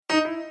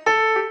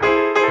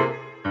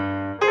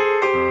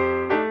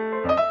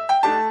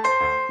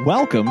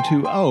Welcome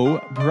to Oh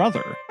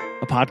Brother,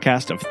 a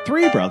podcast of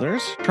three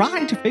brothers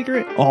trying to figure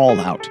it all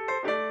out.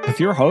 With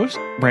your hosts,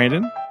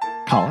 Brandon,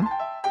 Colin,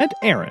 and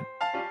Aaron.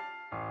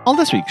 On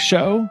this week's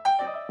show,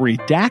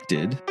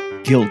 Redacted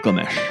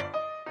Gilgamesh.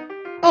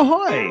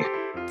 Ahoy!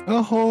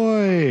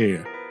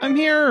 Ahoy! I'm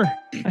here.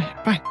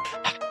 Bye.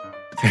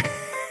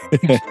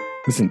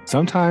 Listen,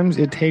 sometimes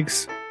it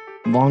takes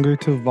longer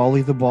to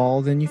volley the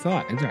ball than you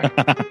thought. It's all right.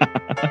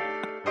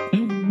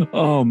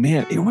 Oh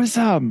man, it was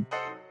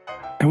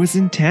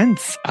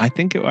intense. I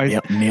think it was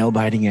nail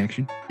biting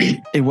action.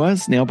 It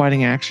was nail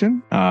biting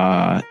action,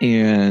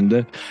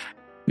 and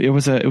it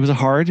was a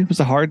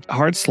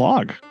hard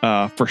slog,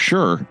 for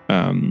sure.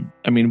 I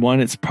mean,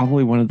 it's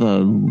probably one of the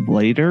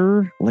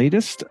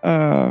latest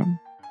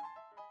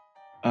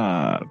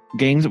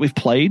games that we've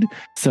played.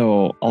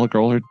 So all the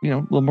girls are a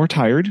little more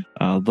tired,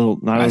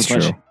 not as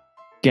much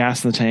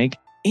gas in the tank,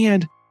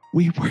 and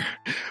we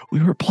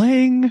were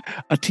playing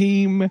a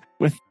team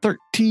with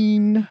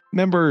 13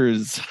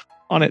 members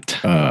on it.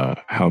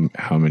 How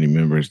many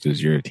members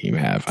does your team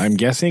have? I'm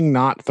guessing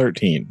not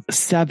 13.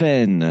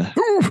 7.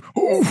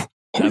 Ooh.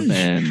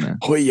 7.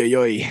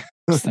 Hoi.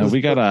 So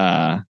we got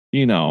our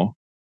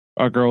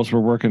girls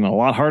were working a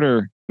lot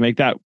harder to make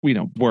that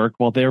work,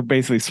 while they're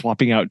basically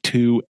swapping out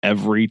 2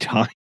 every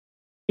time.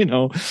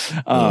 So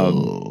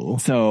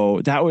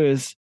that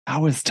was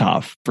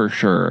tough for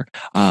sure.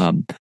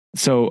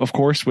 So of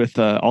course, with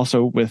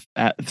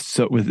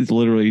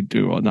literally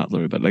not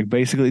literally, but like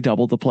basically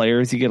double the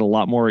players, you get a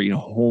lot more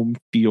home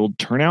field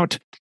turnout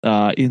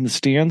in the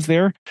stands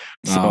there.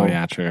 So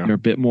true. They're a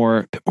bit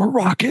more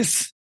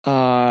raucous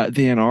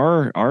than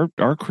our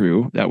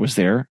crew that was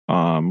there.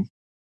 So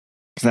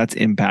that's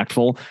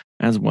impactful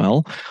as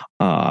well.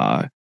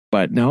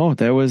 But no,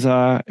 it was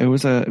a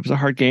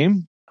hard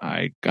game.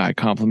 I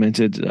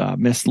complimented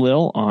Miss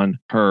Lil on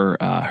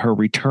her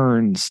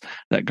returns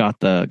that got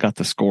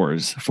the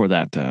scores for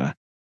that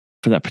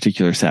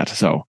particular set.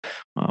 So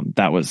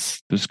that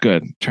was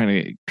good.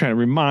 Trying to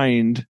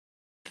remind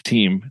the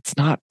team it's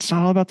not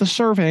all about the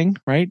serving,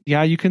 right?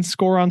 Yeah, you can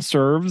score on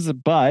serves,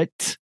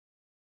 but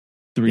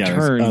the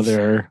returns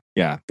other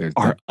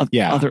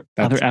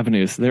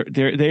avenues.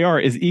 They are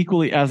as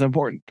equally as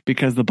important,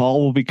 because the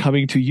ball will be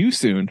coming to you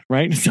soon,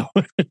 right? So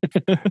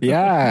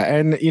yeah,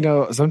 and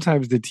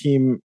sometimes the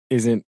team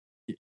isn't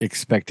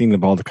expecting the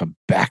ball to come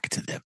back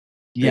to them.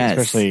 Yes,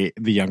 especially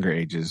the younger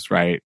ages,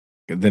 right?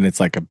 Then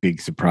it's like a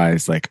big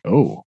surprise, like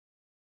oh,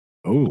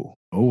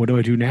 what do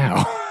I do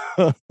now?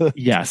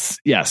 Yes.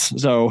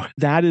 So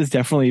that is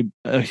definitely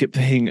a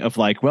thing of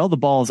like, well, the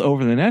ball is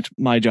over the net.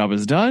 My job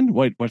is done.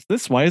 What's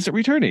this? Why is it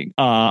returning?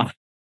 Yeah.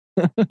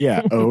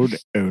 Oh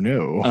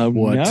no.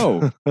 What?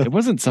 No, it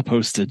wasn't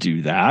supposed to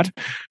do that.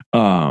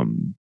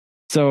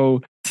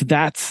 So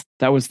that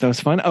was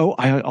fun. Oh,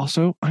 I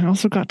also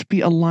got to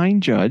be a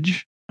line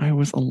judge. I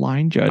was a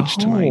line judge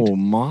tonight. Oh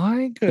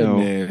my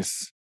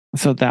goodness.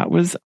 So that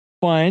was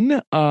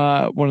fun.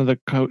 One of the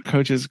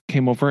coaches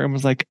came over and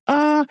was like,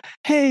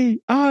 hey,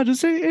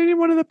 does any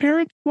one of the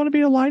parents want to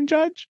be a line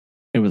judge?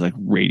 It was like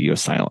radio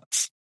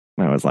silence.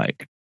 And I was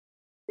like,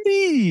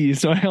 me.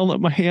 So I held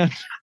up my hand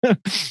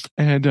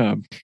and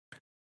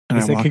I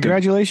said,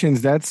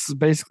 congratulations. That's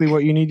basically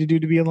what you need to do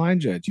to be a line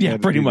judge. You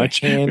pretty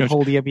much. Hand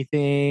holdy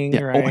everything.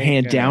 Yeah. Right?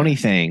 Hand downy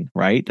thing,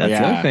 right? That's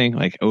the other thing.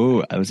 Like,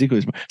 I was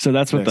equally smart. So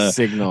that's what the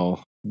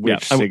signal.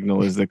 Which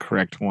signal is the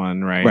correct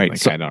one, right? Right. Like,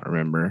 so, I don't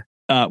remember.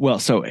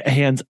 So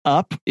hands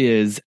up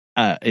is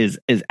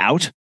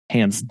out.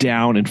 Hands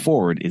down and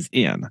forward is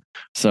in.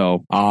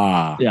 So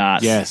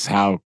yes.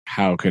 How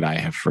could I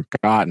have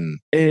forgotten?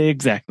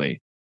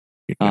 Exactly.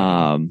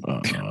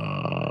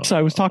 So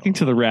I was talking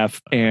to the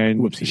ref,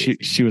 and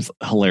she was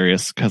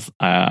hilarious, because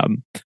I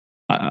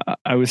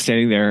was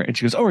standing there, and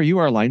she goes, "Oh, are you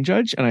our line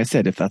judge?" And I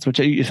said, "If that's what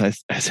I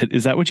said,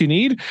 is that what you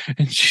need?"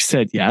 And she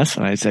said, "Yes."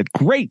 And I said,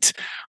 "Great.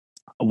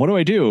 What do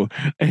I do?"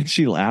 And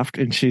she laughed,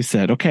 and she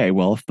said, "Okay,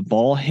 well, if the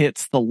ball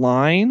hits the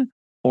line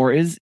or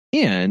is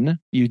in,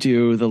 you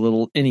do the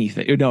little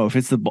anything. No, if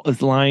it's the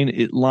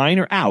line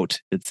or out,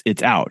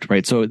 it's out,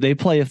 right? So they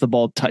play if the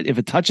ball if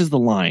it touches the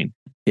line,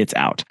 it's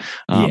out.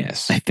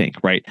 Yes, I think,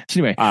 right?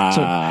 So anyway,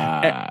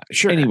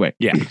 sure. Anyway,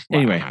 yeah.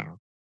 Anyway,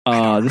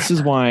 this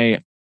is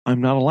why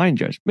I'm not a line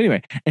judge. But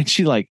anyway, and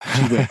she went.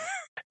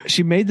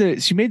 She made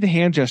the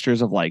hand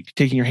gestures of like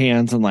taking your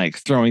hands and like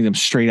throwing them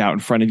straight out in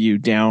front of you,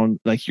 down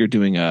like you're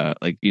doing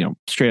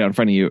straight out in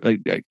front of you,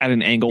 like at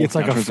an angle. It's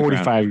like a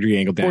 45-degree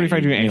angle down.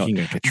 45-degree angle,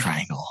 like a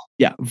triangle.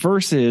 Yeah.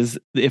 Versus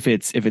if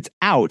it's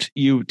out,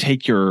 you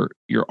take your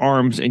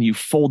arms and you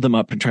fold them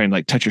up and try and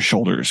like touch your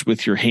shoulders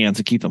with your hands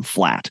and keep them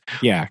flat.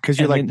 Yeah, because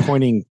you're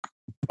pointing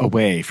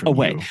away from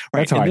you. Right?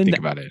 That's how I think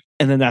about it.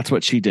 And then that's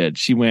what she did.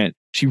 She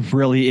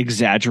really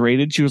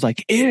exaggerated. She was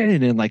like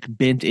in and like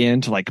bent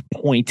in to like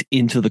point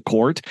into the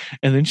court.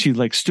 And then she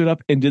like stood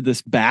up and did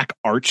this back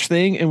arch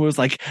thing and was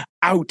like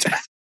out.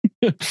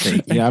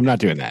 Yeah, I'm not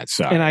doing that.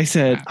 Sorry. And I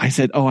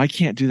said, oh, I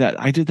can't do that.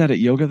 I did that at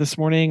yoga this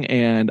morning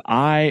and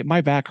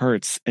my back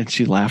hurts. And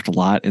she laughed a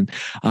lot.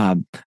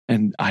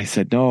 And I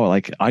said, no,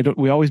 like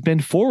we always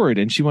bend forward,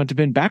 and she wanted to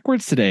bend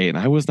backwards today. And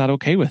I was not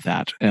okay with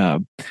that.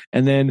 And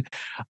then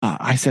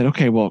I said,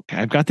 okay, well,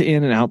 I've got the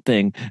in and out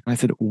thing. And I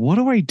said, what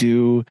do I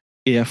do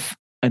if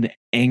an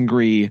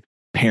angry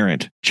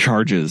parent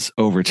charges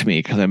over to me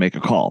because I make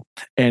a call?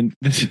 And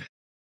this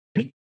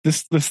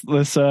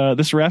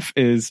ref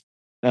is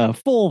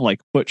full,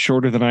 like foot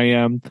shorter than I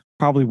am,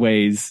 probably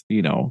weighs,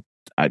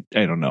 I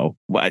don't know,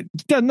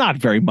 not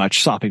very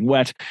much, sopping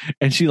wet.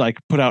 And she like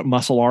put out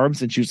muscle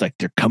arms and she was like,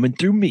 they're coming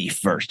through me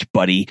first,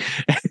 buddy.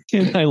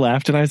 And I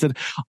laughed and I said,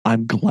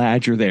 I'm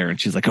glad you're there.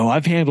 And she's like, oh,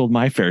 I've handled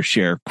my fair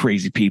share of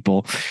crazy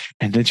people.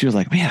 And then she was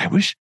like, man, I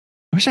wish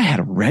I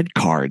had red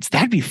cards.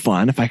 That'd be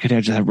fun if I could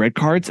just have red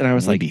cards. And I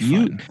was like,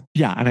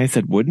 yeah. And I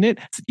said, wouldn't it?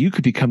 You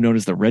could become known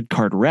as the red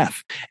card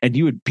ref, and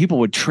people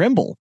would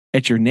tremble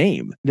at your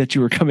name that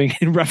you were coming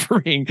in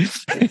refereeing.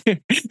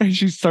 And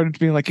she started to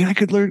be like, I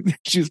could learn.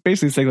 She was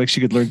basically saying like she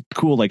could learn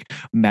cool like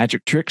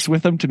magic tricks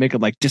with them to make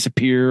it like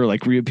disappear or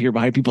like reappear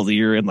behind people's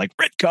ear and like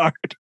red card.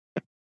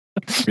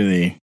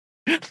 Really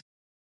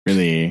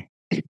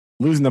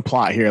losing the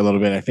plot here a little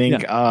bit, I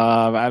think. Yeah.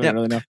 I don't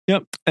really know.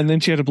 Yep. And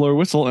then she had to blow her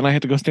whistle, and I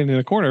had to go stand in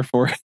a corner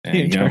for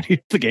the entirety of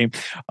the game.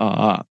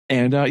 I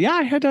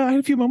had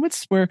a few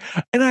moments where,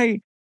 and I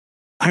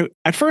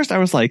at first I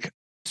was like,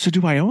 so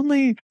do I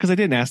only, because I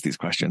didn't ask these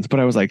questions,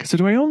 but I was like, so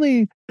do I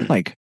only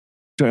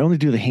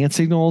do the hand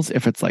signals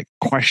if it's like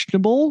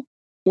questionable,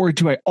 or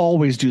do I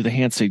always do the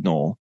hand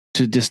signal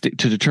to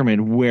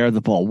determine where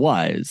the ball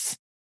was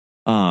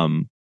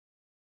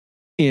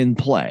in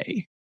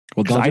play?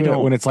 Well, don't do it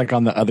when it's like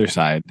on the other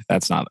side.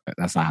 That's not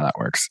how that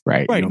works,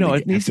 right? Right. No,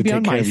 it needs to be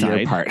on my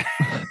side. Part.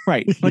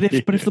 Right. But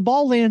if the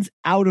ball lands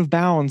out of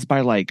bounds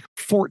by like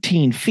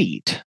 14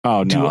 feet.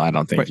 Oh, no, I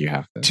don't think you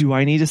have to. Do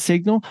I need a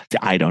signal?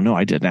 I don't know.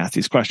 I didn't ask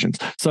these questions.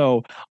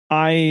 So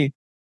I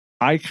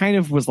kind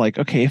of was like,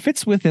 okay, if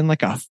it's within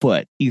like a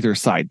foot either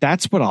side,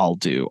 that's what I'll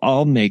do.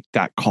 I'll make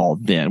that call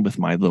then with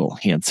my little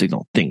hand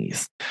signal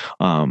thingies.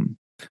 And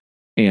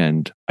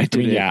I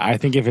did. Yeah, I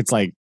think if it's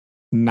like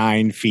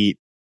 9 feet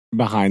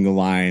behind the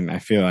line, I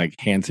feel like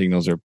hand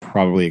signals are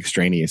probably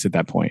extraneous at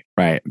that point,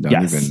 right?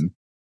 Don't even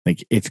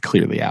like, it's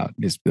clearly out.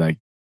 Just be like,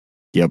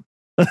 yep.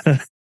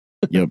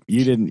 Yep.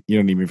 You don't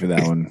need me for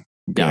that one.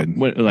 Good.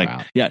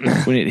 Yeah,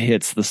 when it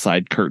hits the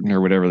side curtain or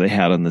whatever they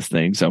had on this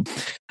thing. So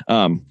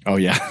oh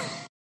yeah.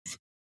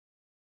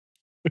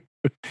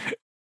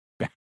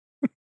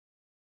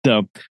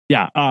 So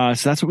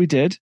that's what we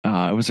did.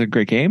 It was a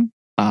great game.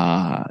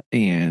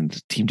 And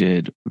the team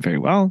did very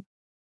well.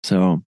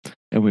 So,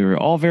 and we were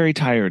all very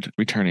tired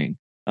returning.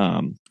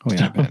 Did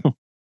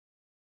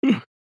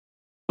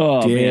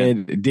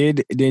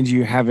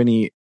you have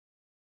any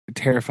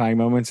terrifying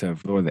moments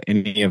of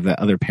any of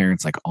the other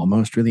parents like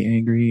almost really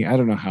angry? I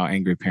don't know how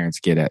angry parents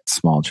get at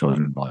small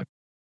children.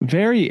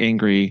 Very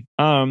angry.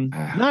 I'm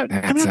not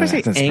gonna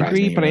say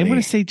angry, but I'm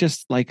gonna say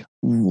just like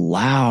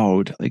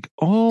loud. Like,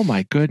 oh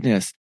my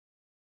goodness.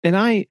 And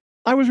I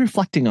was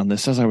reflecting on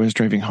this as I was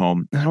driving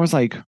home, and I was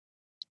like,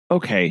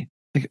 okay,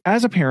 like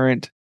as a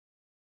parent,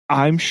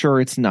 I'm sure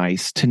it's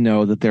nice to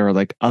know that there are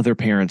like other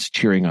parents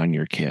cheering on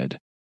your kid,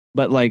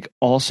 but like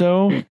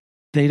also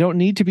they don't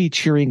need to be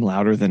cheering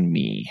louder than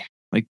me.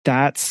 Like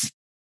that's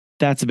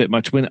a bit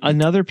much. When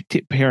another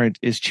parent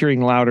is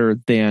cheering louder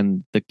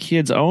than the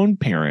kid's own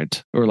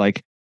parent, or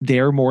like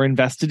they're more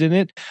invested in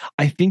it,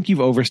 I think you've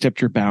overstepped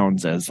your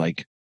bounds as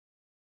like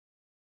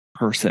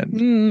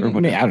person. Or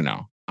whatever. I don't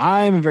know.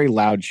 I'm a very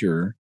loud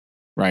cheerer,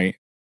 right?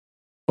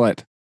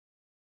 But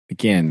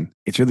again,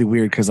 it's really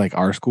weird because like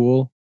our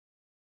school,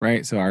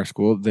 right? So our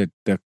school, the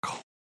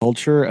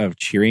culture of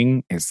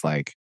cheering is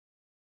like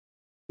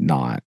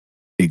not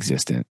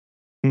existent.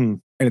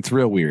 And it's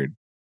real weird,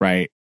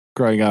 right?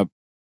 Growing up,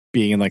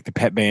 being in like the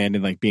pet band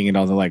and like being in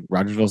all the like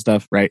Rogersville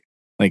stuff, right?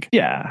 Like,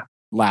 yeah,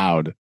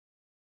 loud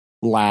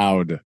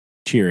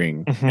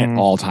cheering at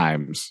all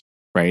times,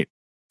 right?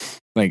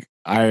 Like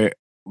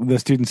the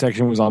student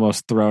section was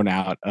almost thrown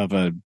out of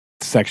a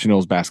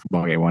sectionals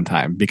basketball game one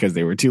time because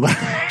they were too loud.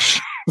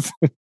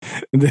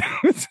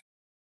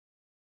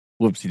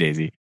 Whoopsie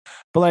daisy.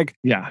 But like,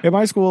 yeah, at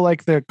my school,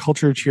 like the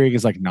culture of cheering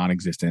is like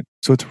non-existent.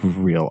 So it's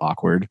real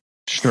awkward.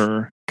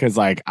 Sure. Because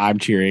like I'm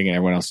cheering and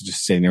everyone else is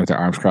just sitting there with their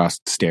arms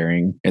crossed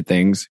staring at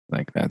things.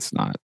 Like that's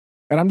not.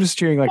 And I'm just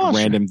cheering like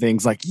random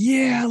things like,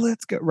 yeah,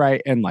 let's go.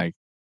 Right. And like,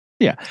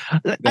 yeah,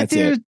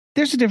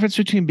 there's a difference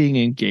between being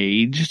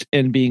engaged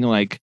and being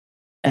like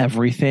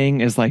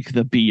everything is like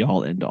the be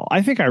all end all.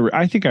 I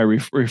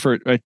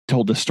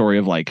told the story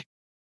of like,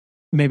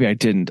 maybe I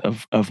didn't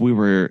of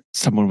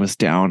someone was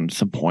down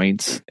some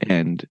points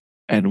and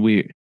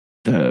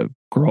the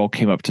girl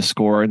came up to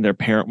score and their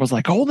parent was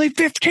like, only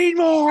 15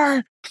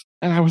 more.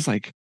 And I was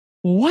like,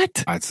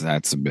 what?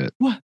 That's a bit.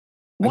 What?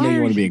 I know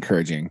you want to be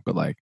encouraging, but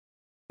like,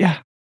 yeah,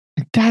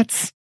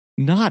 that's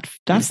not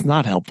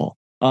helpful.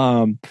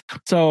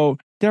 So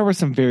there were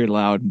some very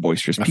loud,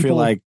 boisterous I people. feel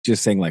like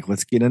just saying like,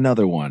 let's get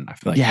another one. I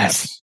feel like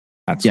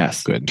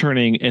that's good.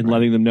 Turning and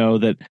letting them know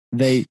that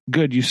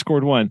you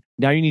scored one.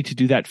 Now you need to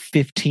do that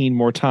 15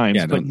 more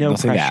times, but no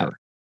pressure.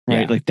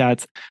 Right? Like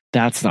that's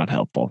not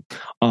helpful.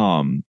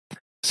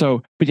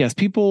 So, but yes,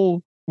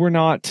 people were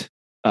not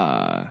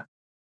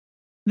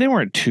they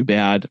weren't too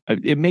bad.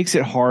 It makes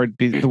it hard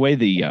the way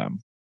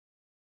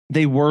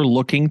they were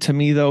looking to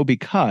me though,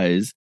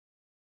 because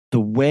the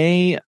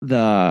way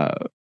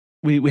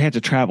we had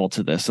to travel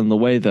to this, and the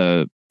way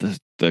the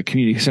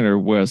community center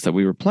was that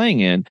we were playing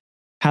in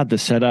had the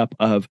setup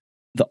of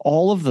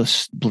all of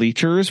the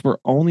bleachers were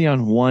only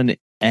on one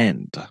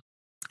end.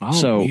 Oh,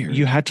 so weird.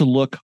 You had to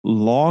look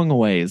long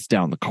ways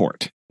down the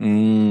court.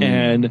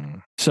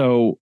 And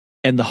so,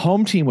 and the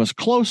home team was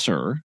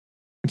closer.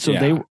 And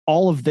so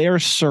all of their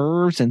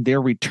serves and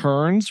their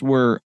returns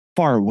were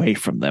far away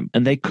from them,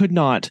 and they could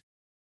not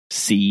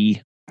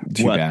see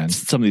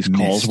some of these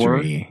calls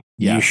were. Yes.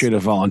 You should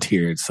have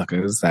volunteered,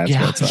 suckers. That's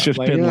what's up. It's just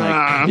been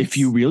like, if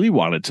you really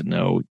wanted to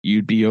know,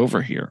 you'd be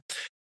over here.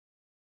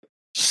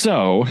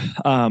 So,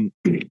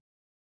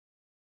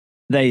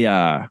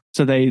 there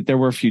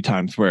were a few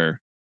times where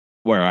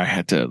I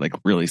had to like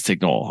really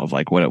signal of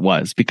like what it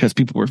was, because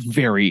people were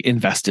very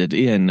invested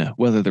in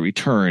whether the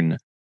return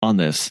on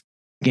this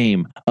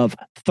game of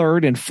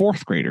third and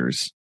fourth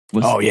graders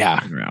was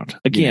around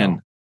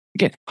again.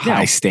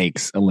 High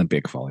stakes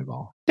Olympic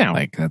volleyball. Now,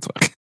 like that's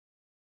what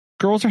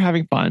girls are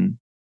having fun.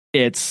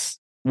 It's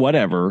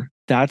whatever.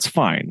 That's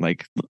fine.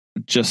 Like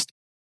just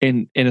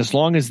and as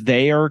long as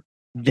they are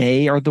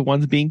the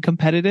ones being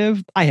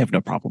competitive, I have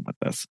no problem with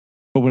this.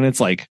 But when it's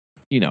like,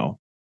 the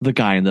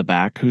guy in the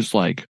back who's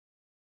like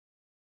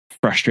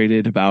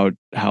frustrated about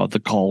how the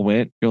call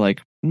went, you're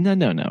like,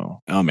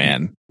 no. Oh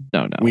man.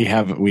 No. We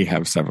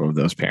have several of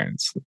those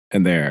parents,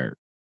 and they're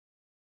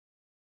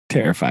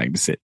terrifying to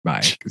sit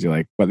by, because you're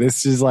like, but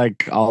this is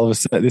like all of a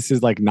sudden, this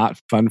is like not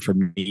fun for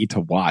me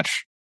to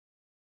watch.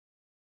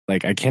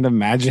 Like I can't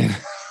imagine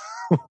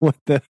what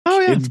the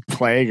kids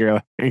playing,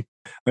 or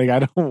like I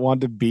don't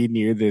want to be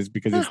near this,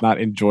 because it's not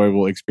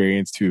enjoyable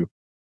experience to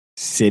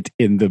sit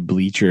in the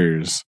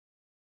bleachers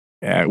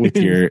with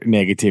your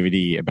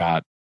negativity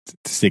about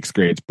sixth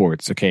grade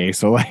sports. Okay,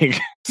 so like,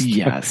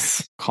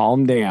 yes,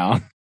 calm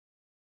down.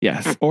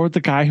 Yes, or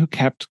the guy who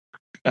kept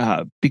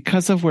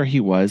because of where he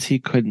was, he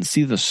couldn't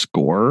see the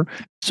score,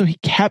 so he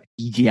kept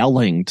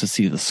yelling to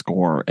see the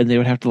score, and they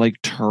would have to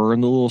like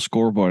turn the little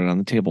scoreboard on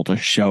the table to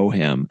show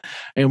him.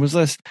 And it was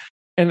this,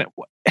 and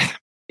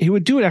he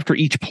would do it after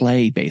each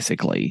play,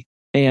 basically,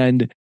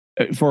 and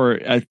for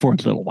a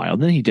little while.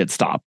 And then he did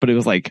stop, but it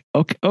was like,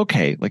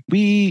 okay, like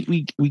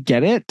we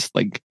get it.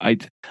 Like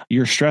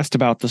you're stressed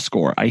about the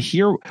score. I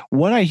hear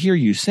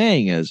you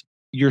saying is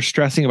you're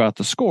stressing about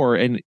the score,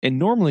 and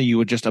normally you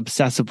would just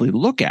obsessively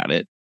look at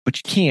it, but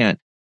you can't.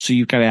 So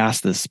you've got to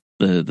ask the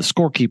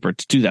scorekeeper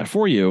to do that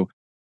for you.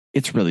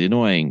 It's really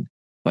annoying.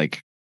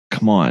 Like,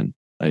 come on.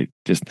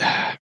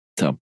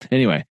 So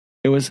anyway,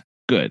 it was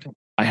good.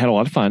 I had a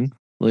lot of fun.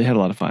 Really had a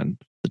lot of fun.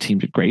 The team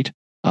did great.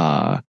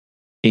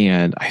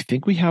 And I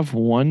think we have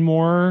one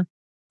more.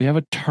 We have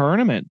a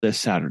tournament this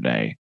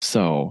Saturday.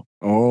 So,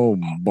 oh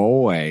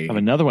boy, have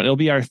another one. It'll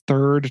be our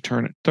second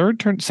or third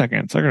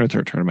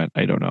tournament.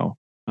 I don't know.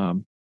 A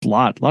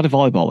lot of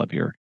volleyball up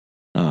here.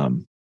 That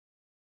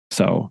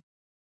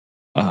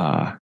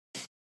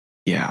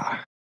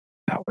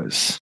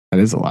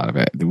is a lot of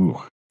it.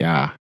 Ooh,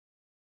 yeah.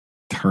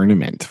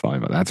 Tournament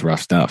volleyball. That's rough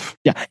stuff.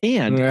 Yeah.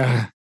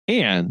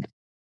 And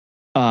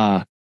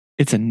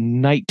it's a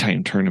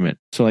nighttime tournament.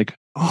 So like,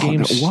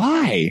 games.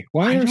 Why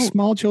are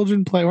small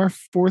children playing? Our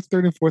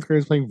third and fourth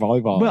graders playing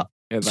volleyball? Well,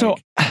 at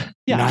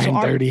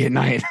 9:30 at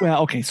night.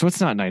 Well, okay, so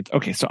it's not night.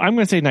 Okay, so I'm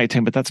going to say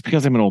nighttime, but that's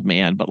because I'm an old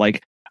man. But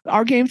like,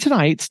 our game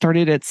tonight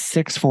started at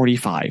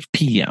 6:45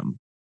 p.m.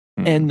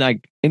 and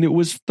it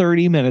was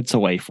 30 minutes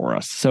away for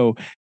us. So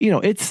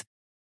it's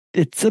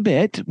a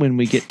bit when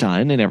we get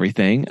done and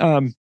everything.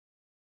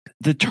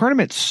 The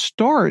tournament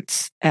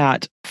starts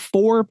at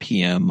 4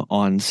 p.m.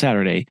 on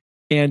Saturday.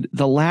 And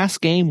the last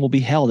game will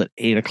be held at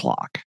 8:00.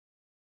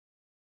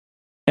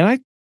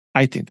 And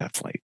I think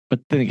that's late.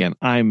 But then again,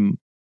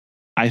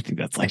 I think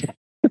that's late.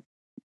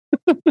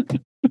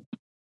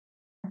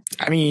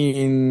 I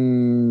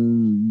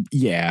mean,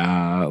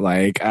 yeah,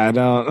 like I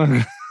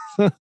don't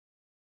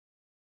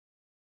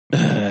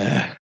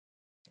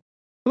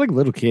like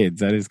little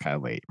kids, that is kind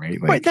of late, right?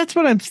 Like, right. That's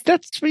what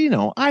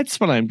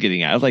I'm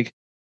getting at. Like,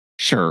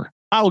 sure,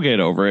 I'll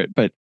get over it,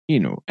 but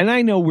and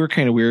I know we're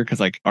kind of weird because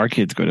like our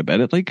kids go to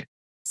bed at like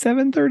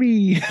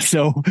 7:30,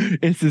 so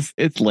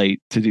it's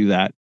late to do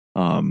that.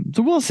 So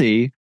we'll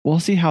see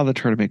how the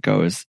tournament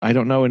goes. I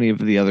don't know any of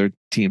the other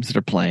teams that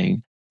are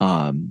playing,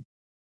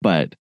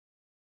 but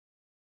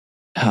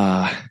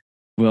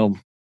we'll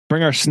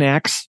bring our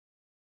snacks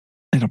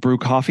and a brew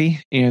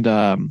coffee, and you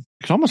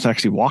can almost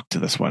actually walk to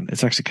this one.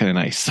 It's actually kind of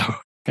nice. So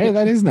hey,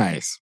 that is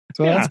nice.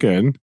 So that's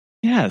good.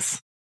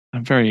 Yes,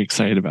 I'm very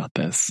excited about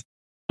this.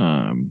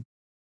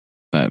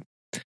 But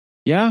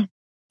yeah,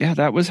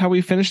 that was how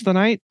we finished the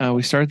night.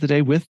 We started the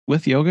day with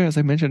yoga, as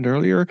I mentioned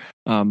earlier,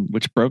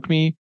 which broke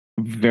me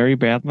very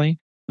badly.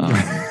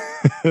 Oh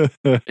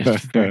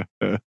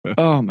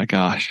my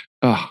gosh.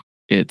 Oh,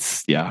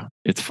 it's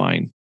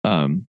fine.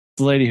 The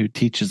lady who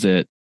teaches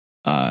it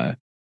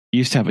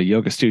used to have a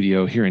yoga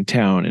studio here in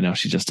town, and now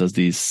she just does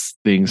these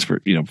things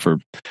for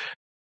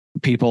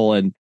people.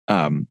 And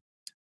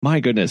my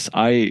goodness,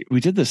 we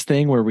did this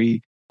thing where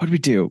what did we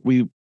do?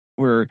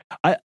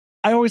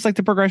 I always like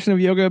the progression of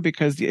yoga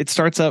because it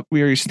starts up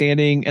where you're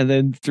standing, and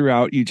then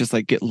throughout you just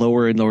like get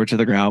lower and lower to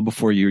the ground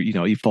before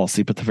you fall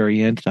asleep at the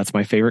very end. That's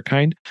my favorite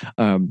kind.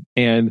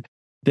 And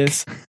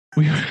this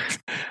we had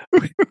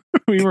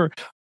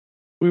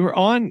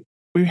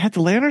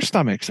to lay on our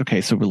stomachs.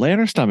 Okay, so we lay on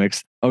our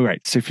stomachs. All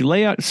right. So if you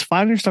lay out, it's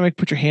flat on your stomach,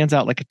 put your hands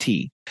out like a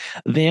T.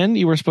 Then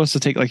you were supposed to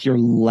take like your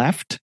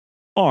left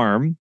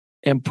arm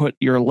and put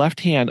your left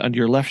hand under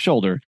your left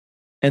shoulder,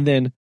 and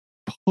then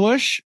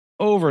push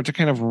over to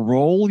kind of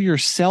roll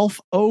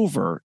yourself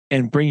over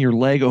and bring your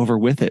leg over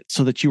with it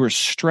so that you are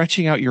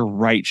stretching out your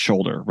right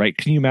shoulder, right?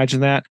 Can you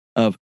imagine that?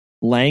 Of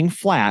laying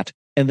flat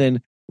and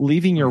then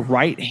leaving your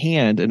right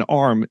hand and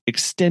arm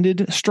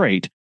extended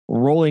straight,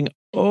 rolling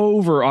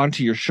over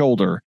onto your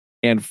shoulder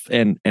and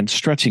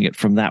stretching it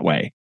from that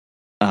way.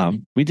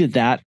 We did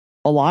that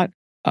a lot.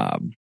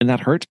 And that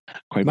hurt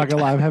quite a bit. I'm not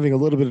gonna lie, I'm having a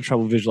little bit of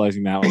trouble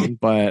visualizing that one,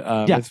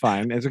 but it's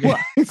fine. It's okay. Well,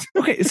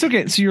 okay, it's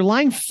okay. So you're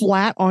lying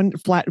flat.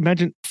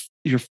 Imagine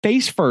your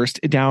face first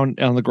down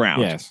on the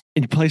ground. Yes.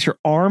 And you place your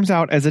arms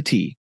out as a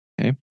T.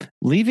 Okay.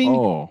 Leaving.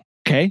 Oh.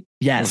 Okay.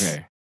 Yes.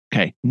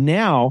 Okay.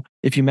 Now,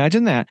 if you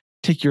imagine that,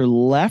 take your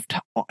left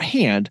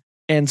hand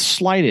and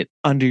slide it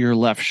under your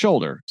left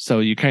shoulder. So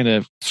you kind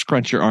of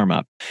scrunch your arm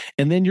up.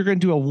 And then you're going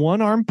to do a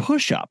one-arm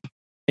push-up.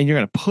 And you're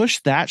going to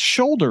push that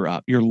shoulder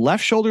up. Your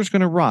left shoulder is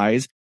going to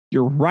rise.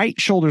 Your right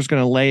shoulder is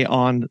going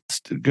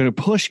to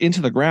push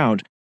into the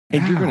ground.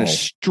 And you're going to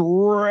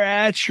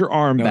stretch your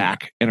arm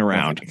back and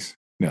around.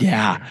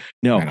 I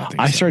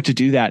started to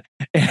do that.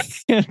 And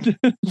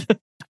the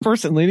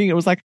person leading it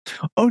was like,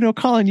 oh no,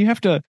 Colin, you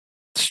have to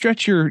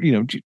stretch your,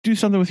 do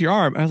something with your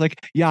arm. I was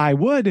like, yeah, I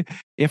would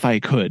if I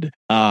could,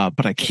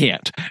 but I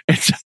can't.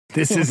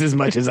 This is as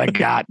much as I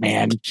got,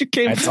 man.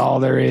 That's all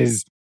there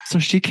is. So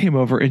she came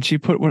over and she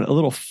put a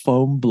little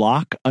foam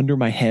block under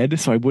my head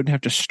so I wouldn't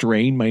have to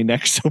strain my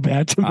neck so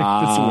bad to make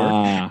this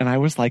work. And I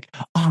was like,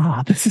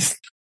 this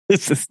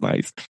is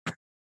nice.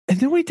 And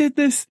then we did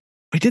this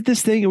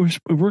thing.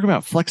 We work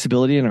about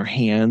flexibility in our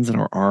hands and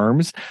our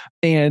arms.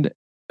 And,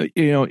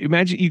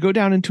 imagine you go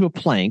down into a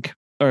plank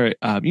or,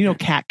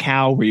 cat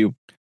cow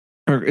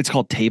or it's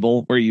called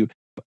table where you're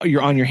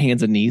on your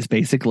hands and knees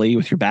basically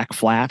with your back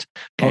flat.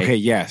 Okay.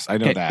 Yes, I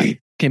know that.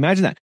 Okay,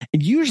 imagine that.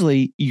 And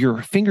usually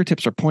your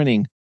fingertips are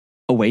pointing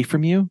away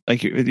from you,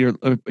 like you're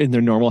in their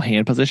normal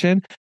hand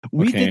position.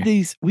 We did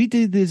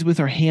these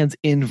with our hands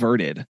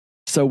inverted.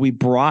 So we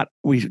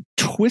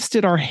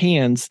twisted our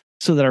hands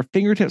so that our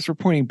fingertips were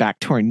pointing back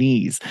to our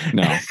knees.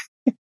 No,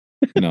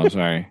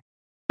 sorry.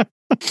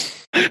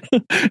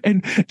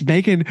 And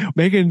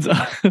Megan's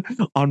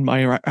on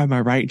my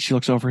right, and she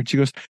looks over and she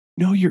goes,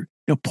 "No,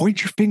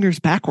 point your fingers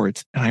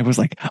backwards." And I was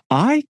like,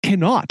 "I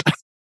cannot."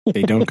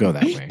 They don't go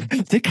that way.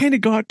 They kind of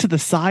go out to the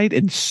side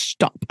and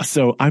stop.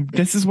 So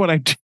this is what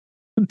I'm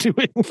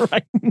doing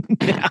right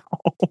now.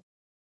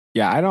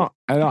 Yeah, I don't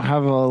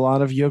have a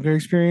lot of yoga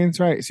experience,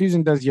 right?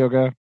 Susan does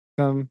yoga,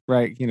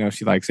 right?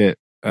 She likes it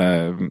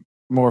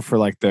more for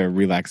like the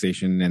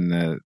relaxation and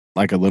the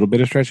like a little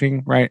bit of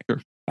stretching, right? Sure.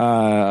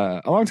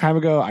 A long time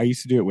ago, I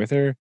used to do it with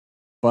her,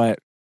 but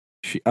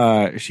she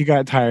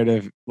got tired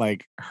of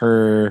like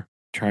her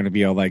trying to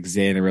be all like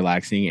zen and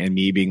relaxing, and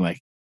me being like,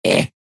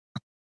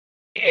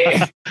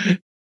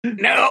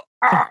 no,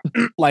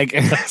 like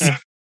I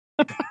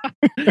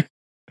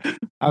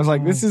was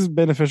like, this is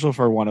beneficial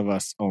for one of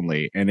us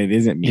only, and it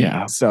isn't me.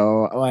 Yeah.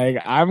 So like,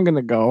 I'm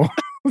gonna go.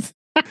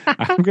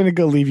 I'm gonna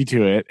go leave you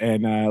to it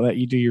and let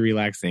you do your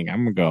relaxing.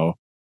 I'm gonna go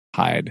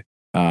hide.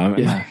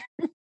 Yeah.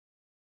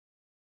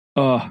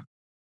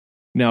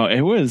 No,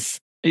 it was.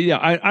 Yeah,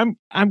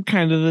 I'm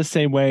kind of the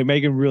same way.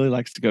 Megan really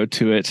likes to go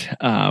to it,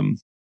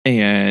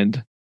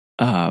 and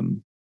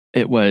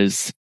it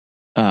was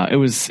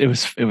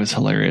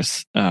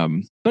hilarious.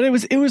 But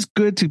it was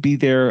good to be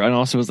there, and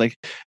also it was like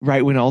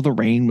right when all the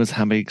rain was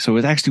coming, so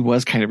it actually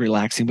was kind of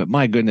relaxing. But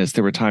my goodness,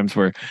 there were times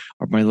where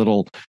my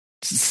little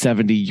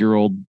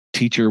 70-year-old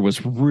teacher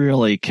was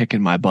really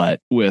kicking my butt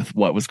with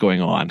what was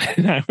going on,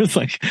 and I was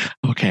like,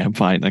 okay, I'm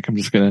fine. Like I'm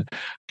just gonna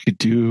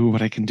do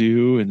what I can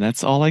do, and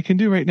that's all I can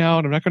do right now,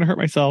 and I'm not gonna hurt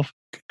myself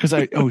because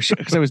I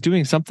was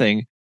doing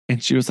something.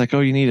 And she was like,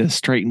 "Oh, you need to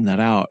straighten that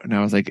out." And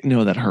I was like,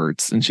 "No, that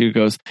hurts." And she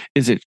goes,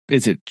 "Is it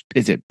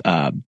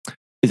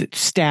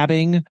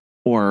stabbing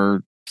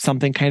or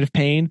something kind of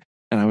pain?"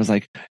 And I was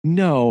like,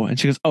 "No." And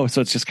she goes, "Oh,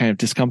 so it's just kind of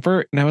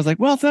discomfort." And I was like,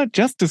 "Well, it's not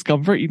just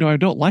discomfort. I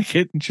don't like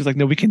it." And she's like,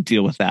 "No, we can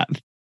deal with that."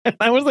 And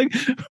I was like,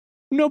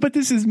 "No, but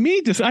this is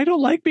me. I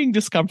don't like being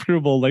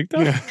discomfortable like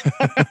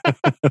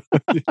that."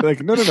 Yeah.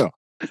 Like, no.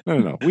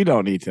 We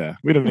don't need to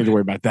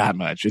worry about that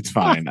much. It's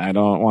fine. I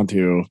don't want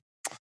to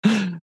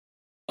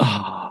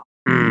Oh,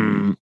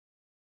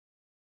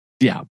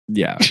 yeah.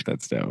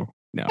 That's no.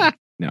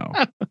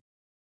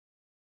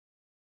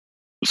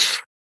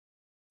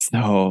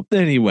 So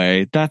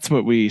anyway, that's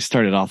what we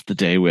started off the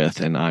day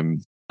with, and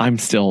I'm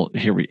still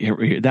here.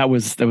 That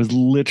was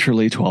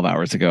literally 12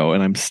 hours ago,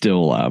 and I'm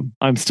still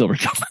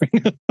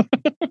recovering.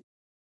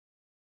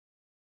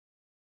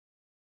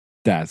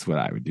 That's what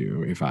I would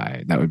do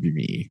that would be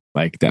me.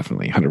 Like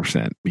definitely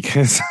 100%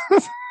 because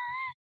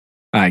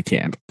I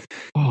can't.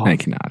 I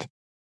cannot.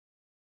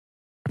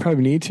 I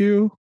probably need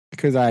to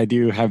because I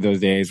do have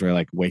those days where I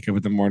like wake up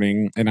in the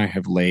morning and I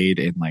have laid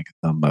in like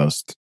the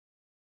most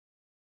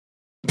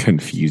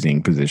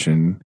confusing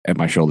position and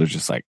my shoulders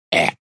just like,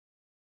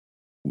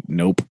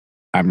 nope.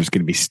 I'm just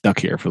going to be stuck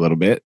here for a little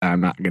bit.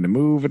 I'm not going to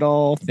move at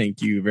all.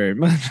 Thank you very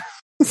much.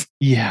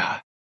 Yeah.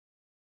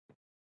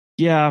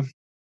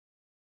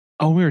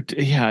 Oh, there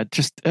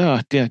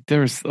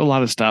was a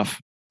lot of stuff,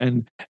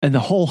 and the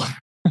whole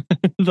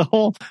the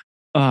whole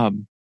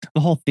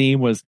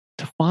theme was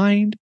to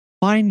find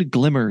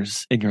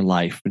glimmers in your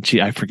life. And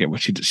I forget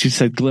what she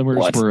said.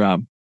 Glimmers were a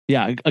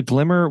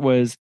glimmer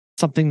was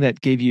something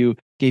that gave you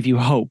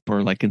hope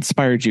or like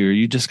inspired you, or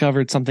you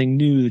discovered something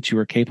new that you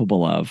were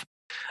capable of.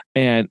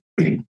 And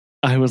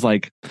I was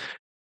like,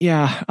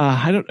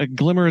 I don't. A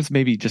glimmer is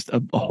maybe just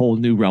a whole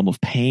new realm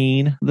of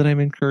pain that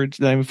I'm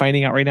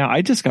finding out right now.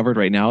 I discovered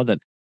right now that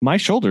my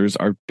shoulders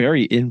are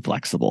very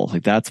inflexible.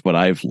 Like that's what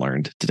I've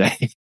learned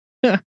today.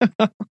 So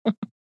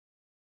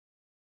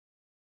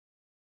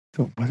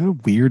what a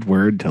weird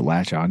word to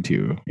latch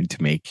onto and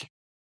to make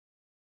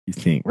you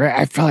think. Right?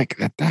 I feel like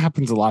that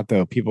happens a lot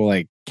though. People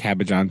like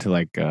cabbage onto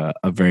like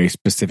a very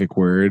specific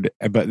word,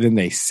 but then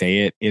they say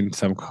it in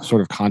some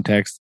sort of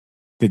context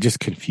that just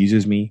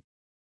confuses me.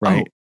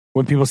 Right? Oh.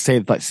 When people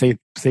say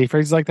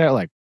phrases like that,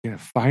 like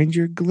find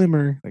your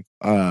glimmer, like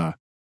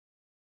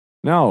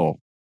no,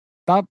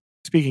 stop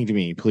speaking to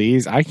me,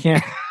 please. I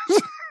can't.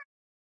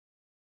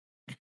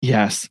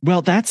 Yes.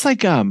 Well, that's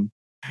like have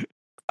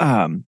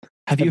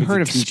you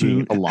heard of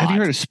spoon? Have you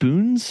heard of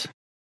spoons?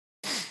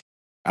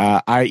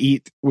 I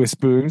eat with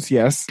spoons.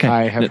 Yes, okay.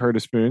 I have heard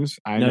of spoons.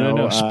 I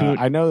know. Spoon.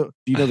 I know.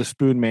 Do you know the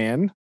Spoon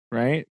Man?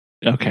 Right.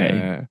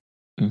 Okay.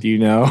 Do you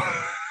know?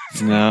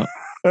 No.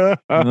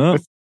 No.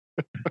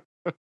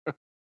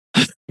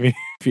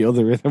 Feel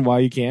the rhythm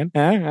while you can.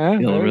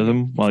 Feel the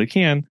rhythm while you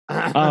can.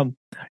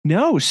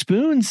 No,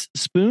 spoons.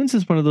 Spoons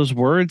is one of those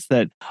words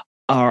that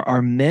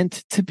are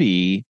meant to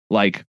be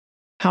like,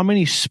 how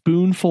many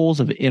spoonfuls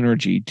of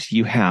energy do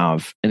you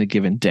have in a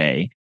given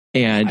day?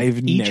 And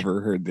I've never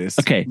heard this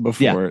before.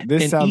 Yeah.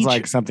 This and sounds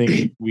like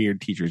something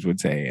weird teachers would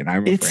say, and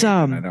I'm afraid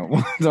I don't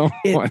want.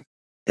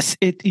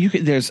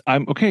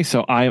 I'm okay.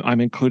 So I'm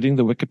including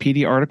the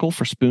Wikipedia article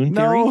for spoon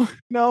theory.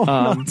 No,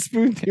 not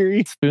spoon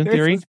theory. Spoon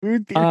theory.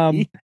 Spoon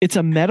theory. It's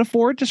a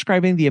metaphor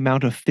describing the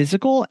amount of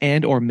physical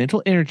and or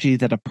mental energy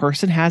that a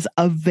person has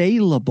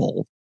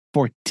available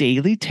for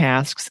daily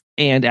tasks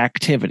and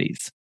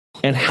activities,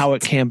 and how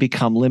it can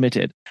become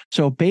limited.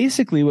 So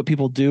basically, what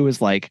people do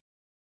is like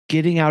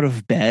getting out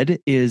of bed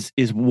is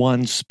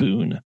one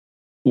spoon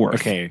worth.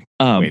 Okay,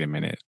 wait a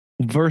minute.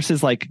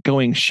 Versus like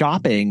going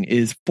shopping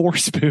is 4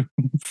 spoons.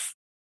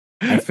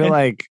 I feel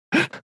like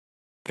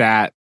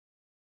that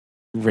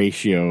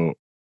ratio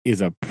is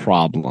a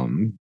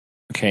problem.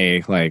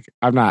 Okay, like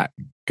I'm not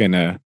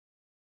gonna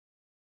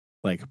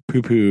like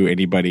poo-poo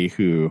anybody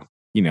who,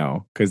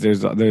 because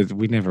there's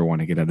we never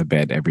want to get out of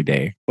bed every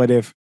day. But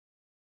if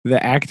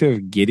the act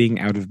of getting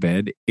out of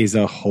bed is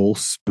a whole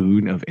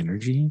spoon of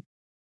energy,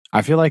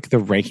 I feel like the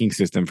ranking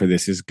system for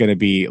this is going to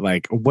be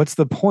like, what's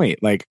the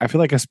point? Like, I feel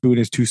like a spoon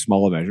is too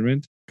small a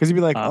measurement because you'd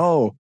be like,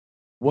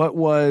 what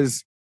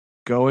was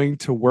going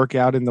to work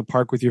out in the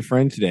park with your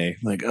friend today?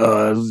 Like, it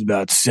was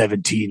about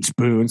 17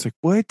 spoons. Like,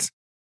 what?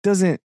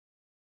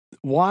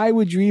 Why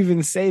would you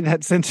even say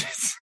that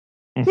sentence?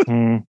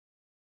 Mm-hmm.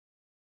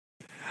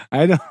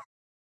 I don't.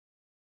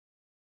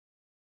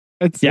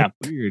 It's so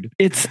weird.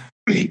 It's,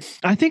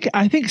 I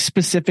think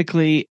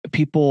specifically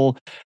people,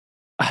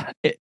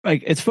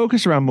 it's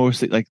focused around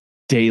mostly like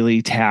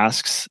daily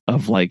tasks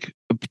of like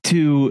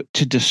to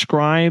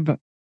describe.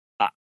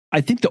 I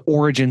think the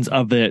origins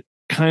of it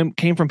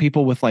came from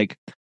people with like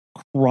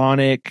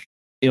chronic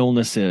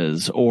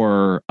illnesses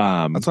or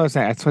that's what I was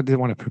saying. That's why I didn't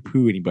want to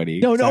poo-poo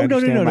anybody. No.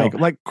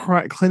 Like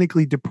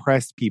clinically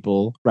depressed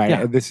people, right?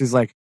 Yeah. This is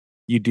like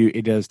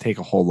it does take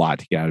a whole lot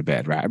to get out of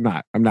bed, right? I'm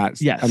not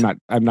saying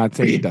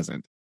it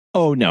doesn't.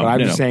 Oh no. But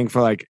I'm just saying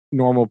for like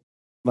normal,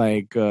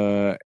 like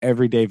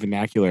everyday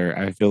vernacular,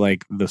 I feel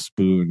like the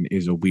spoon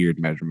is a weird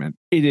measurement.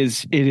 It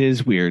is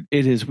weird.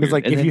 It is weird.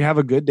 Like, if you have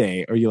a good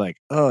day, or you're like,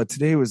 oh,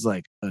 today was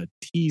like a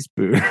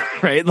teaspoon,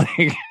 right?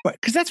 Like,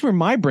 because that's where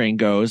my brain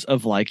goes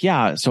of like,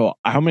 so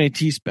how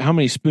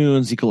many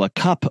spoons equal a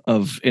cup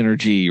of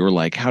energy, or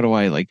like, how do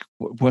I like,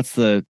 what's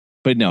the?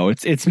 But no,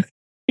 it's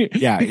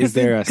yeah. Is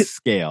there a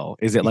scale?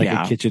 Is it like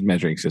a kitchen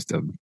measuring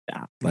system?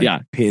 Yeah,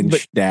 like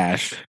pinch,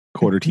 dash,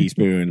 quarter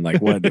teaspoon. Like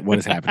what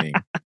is happening?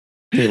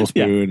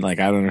 tablespoon. Like,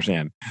 I don't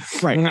understand.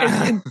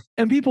 Right.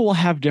 And people will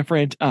have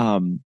different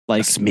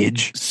like a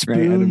smidge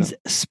spoons,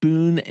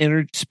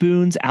 right?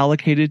 spoons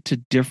allocated to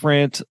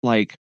different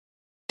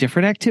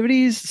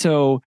activities.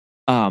 So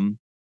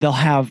they'll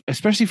have,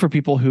 especially for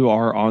people who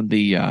are on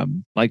the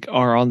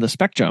are on the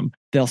spectrum,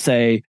 they'll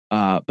say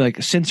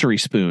like sensory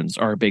spoons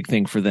are a big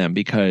thing for them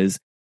because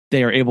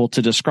they are able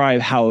to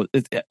describe how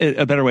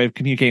a better way of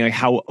communicating, like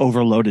how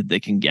overloaded they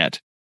can get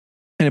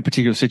in a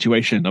particular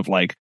situation of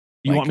like,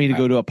 you want me to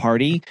go to a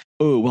party?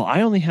 Oh, well,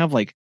 I only have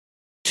like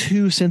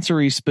 2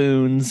 sensory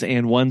spoons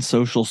and 1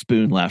 social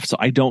spoon left. So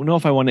I don't know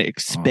if I want to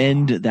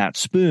expend that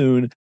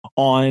spoon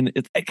on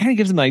it. It kind of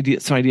gives them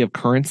some idea of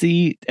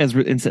currency as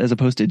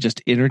opposed to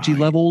just energy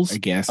levels. I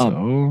guess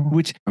so.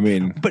 Which, I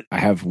mean, but I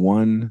have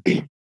one.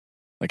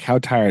 Like, how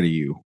tired are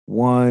you?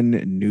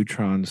 1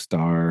 neutron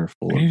star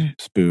full of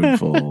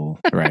spoonful,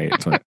 right?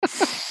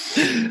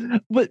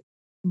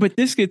 But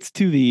this gets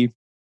to the.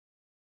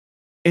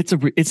 It's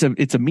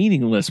a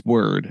meaningless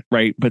word,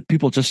 right? But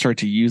people just start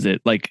to use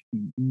it, like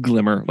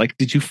glimmer. Like,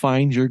 did you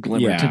find your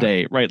glimmer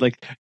today? Right?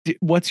 Like,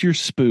 what's your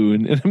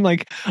spoon? And I'm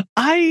like,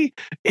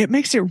 it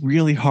makes it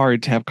really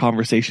hard to have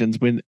conversations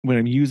when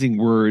I'm using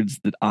words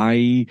that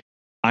I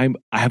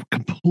have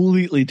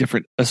completely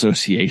different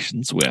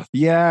associations with.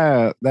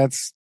 Yeah,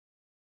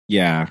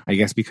 I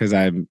guess because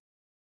I'm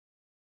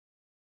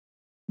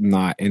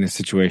not in a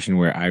situation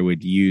where I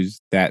would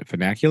use that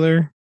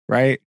vernacular,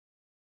 right?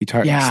 You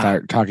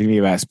start talking to me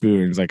about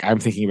spoons. Like, I'm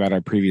thinking about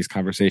our previous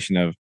conversation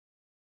of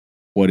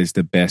what is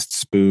the best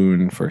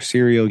spoon for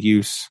cereal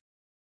use,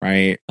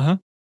 right?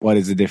 What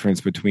is the difference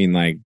between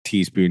like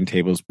teaspoon,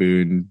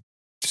 tablespoon,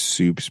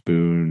 soup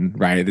spoon,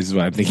 right? This is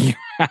what I'm thinking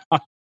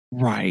about.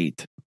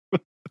 Right.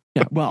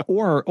 Yeah. Well,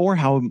 or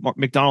how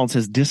McDonald's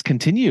has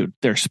discontinued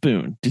their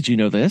spoon. Did you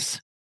know this?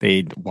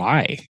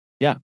 Why?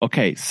 Yeah.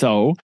 Okay.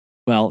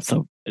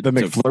 The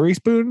McFlurry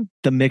spoon?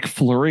 The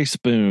McFlurry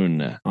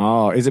spoon.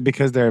 Oh, is it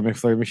because their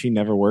McFlurry machine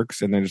never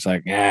works and they're just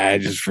like,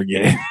 just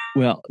forget it?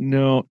 Well,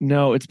 no,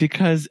 it's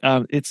because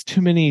it's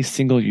too many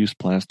single-use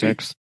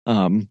plastics.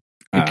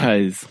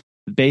 Because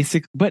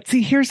but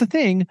see, here's the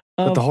thing.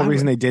 But the whole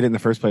reason they did it in the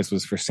first place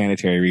was for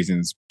sanitary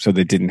reasons, so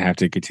they didn't have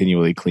to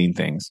continually clean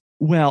things.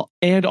 Well,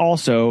 and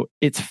also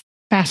it's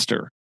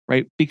faster,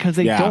 right? Because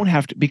they don't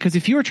have to. Because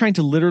if you were trying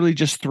to literally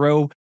just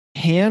throw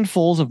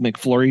handfuls of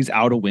McFlurries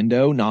out a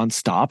window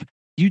nonstop,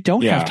 you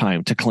don't have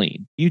time to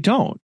clean. You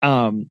don't.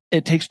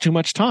 It takes too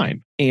much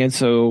time. And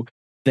so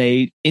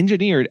they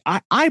engineered,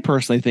 I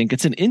personally think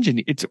it's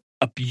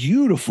a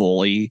beautiful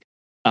way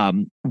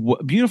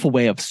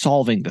of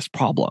solving this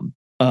problem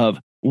of,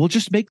 we'll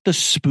just make the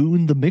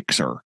spoon the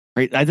mixer,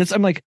 right?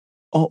 I'm like,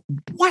 oh,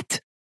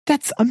 what?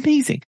 That's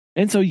amazing.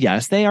 And so,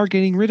 yes, they are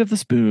getting rid of the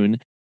spoon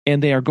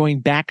and they are going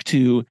back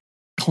to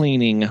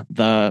cleaning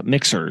the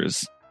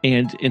mixers.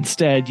 And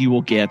instead, you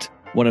will get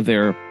one of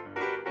their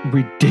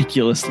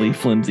ridiculously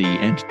flimsy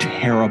and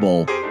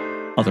terrible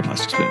other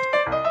plastic spoons.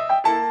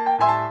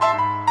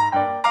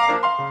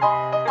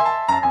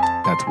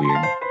 That's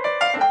weird.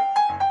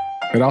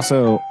 It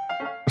also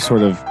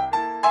sort of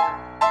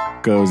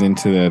goes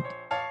into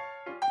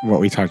what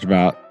we talked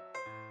about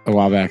a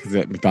while back, is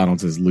that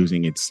McDonald's is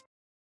losing its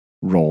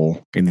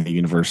role in the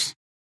universe,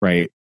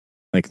 right?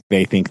 Like,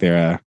 they think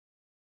they're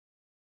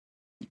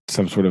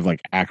some sort of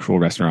like actual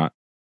restaurant,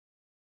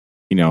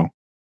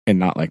 and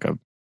not like a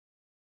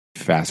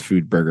fast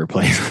food burger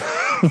place.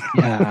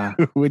 Yeah.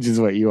 Which is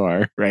what you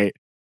are, right?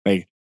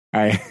 Like,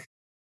 I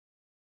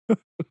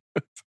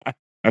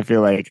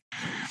feel like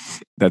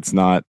that's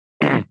not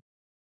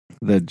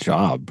the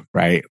job,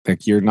 right?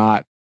 Like, you're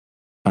not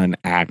an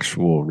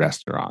actual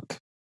restaurant.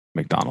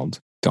 McDonald's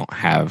don't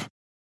have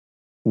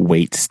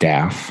wait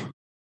staff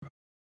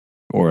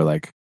or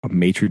like a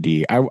maitre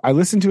d'. I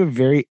listened to a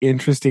very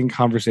interesting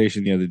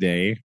conversation the other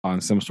day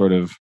on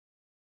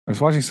I was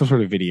watching some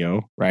sort of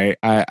video, right?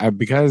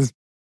 Because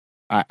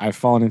I've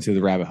fallen into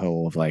the rabbit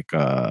hole of like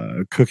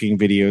cooking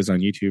videos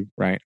on YouTube,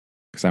 right?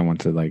 Because I want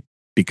to like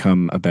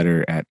become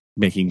better at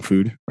making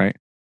food, right?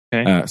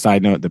 Okay.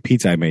 Side note: the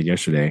pizza I made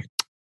yesterday,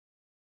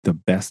 the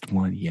best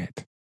one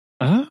yet.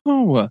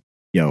 Oh,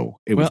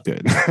 it was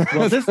good.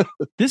 Well,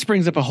 this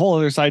brings up a whole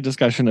other side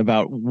discussion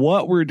about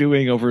what we're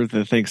doing over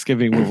the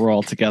Thanksgiving where we're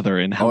all together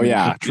and how. Oh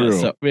yeah, true.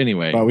 So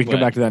anyway, well, we can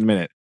come back to that in a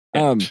minute.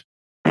 Yeah.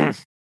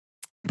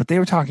 But they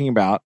were talking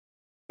about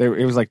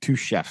it was like 2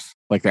 chefs,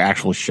 like the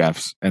actual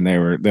chefs, and they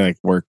like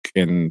work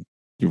in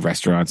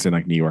restaurants in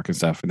like New York and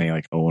stuff, and they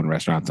like own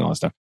restaurants and all that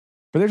stuff.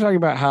 But they're talking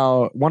about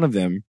how one of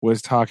them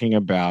was talking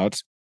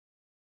about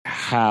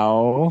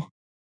how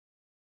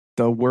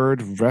the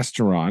word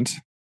restaurant,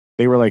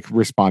 they were like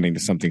responding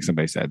to something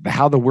somebody said,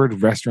 how the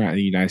word restaurant in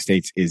the United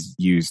States is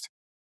used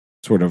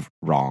sort of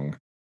wrong,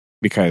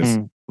 because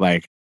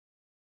like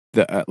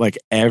like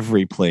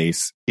every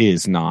place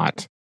is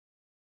not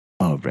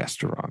a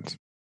restaurant.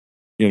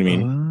 You know what I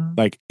mean?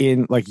 Like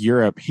in like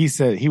Europe, he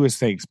was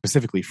saying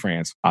specifically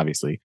France,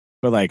 obviously,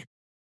 but like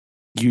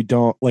you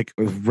don't, like,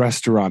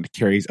 restaurant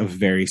carries a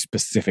very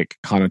specific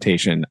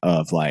connotation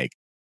of like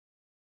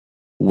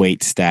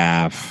wait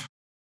staff,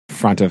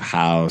 front of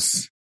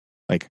house,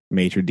 like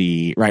maitre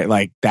d', right?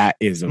 Like that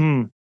is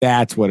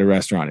that's what a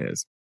restaurant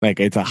is. Like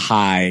it's a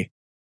high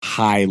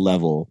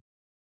level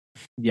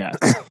Yes.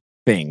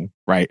 thing,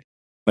 right?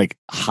 Like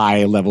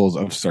high levels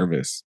of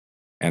service,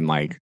 and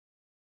like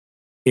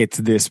it's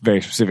this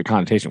very specific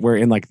connotation. Where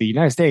in like the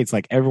United States,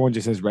 like everyone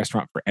just says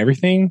restaurant for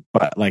everything,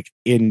 but like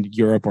in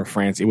Europe or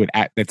France, it would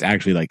that's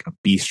actually like a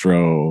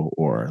bistro,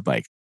 or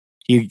like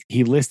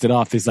he listed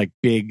off this like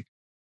big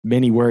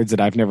many words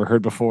that I've never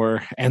heard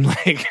before, and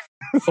like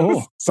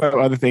some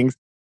other things.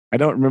 I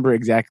don't remember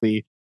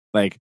exactly,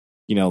 like,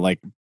 you know, like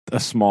a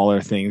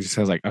smaller thing just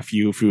has like a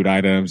few food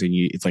items, and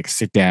it's like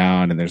sit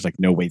down and there's like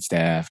no wait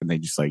staff, and they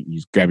just like you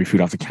just grab your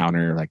food off the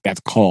counter. Like that's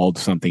called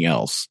something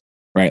else,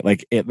 right?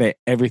 Like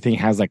everything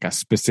has like a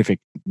specific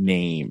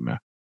name.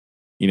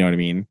 You know what I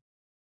mean?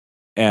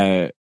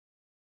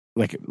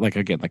 Like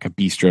again, like a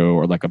bistro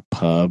or like a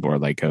pub or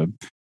like a,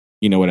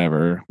 you know,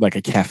 whatever, like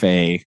a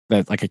cafe.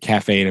 That's like a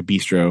cafe and a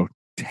bistro,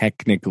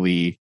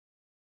 technically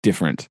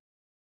different,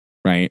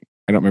 right?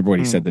 I don't remember what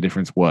he said the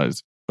difference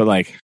was, but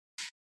like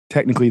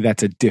technically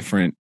that's a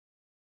different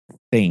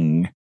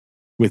thing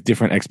with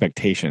different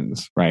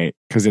expectations, right?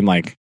 Because in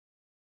like,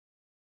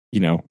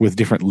 you know, with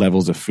different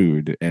levels of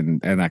food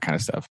and that kind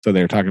of stuff. So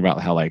they were talking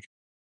about how like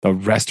the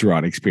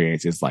restaurant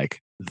experience is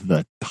like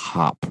the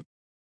top,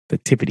 the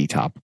tippity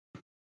top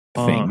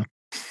thing,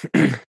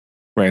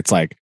 where it's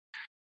like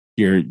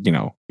you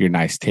know, your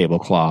nice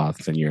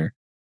tablecloths and your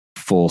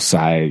full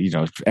size, you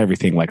know,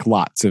 everything, like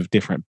lots of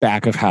different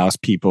back of house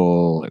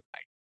people and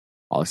like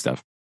all this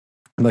stuff.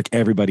 And like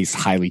everybody's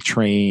highly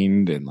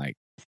trained, and like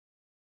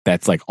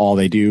that's like all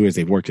they do is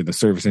they've worked in the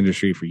service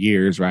industry for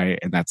years, right?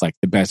 And that's like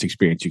the best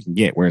experience you can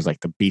get. Whereas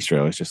like the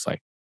bistro is just like,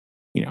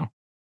 you know,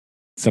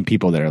 some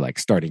people that are like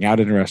starting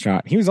out in a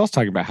restaurant. He was also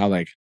talking about how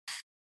like,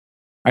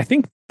 I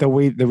think the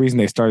reason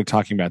they started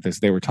talking about this,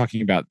 they were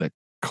talking about the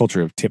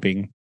culture of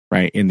tipping,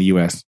 right, in the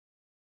US.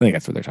 I think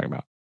that's what they're talking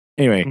about.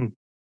 Anyway,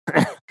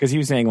 because he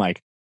was saying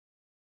like,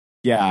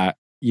 yeah,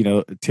 you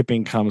know,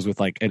 tipping comes with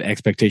like an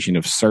expectation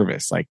of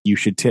service. Like you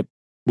should tip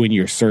when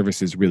your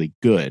service is really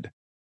good.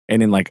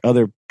 And in like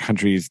other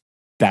countries,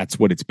 that's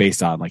what it's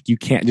based on. Like you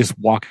can't just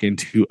walk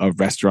into a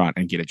restaurant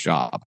and get a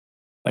job.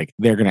 Like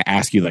they're going to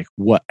ask you like,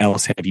 what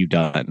else have you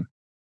done?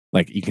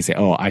 Like you can say,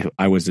 oh,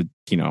 I was a,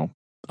 you know,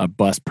 a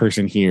bus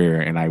person here,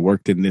 and I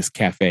worked in this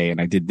cafe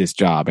and I did this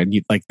job. And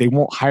you like, they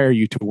won't hire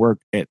you to work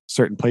at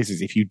certain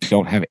places if you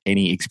don't have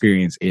any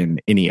experience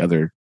in any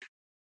other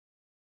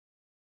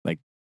like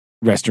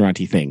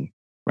restaurant-y thing,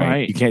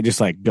 right? You can't just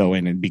like go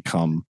in and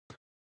become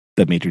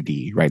the maitre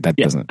d', right? That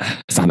doesn't,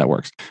 that's not how that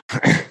works.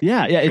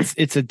 Yeah.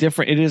 It's a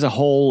different, it is a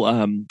whole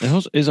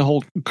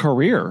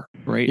career,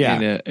 right?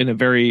 Yeah. In a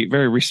very,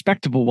 very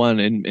respectable one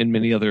in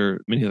many other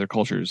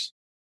cultures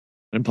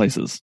and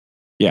places.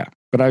 Yeah.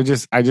 But I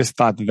just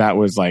thought that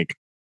was like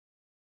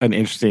an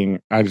interesting,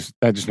 that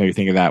just made me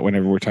think of that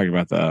whenever we're talking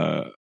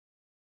about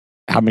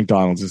how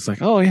McDonald's is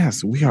like, oh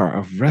yes, we are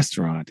a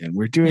restaurant and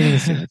we're doing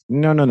this.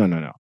 No.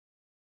 No,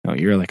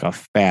 you're like a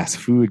fast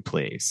food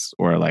place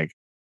or like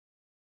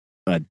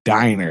a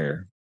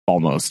diner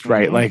almost,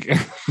 right? Like,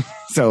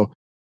 so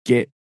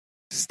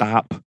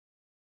stop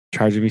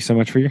charging me so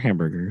much for your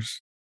hamburgers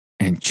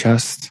and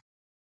just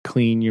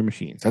clean your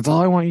machines. That's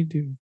all I want you to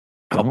do.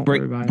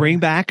 Bring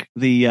back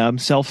the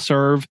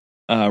self-serve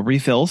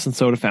refills and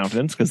soda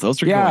fountains, because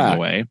those are going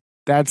away.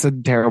 That's a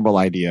terrible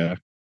idea.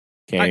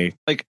 Okay,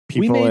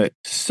 we made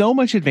so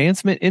much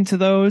advancement into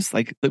those.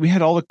 Like we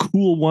had all the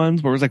cool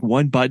ones where it was like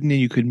one button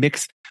and you could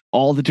mix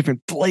all the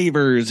different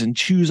flavors and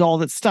choose all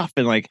that stuff.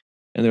 And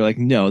they're like,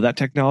 no, that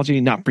technology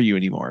not for you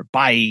anymore.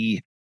 Bye.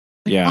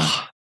 Yeah.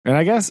 And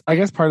I guess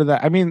part of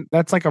that, I mean,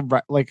 that's like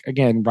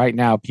again, right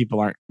now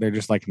people they're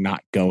just like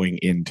not going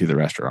into the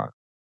restaurant.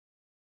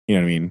 You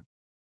know what I mean?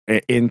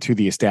 Into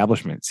the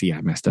establishment. See,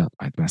 I messed up.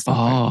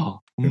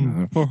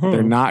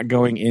 They're not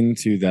going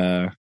into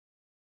the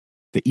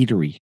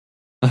eatery,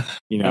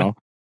 you know?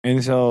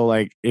 And so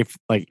like,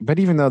 but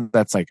even though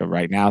that's like a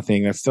right now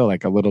thing, that's still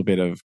like a little bit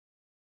of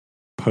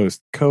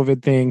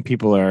post-COVID thing.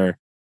 People are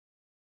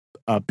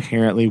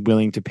apparently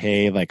willing to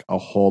pay like a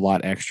whole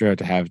lot extra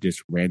to have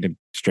just random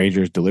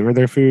strangers deliver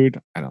their food.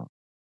 I don't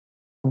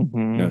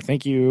no,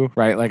 thank you.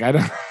 Right. Like, I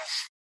don't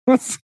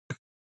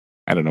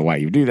know why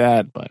you do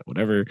that, but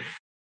whatever.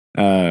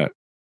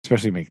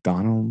 Especially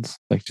McDonald's,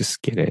 like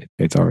just get it.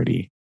 It's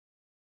already.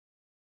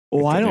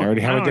 Well, they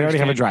already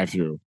have a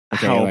drive-through.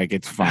 Okay, like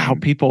it's fine. How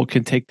people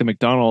can take the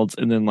McDonald's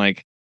and then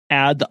like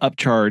add the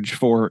upcharge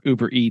for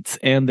Uber Eats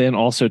and then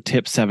also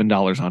tip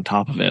 $7 on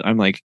top of it. I'm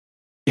like,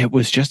 it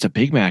was just a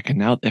Big Mac and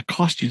now it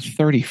cost you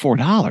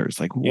 $34.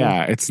 Like,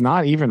 yeah, it's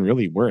not even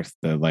really worth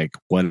the like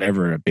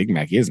whatever a Big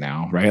Mac is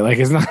now, right? Like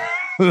it's not.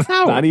 It's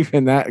not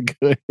even that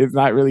good. It's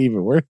not really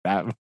even worth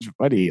that much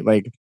money.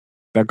 Like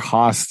the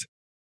cost.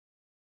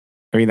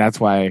 I mean, that's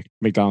why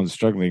McDonald's is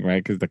struggling,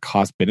 right? Because the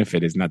cost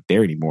benefit is not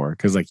there anymore.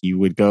 Because like you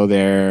would go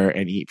there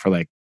and eat for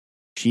like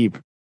cheap.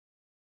 You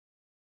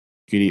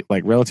could eat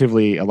like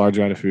relatively a large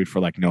amount of food for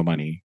like no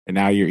money, and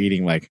now you're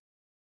eating like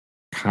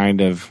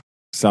kind of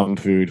some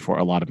food for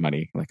a lot of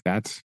money. Like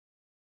that's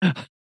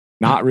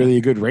not really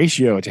a good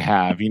ratio to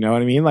have. You know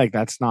what I mean? Like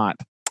that's not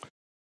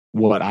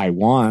what I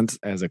want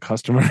as a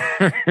customer.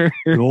 Nope.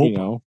 You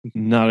know,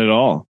 not at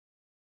all.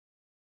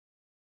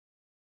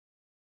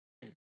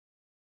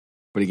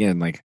 but again,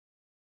 like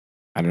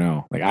I don't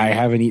know. Like I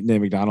haven't eaten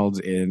at McDonald's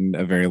in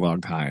a very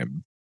long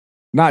time.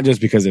 Not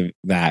just because of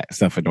that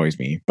stuff annoys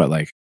me, but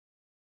like,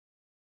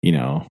 you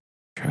know,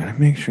 trying to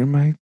make sure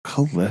my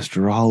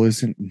cholesterol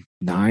isn't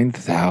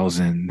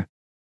 9,000.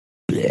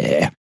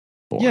 Bleh.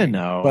 You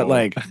know. But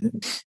like,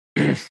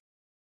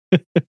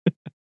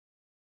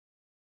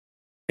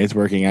 it's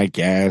working, I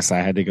guess. I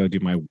had to go do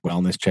my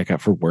wellness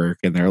checkup for work,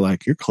 and they're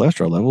like, your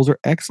cholesterol levels are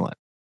excellent.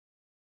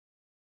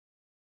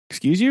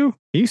 Excuse you?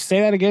 Can you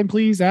say that again,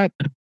 please? That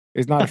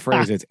is not a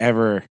phrase that's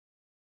ever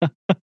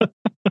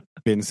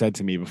been said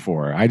to me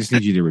before. I just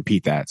need you to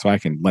repeat that so I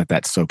can let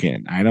that soak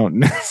in. I don't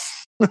know.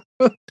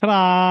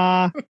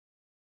 Ta-da!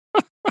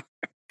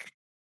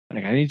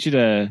 Like, I need you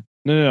to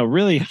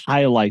really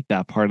highlight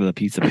that part of the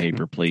piece of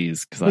paper,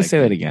 please. Because Let's say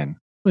that again.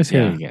 Let's say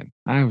that again.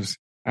 I was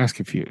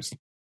confused.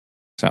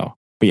 So,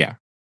 but yeah,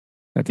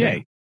 that's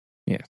yay.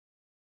 Yes.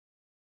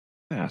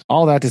 Yeah.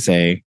 All that to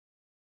say,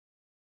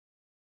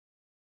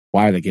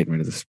 why are they getting rid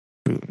of the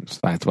spoons?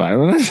 That's why I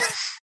don't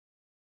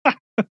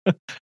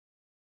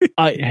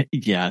know.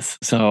 Yes.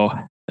 So,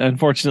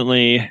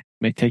 unfortunately, it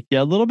may take you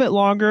a little bit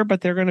longer,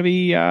 but they're going to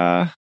be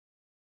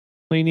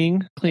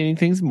cleaning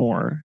things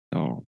more.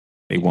 So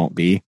they won't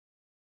be.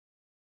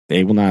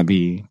 They will not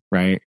be,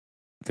 right?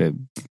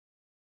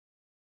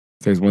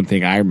 There's one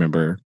thing I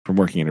remember from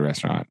working in a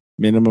restaurant.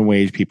 Minimum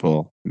wage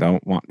people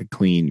don't want to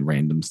clean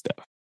random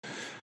stuff.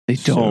 They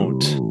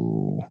don't.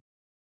 So,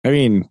 I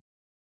mean,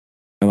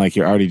 and like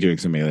you're already doing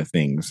some other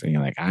things, and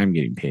you're like, I'm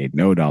getting paid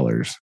no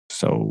dollars,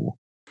 so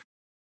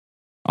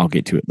I'll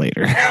get to it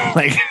later.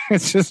 Like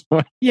it's just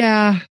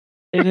yeah,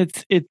 and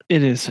it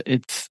is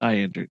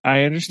I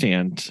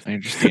understand.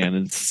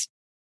 It's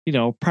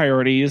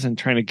priorities and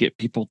trying to get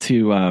people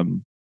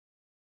to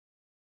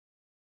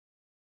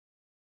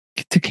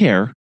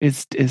care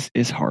is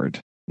hard,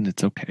 and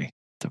it's okay.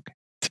 It's okay.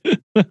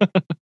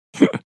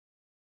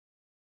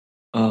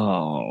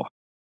 Oh.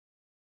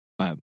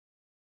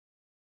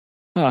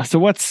 So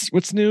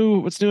what's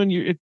new in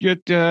your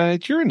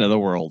end of the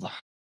world?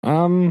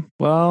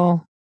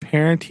 Well,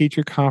 parent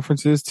teacher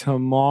conferences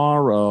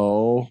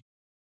tomorrow.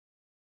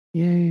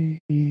 Yay.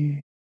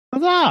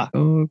 Huzzah!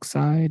 So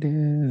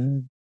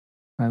excited.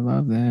 I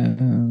love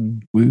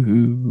them.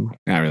 Woohoo.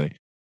 Not really.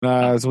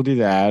 So we'll do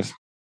that.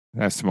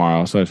 That's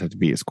tomorrow. So I just have to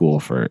be at school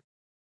for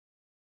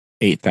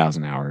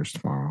 8,000 hours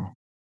tomorrow.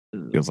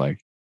 Feels like.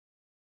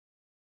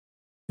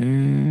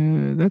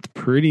 That's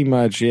pretty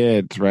much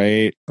it,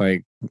 right?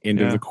 Like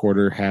end of the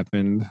quarter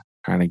happened.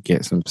 Trying to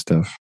get some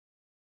stuff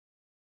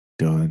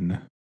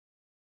done.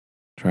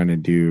 Trying to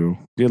do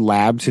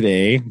lab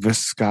today.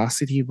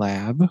 Viscosity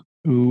lab.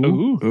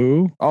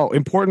 Ooh. Oh,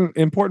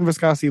 important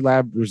viscosity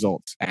lab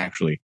results,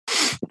 actually.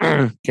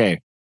 Okay.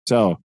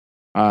 So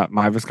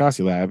my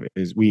viscosity lab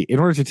is in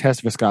order to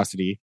test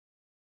viscosity,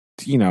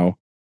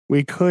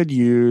 we could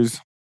use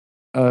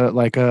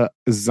like a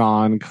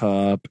Zahn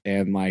cup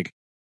and like,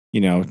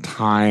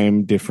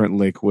 time different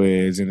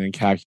liquids and then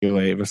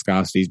calculate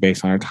viscosities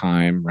based on our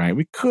time, right?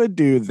 We could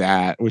do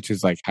that, which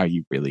is like how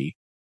you really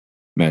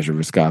measure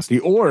viscosity.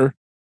 Or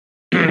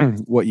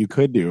what you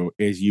could do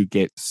is you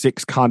get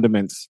 6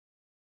 condiments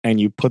and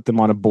you put them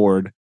on a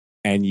board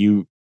and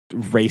you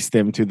race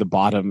them to the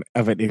bottom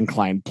of an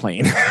inclined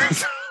plane.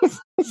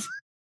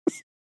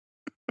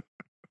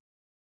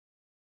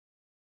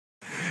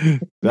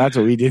 That's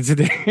what we did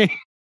today.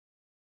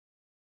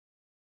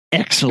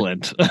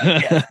 Excellent.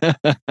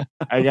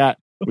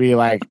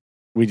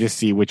 We just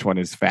see which one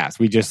is fast.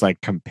 We just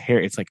like compare.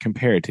 It's like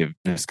comparative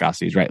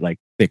viscosities, right? Like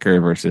thicker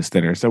versus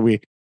thinner. So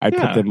I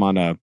put them on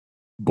a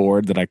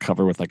board that I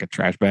cover with like a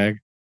trash bag.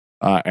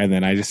 And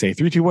then I just say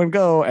 3, 2, 1,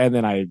 go, and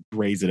then I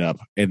raise it up,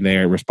 and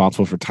they're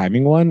responsible for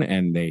timing one,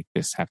 and they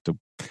just have to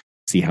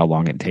see how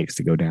long it takes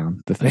to go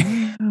down the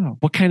thing. Oh,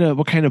 what kind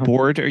of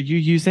board are you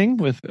using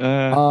with?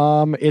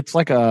 It's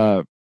like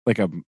a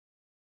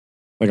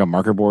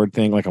marker board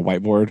thing, like a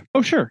whiteboard.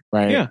 Oh, sure,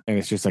 right? Yeah, and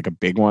it's just like a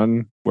big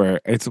one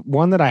where it's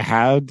one that I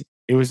had.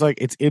 It was like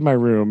it's in my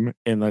room,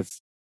 and it's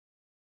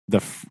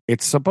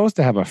supposed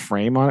to have a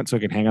frame on it so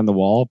it can hang on the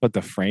wall, but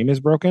the frame is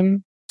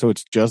broken. So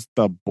it's just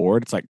the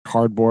board. It's like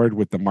cardboard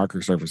with the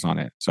marker surface on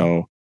it.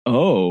 So,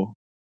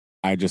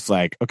 I just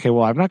like, okay,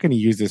 well, I'm not going to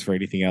use this for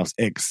anything else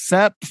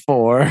except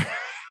for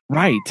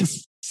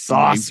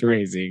sauce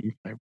raising.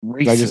 I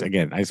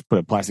just put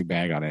a plastic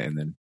bag on it and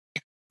then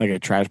like a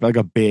trash bag,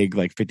 like a big,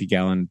 like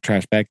 50-gallon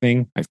trash bag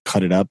thing. I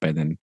cut it up and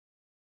then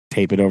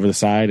tape it over the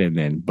side and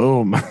then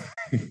boom,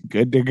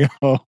 good to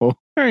go.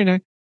 Very nice.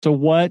 So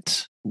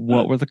what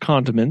were the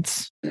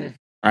condiments? All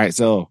right.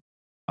 So,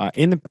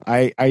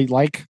 I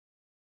like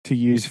to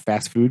use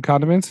fast food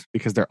condiments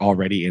because they're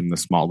already in the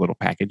small little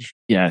package.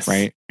 Yes.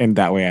 Right. And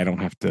that way I don't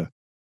have to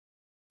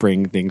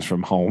bring things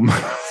from home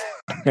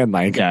and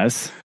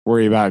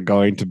worry about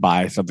going to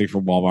buy something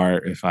from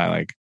Walmart if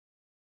I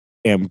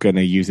am going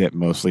to use it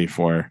mostly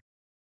for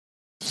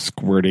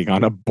squirting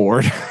on a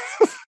board.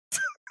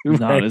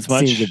 Not as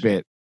much. Seems a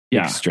bit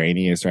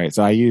extraneous, right?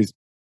 So I use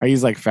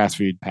like fast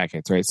food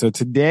packets, right? So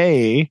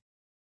today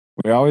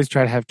we always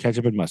try to have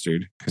ketchup and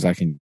mustard because I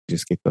can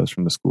just get those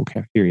from the school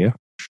cafeteria.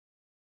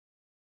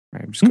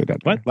 Right, I'm just good at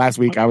that. Last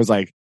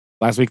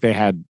week they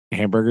had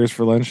hamburgers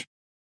for lunch,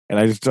 and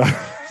I just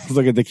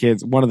look at the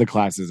kids. One of the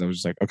classes, I was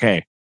just like,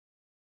 okay,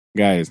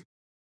 guys,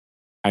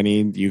 I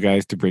need you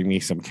guys to bring me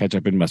some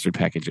ketchup and mustard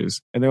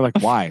packages. And they're like,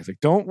 why? It's like,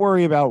 don't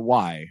worry about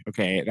why.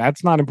 Okay,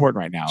 that's not important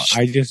right now.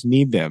 I just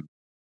need them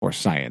for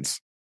science.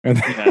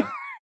 And,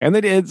 and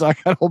they did. So I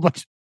got a whole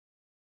bunch.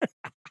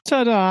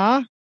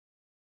 Ta-da!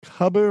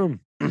 Kaboom.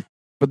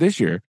 But this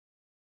year,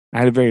 I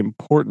had a very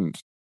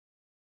important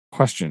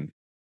question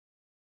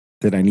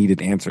that I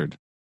needed answered.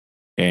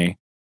 Okay.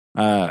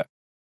 I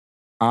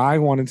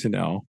wanted to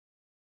know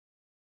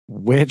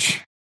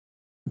which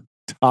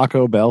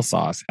Taco Bell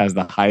sauce has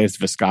the highest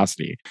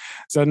viscosity.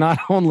 So not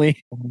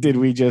only did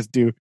we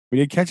did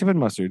ketchup and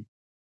mustard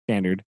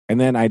standard, and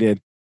then I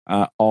did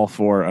all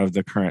 4 of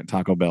the current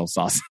Taco Bell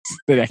sauces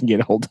that I can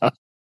get a hold of.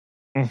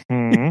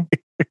 Mm-hmm.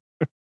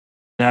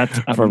 That's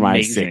for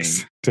amazing. My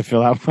 6 to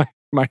fill out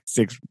my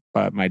 6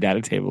 my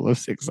data table of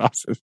 6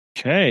 sauces.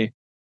 Okay.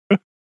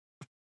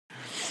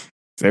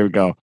 So there we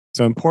go.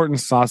 So important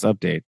sauce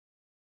update.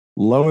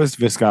 Lowest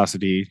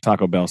viscosity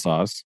Taco Bell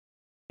sauce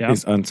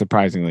is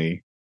unsurprisingly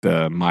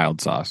the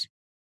mild sauce.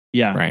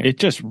 Yeah, right. It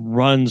just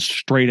runs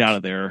straight out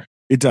of there.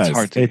 It does.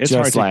 It's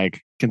hard to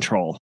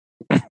control.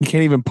 You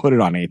can't even put it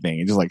on anything.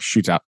 It just like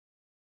shoots out.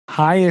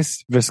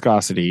 Highest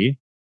viscosity,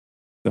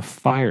 the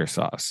fire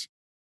sauce.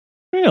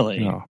 Really?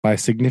 No, by a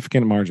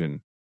significant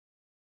margin.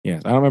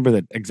 Yes, I don't remember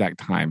the exact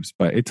times,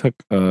 but it took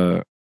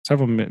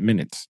several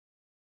minutes.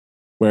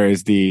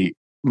 Whereas the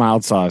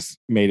mild sauce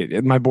made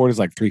it. My board is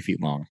like 3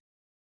 feet long,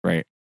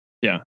 right?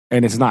 Yeah,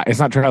 and it's not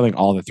traveling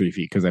all the 3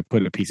 feet because I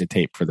put a piece of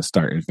tape for the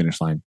start and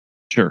finish line.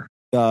 Sure.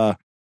 The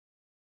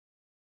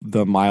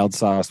mild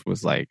sauce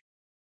was like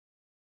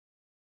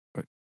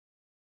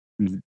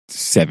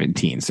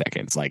 17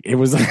 seconds. Like it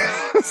was.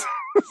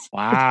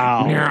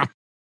 Wow.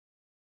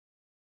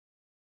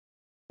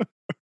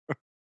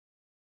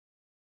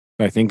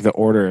 I think the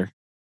order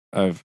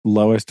of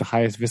lowest to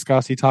highest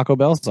viscosity Taco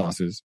Bell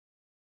sauces: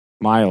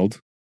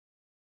 mild,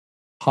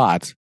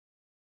 hot,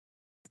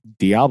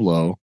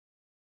 Diablo,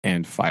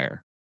 and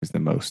fire is the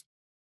most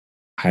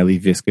highly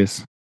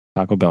viscous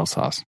Taco Bell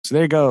sauce. So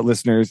there you go,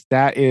 listeners.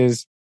 That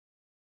is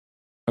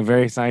a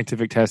very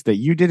scientific test that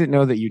you didn't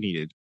know that you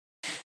needed.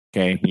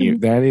 Okay,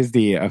 that is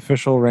the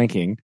official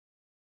ranking.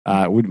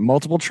 With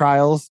multiple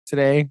trials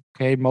today.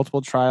 Okay,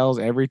 multiple trials.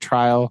 Every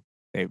trial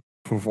they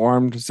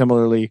performed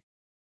similarly.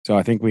 So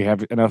I think we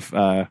have enough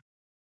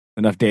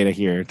data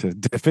here to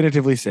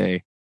definitively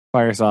say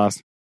fire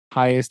sauce,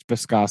 highest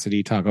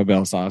viscosity Taco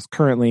Bell sauce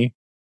currently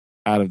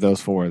out of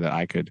those 4 that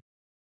I could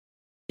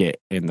get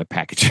in the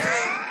package.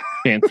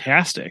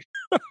 Fantastic.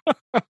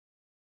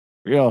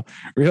 Real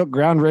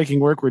groundbreaking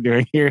work we're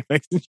doing here,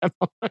 ladies and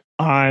gentlemen.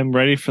 I'm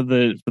ready for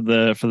the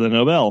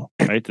Nobel.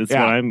 Right, that's what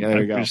I'm.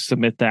 Just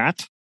submit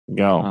that.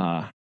 Go.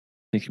 I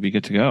think you'd be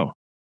good to go.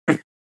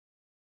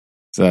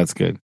 So that's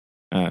good.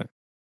 An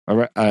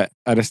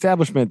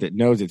establishment that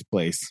knows its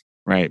place,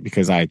 right?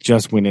 Because I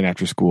just went in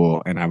after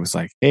school and I was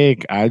like, "Hey,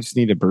 I just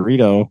need a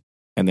burrito,"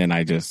 and then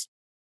I just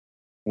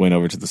went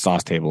over to the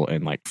sauce table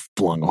and like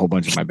flung a whole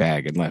bunch in my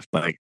bag and left.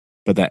 Like,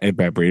 but that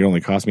burrito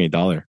only cost me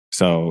 $1.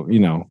 So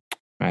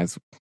guys,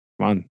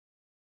 come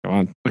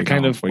on. What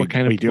kind of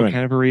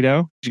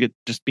burrito? Did you get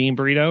just bean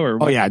burrito or?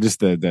 Oh yeah, just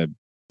the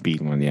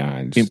bean one.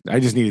 Yeah, I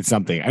just needed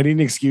something. I needed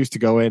an excuse to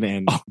go in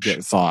and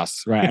get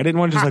sauce. Right, I didn't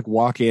want to just like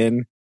walk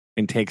in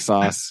and take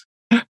sauce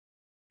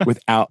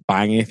without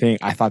buying anything.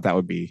 I thought that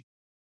would be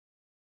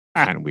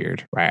kind of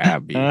weird, right?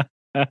 That'd be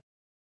a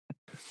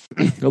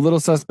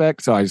little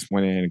suspect. So I just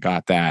went in and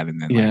got that,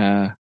 and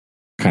then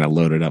kind of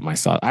loaded up my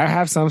sauce. I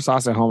have some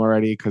sauce at home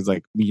already because,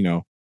 like,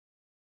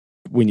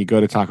 when you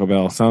go to Taco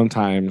Bell,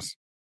 sometimes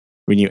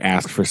when you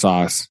ask for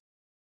sauce,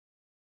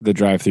 the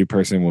drive-through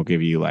person will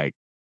give you like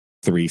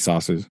 3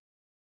 sauces,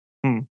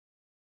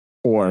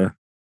 or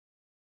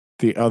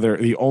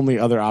the only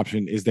other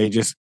option is they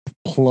just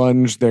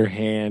plunge their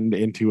hand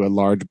into a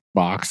large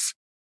box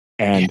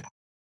and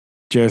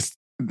just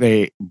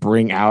they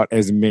bring out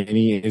as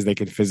many as they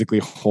can physically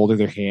hold in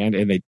their hand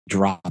and they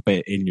drop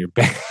it in your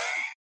bag.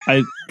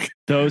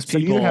 Those so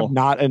people you have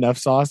not enough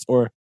sauce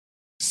or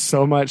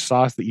so much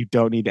sauce that you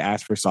don't need to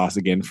ask for sauce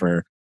again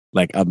for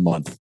like a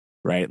month,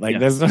 right? Like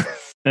there's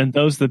and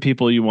those are the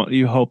people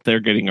you hope they're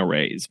getting a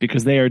raise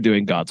because they are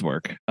doing God's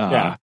work.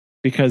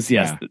 Because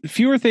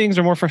fewer things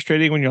are more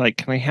frustrating when you're like,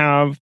 can I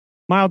have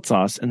mild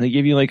sauce? And they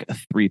give you like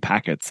 3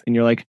 packets and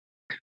you're like,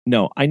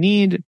 no, I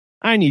need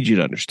you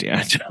to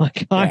understand.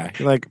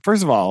 Like,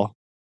 first of all,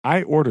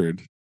 I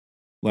ordered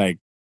like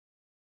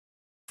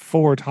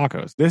 4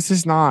 tacos. This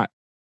is not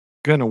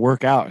gonna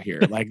work out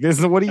here. Like,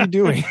 what are you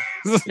doing?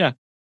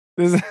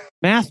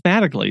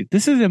 Mathematically,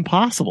 this is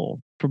impossible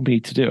for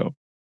me to do.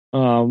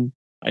 So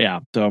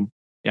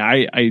Yeah,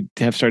 I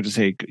have started to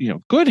say,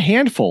 good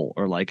handful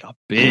or like a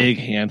big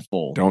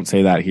handful. Don't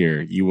say that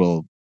here. You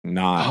will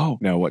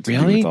not know what to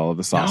do with all of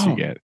the sauce you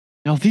get.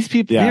 No, these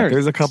people. Yeah,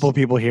 there's a couple of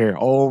people here.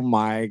 Oh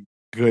my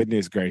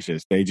goodness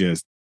gracious! They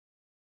just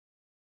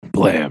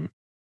blam.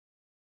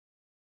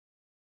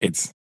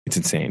 It's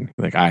insane.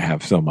 Like I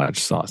have so much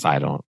sauce. I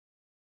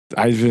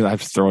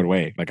just throw it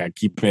away. Like I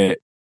keep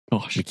it.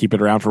 We keep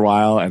it around for a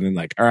while, and then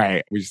like, all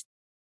right, we just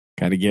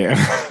kind of get.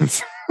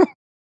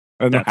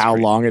 I don't know how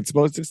long it's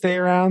supposed to stay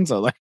around. So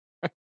like,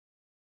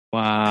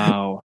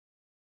 wow.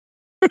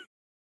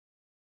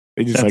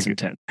 They just That's like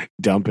intense.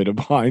 Dump it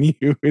upon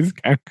you. It's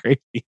kind of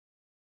crazy.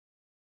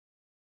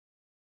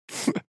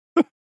 So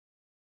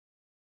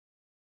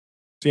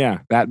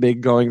yeah, that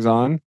big goings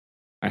on.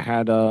 I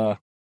had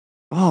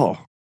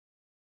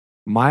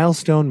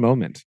milestone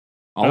moment.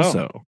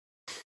 Also,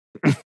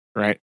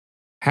 right.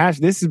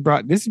 This is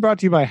brought to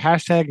you by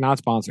hashtag not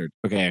sponsored.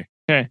 Okay.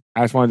 I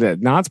just wanted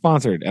to not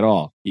sponsored at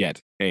all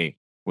yet. Hey,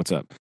 what's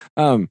up?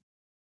 I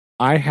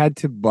had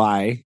to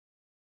buy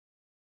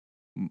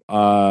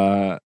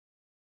a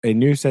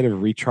new set of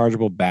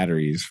rechargeable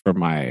batteries for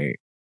my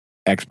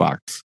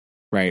Xbox,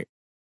 right?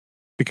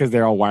 Because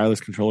they're all wireless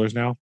controllers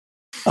now.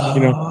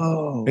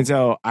 And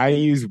so I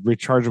use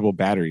rechargeable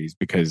batteries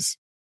because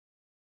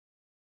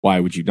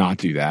why would you not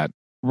do that?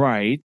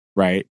 Right.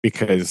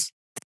 Because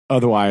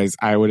otherwise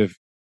I would have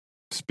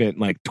spent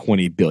like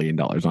 $20 billion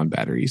on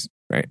batteries,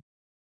 right?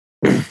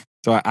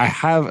 So I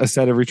have a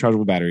set of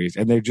rechargeable batteries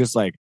and they're just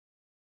like,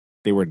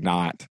 they were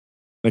not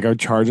like I would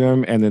charge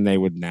them and then they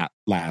would not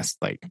last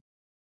like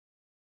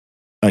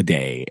a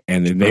day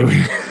and then they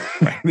would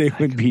they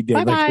would be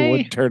dead. Like they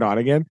wouldn't turn on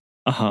again.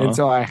 And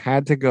so I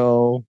had to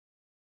go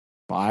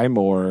buy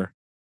more.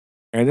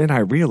 And then I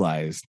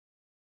realized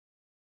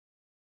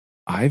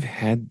I've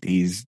had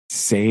these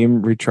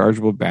same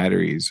rechargeable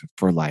batteries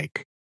for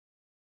like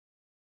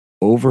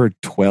over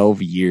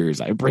 12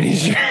 years, I'm pretty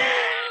sure.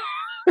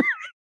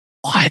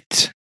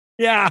 What?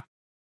 Yeah.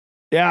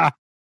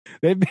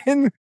 They've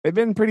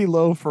been pretty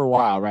low for a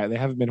while, right? They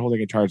haven't been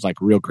holding a charge like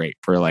real great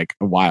for like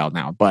a while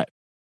now, but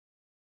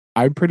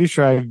I'm pretty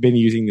sure I've been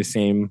using the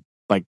same,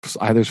 like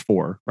there's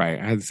 4, right?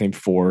 I had the same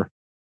 4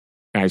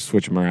 and I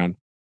switch them around.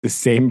 The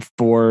same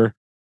 4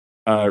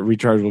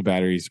 rechargeable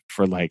batteries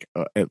for like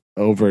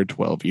over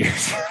 12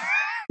 years.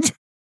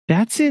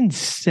 That's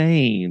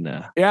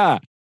insane. Yeah.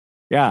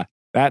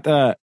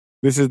 That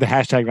this is the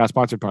hashtag not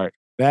sponsored part.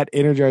 That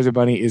Energizer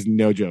Bunny is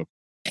no joke.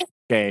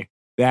 Okay.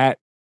 That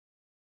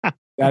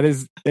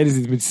is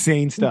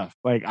insane stuff.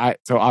 Like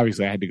so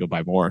obviously I had to go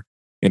buy more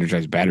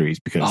Energizer batteries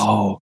because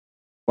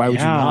why would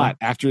you not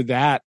after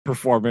that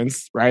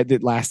performance, right?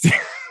 That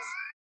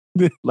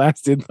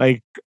lasted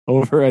like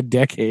over a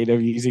decade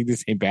of using the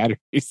same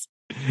batteries.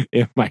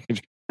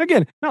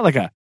 Again, not like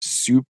a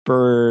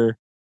super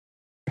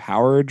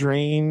power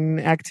drain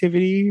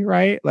activity,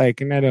 right?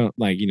 Like, and I don't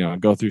like,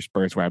 go through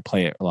spurts where I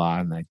play it a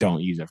lot and I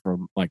don't use it for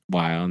like a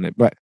while,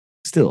 but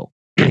still,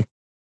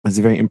 it's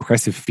a very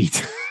impressive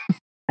feat.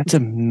 That's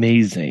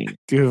amazing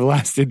to have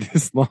lasted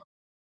this long.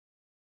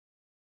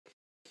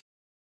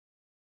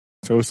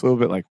 So it's a little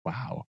bit like,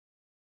 wow,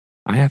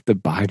 I have to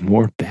buy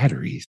more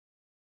batteries.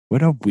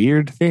 What a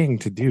weird thing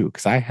to do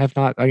because I have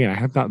not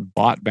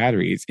bought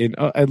batteries in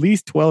at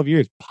least 12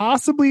 years,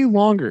 possibly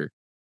longer,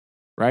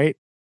 right?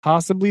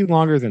 Possibly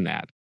longer than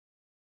that.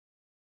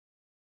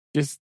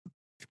 Just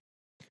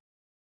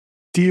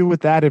deal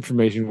with that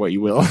information what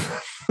you will.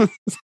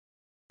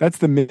 That's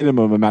the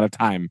minimum amount of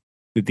time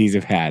that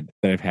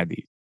I've had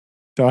these.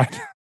 So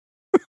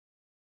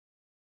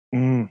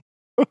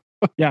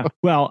yeah.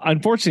 Well,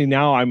 unfortunately,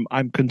 now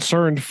I'm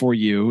concerned for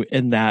you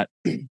in that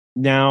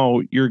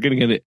now you're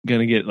gonna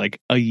get like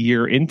a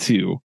year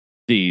into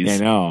these.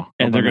 I know,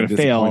 and they're gonna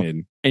fail,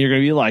 and you're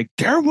gonna be like,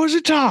 there was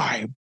a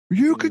time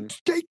you could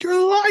stake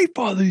your life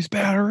on these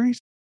batteries.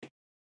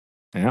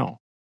 I know.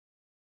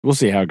 We'll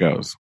see how it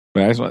goes.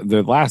 But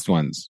the last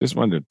ones, just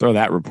wanted to throw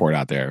that report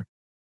out there.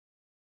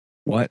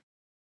 What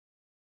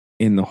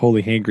in the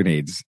holy hand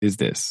grenades is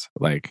this?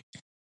 Like,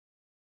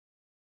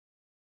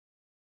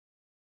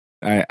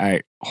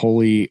 I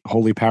holy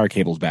power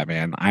cables,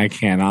 Batman. I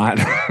cannot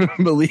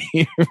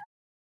believe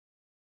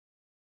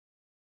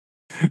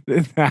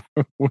that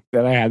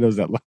I had those.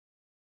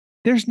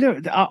 There's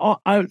no.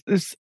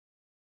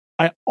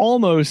 I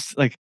almost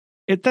like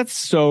it. That's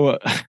so.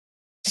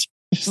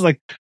 It's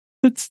like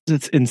that's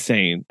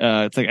insane.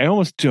 It's like I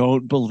almost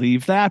don't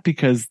believe that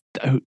because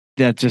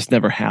that just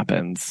never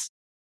happens.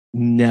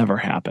 Never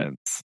happens.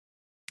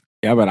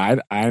 Yeah,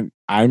 but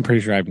I'm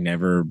pretty sure I've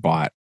never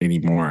bought any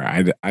more.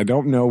 I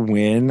don't know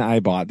when I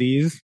bought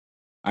these.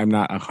 I'm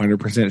not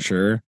 100%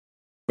 sure,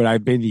 but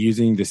I've been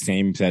using the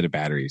same set of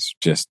batteries.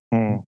 Just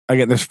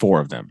again, there's 4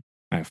 of them.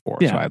 I have 4,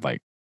 so I'd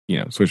like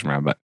switch them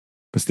around, but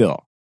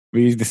still,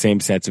 we use the same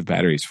sets of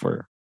batteries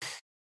for.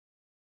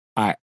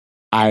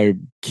 I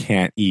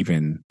can't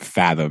even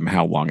fathom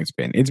how long it's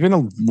been. It's been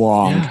a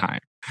long time.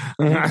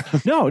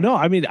 No.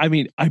 I mean,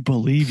 I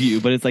believe you,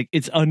 but it's like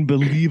it's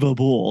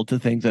unbelievable to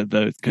think that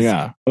those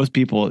because most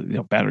people,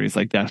 batteries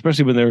like that,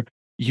 especially when they're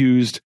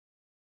used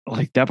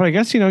like that. But I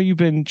guess, you've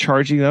been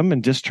charging them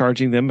and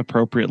discharging them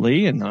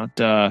appropriately and not,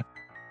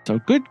 so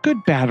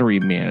good battery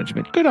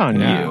management. Good on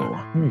you.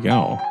 Here we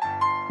go.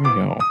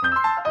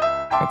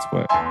 That's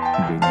what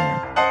I'm doing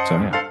there. So,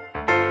 yeah.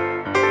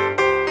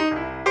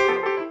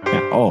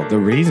 Oh, the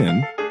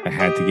reason I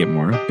had to get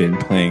more, been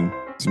playing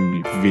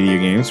some video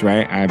games,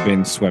 right? I've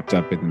been swept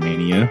up in the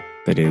mania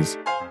that is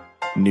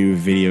new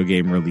video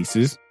game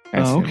releases.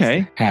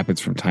 Okay.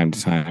 Happens from time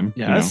to time.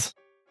 Yes.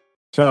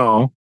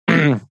 So,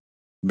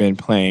 been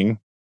playing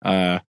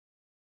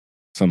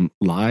some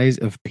Lies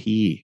of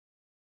P.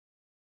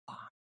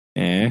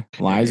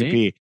 Lies of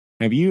P.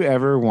 Have you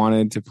ever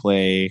wanted to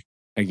play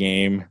a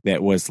game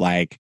that was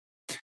like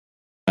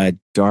a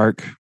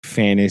dark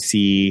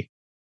fantasy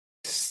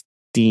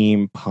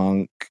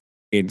steampunk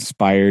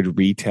inspired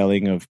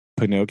retelling of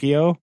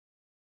Pinocchio?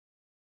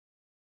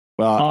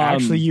 Well,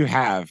 actually you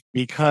have,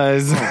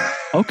 because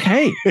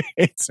okay.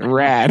 It's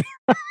rad.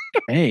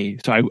 Hey,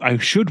 so I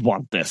should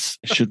want this.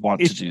 I should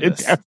want to do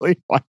this.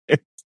 Definitely want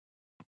it.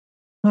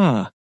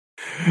 Huh.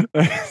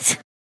 That's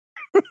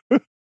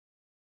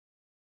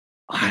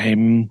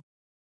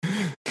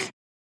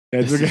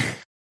okay.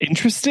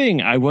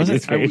 Interesting. I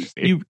wasn't.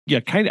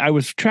 I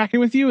was tracking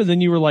with you, and then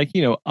you were like,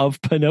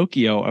 of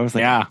Pinocchio. I was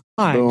like, yeah.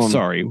 I'm Boom.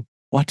 sorry.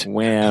 What?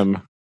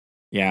 Wham.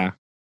 Yeah.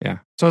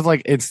 So it's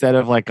like, instead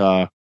of like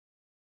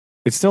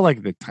it's still like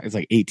it's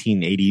like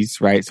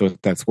 1880s, right? So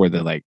that's where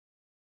the like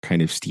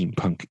kind of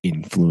steampunk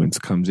influence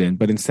comes in.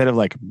 But instead of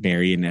like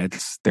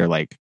marionettes, they're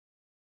like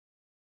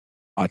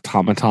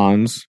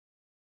automatons.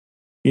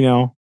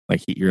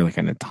 Like you're like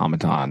an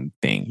automaton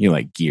thing. You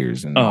like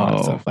gears and all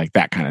that stuff, like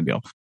that kind of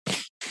deal.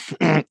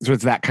 So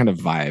it's that kind of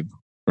vibe,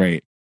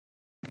 right?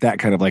 That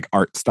kind of like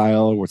art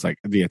style where it's like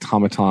the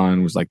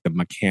automaton was like the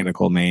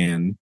mechanical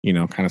man,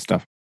 kind of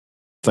stuff.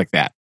 It's like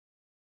that.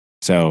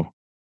 So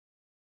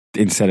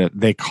instead of,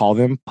 they call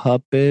them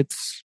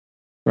puppets,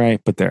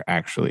 right? But they're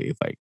actually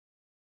like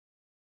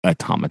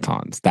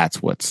automatons.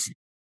 That's what's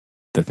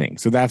the thing.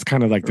 So that's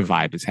kind of like the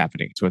vibe that's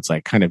happening. So it's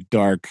like kind of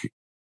dark,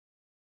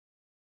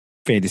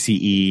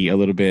 fantasy-y, a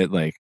little bit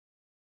like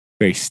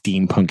very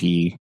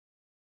steampunky,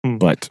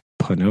 but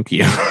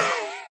Pinocchio.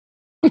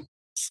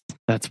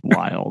 That's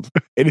wild.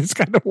 It is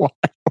kind of wild.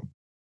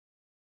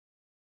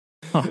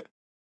 Huh.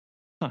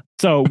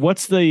 So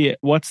what's the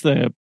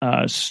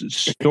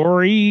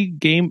story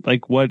game?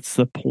 Like, what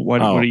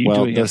are you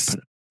doing?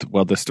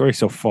 The story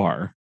so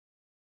far,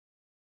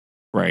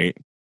 right?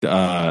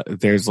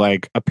 There's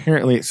like,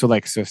 apparently, so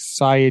like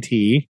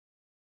society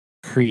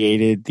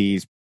created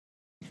these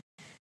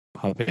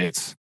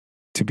puppets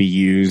to be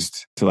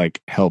used to like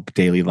help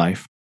daily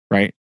life,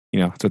 right?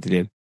 That's what they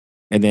did.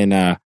 And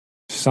then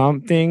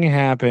something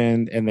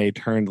happened and they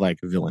turned like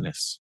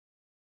villainous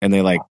and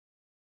they like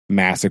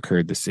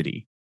massacred the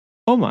city.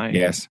 Oh my.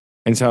 Yes.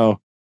 And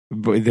so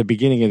at the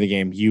beginning of the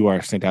game, you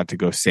are sent out to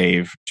go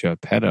save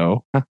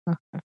Geppetto.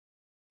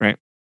 Right.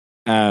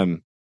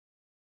 And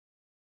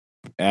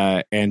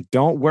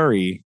don't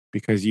worry,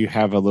 because you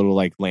have a little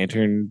like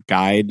lantern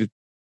guide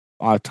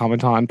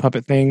automaton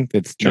puppet thing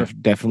that's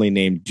definitely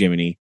named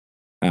Jiminy.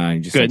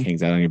 And just like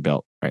hangs out on your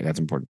belt. Right. That's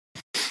important.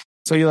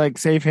 So you like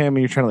save him and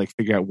you're trying to like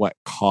figure out what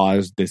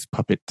caused this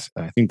puppet.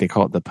 I think they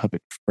call it the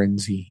puppet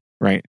frenzy.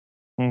 Right.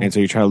 And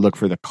so you try to look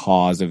for the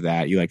cause of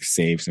that. You like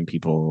save some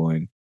people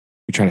and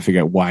you're trying to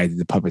figure out why did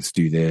the puppets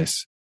do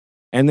this.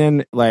 And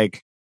then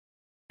like,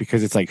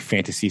 because it's like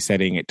fantasy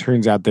setting, it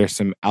turns out there's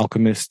some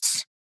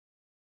alchemists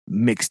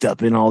mixed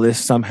up in all this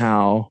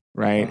somehow.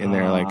 Right. And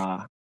they're like,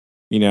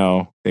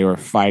 they were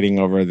fighting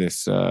over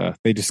this.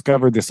 They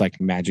discovered this like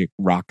magic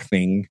rock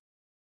thing.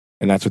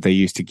 And that's what they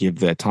used to give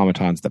the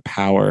automatons the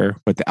power.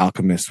 But the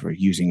alchemists were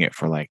using it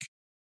for like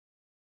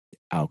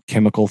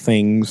alchemical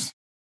things.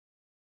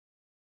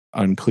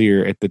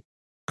 Unclear at the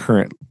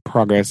current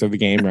progress of the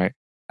game, right?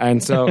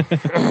 And so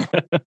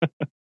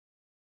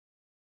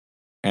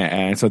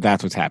and so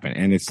that's what's happened.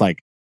 And it's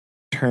like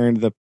turned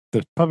the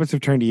puppets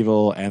have turned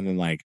evil, and then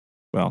like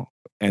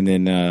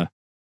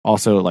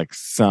also like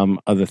some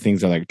other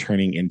things are like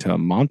turning into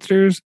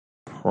monsters,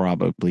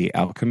 probably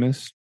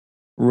alchemist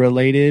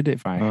related,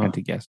 if I had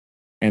to guess.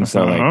 And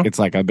so like it's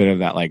like a bit of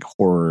that like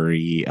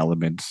horror-y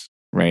element,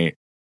 right?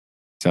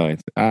 So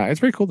it's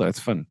pretty cool though. It's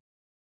fun.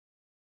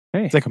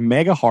 Hey. It's like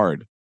mega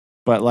hard,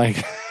 but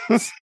like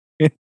it's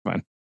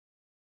fun.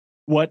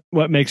 What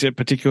makes it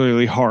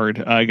particularly hard?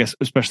 I guess,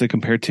 especially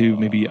compared to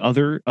maybe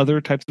other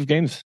types of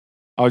games.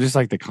 Oh, just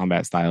like the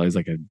combat style is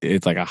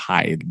it's like a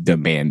high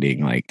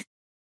demanding, like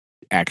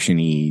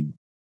actiony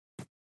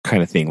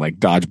kind of thing, like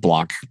dodge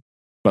block,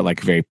 but like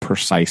very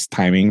precise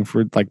timing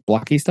for like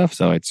blocky stuff.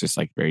 So it's just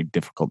like very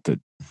difficult to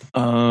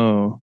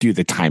do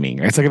the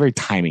timing. It's like a very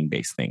timing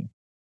based thing.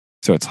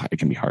 So it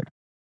can be hard.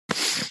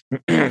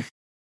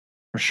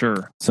 For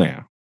sure. So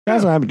yeah,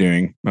 that's what I'm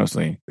doing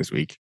mostly this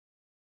week.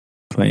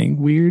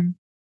 Playing weird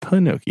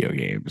Pinocchio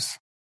games.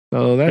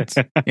 So that's,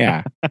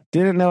 yeah.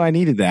 Didn't know I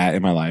needed that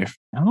in my life.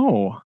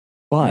 No.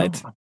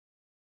 But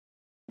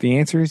the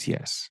answer is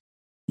yes.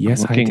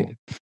 Yes, I did.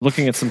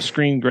 Looking at some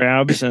screen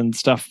grabs and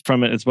stuff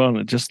from it as well, and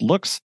it just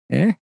looks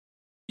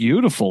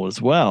beautiful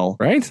as well.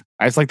 Right?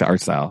 I just like the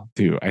art style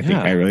too. I think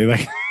I really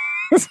like.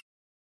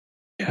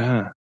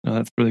 Yeah, no,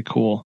 that's really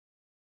cool.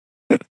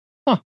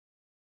 So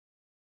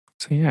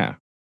yeah,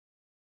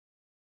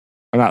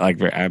 I'm not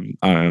like I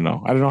don't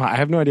know. I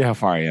have no idea how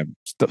far I am.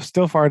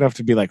 Still far enough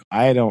to be like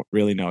I don't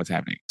really know what's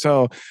happening.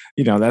 So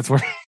that's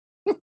where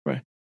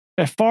right.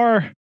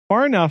 Far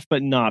enough,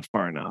 but not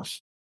far enough.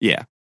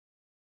 Yeah.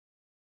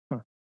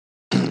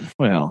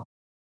 Well,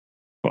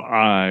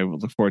 I will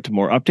look forward to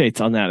more updates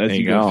on that as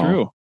you go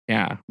through.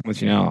 Yeah, let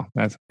you know.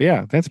 That's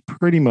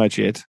pretty much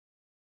it.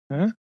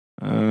 Huh?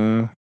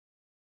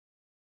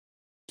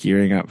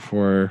 Gearing up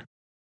for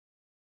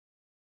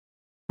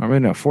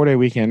 4-day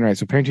weekend, right?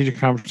 So parent teacher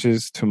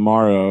conferences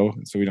tomorrow,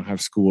 so we don't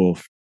have school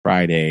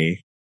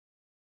Friday,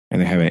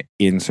 and they have an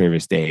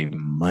in-service day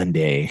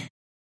Monday.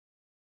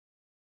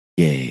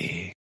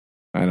 Yay!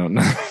 I don't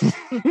know.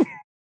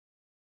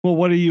 Well,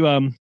 what are you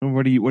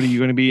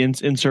going to be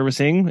in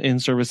servicing in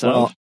service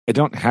of? I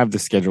don't have the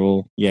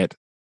schedule yet,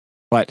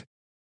 but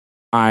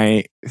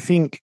I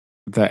think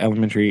the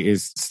elementary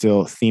is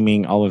still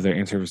theming all of their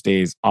in-service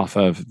days off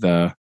of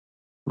the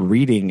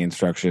reading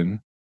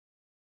instruction.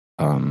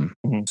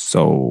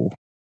 So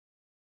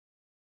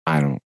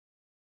I don't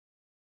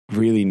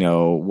really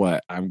know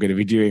what I'm going to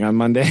be doing on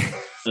Monday.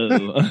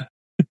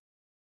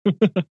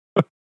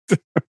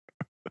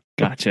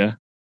 Gotcha.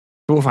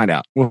 We'll find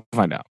out. We'll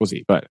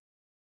see. But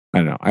I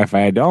don't know. If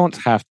I don't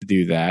have to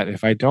do that,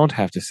 if I don't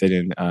have to sit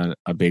in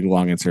a big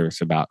long in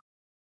service about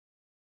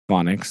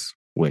phonics,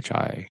 which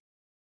I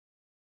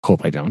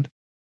hope I don't,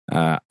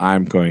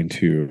 I'm going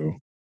to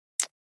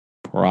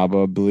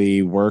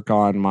probably work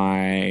on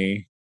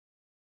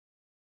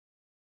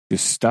the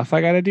stuff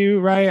I got to do,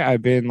 right?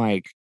 I've been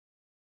like,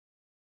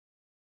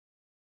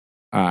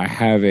 I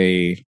have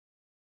a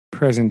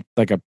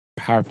like a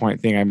PowerPoint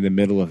thing I'm in the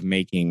middle of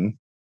making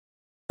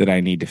that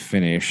I need to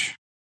finish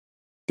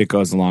that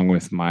goes along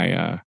with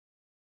my,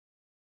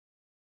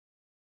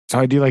 so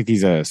I do like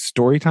these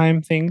story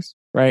time things,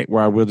 right?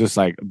 Where I will just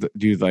like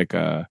do like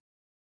a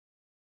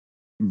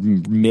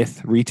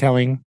myth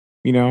retelling,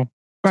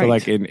 Right. So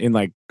like in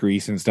like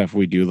Greece and stuff,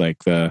 we do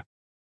like the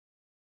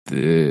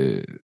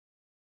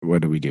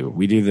what do?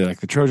 We do the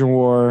the Trojan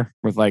War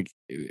with like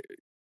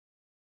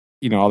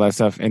all that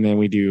stuff, and then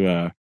we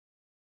do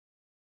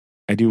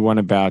I do one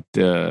about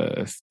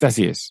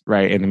Theseus,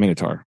 right, and the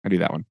Minotaur. I do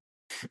that one,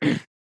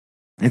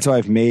 and so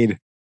I've made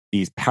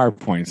these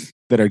PowerPoints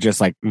that are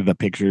just like the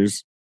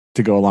pictures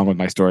to go along with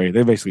my story.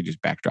 They're basically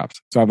just backdrops.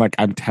 So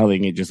I'm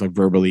telling it just like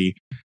verbally,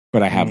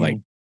 but I have like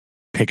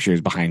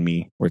pictures behind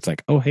me where it's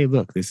like, oh hey,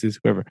 look, this is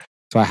whoever.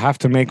 So I have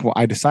to make.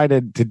 I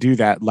decided to do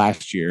that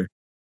last year,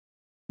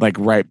 like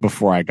right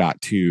before I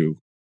got to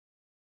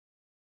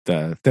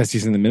the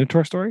Theseus and the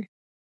Minotaur story.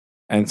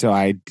 And so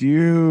I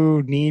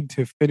do need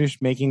to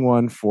finish making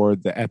one for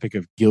the Epic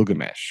of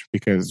Gilgamesh,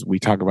 because we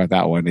talk about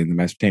that one in the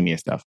Mesopotamia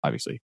stuff,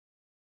 obviously.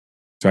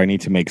 So I need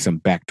to make some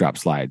backdrop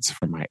slides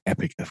for my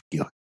Epic of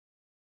Gilgamesh.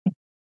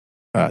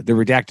 The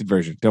redacted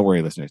version. Don't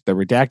worry, listeners. The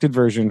redacted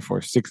version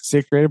for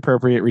sixth grade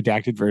appropriate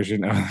redacted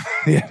version of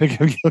the Epic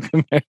of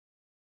Gilgamesh.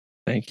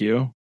 Thank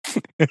you.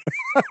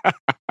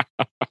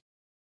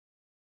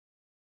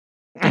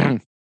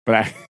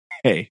 But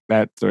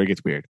that story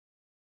gets weird.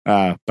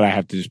 But I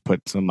have to just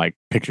put some like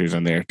pictures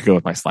on there to go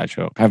with my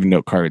slideshow. I have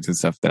note cards and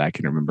stuff that I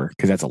can remember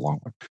because that's a long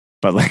one.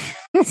 But like,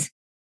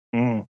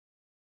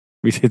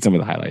 we hit some of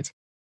the highlights.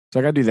 So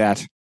I got to do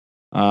that.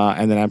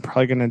 And then I'm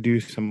probably going to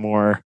do some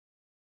more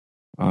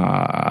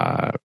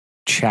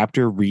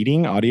chapter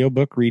reading,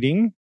 audiobook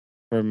reading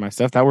for my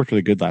stuff. That worked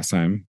really good last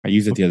time. I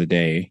used it the other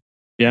day.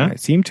 Yeah. It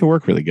seemed to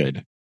work really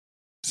good.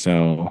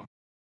 So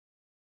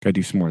got to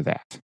do some more of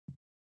that.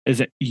 Is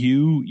it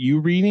you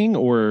reading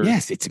or?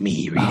 Yes, it's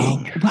me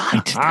reading. Oh,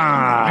 right.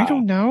 I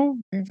don't know.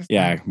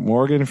 Yeah,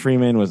 Morgan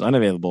Freeman was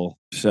unavailable,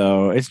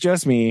 so it's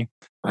just me.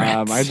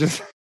 I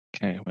just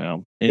okay.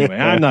 Well, anyway,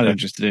 I'm not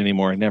interested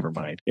anymore. Never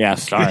mind. Yeah,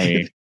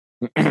 sorry.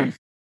 I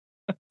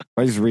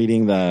was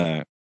reading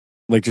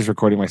just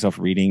recording myself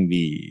reading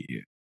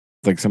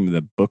some of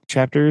the book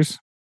chapters.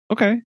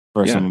 Okay.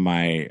 For some of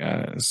my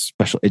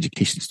special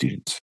education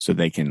students, so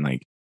they can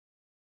like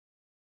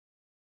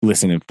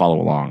listen and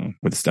follow along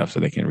with the stuff so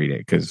they can read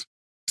it, because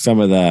some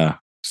of the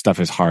stuff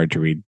is hard to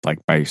read like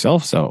by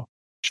yourself. So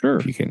sure,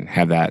 if you can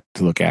have that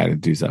to look at and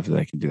do stuff,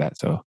 they can do that.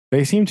 So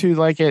they seem to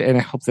like it, and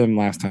it helped them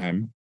last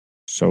time.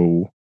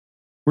 So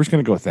we're just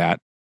gonna go with that.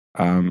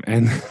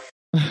 And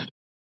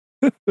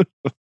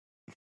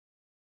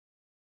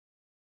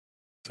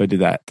so I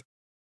did that.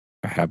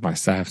 I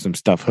have some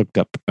stuff hooked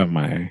up on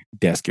my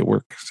desk at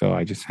work. So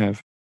I did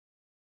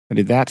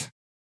that.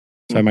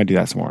 So I might do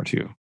that some more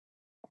too.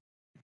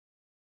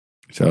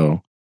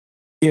 So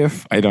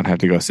if I don't have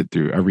to go sit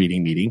through a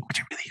reading meeting, which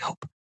I really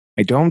hope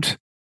I don't,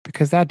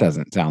 because that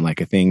doesn't sound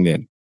like a thing that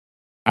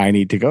I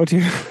need to go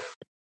to.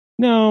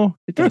 No,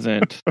 it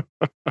doesn't.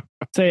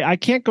 Say, I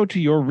can't go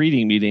to your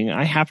reading meeting.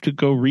 I have to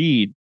go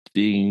reading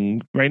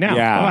right now.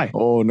 Yeah. Bye.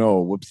 Oh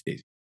no.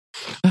 Whoopsies.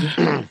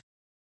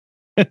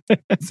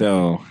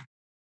 So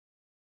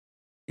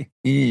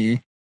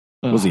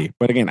we'll see.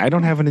 But again, I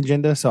don't have an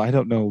agenda, so I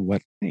don't know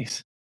what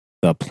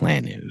the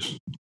plan is.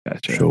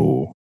 Gotcha.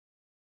 So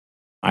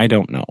I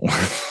don't know.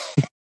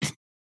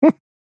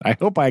 I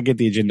hope I get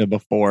the agenda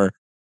before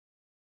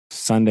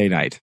Sunday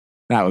night.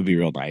 That would be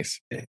real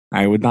nice.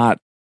 I would not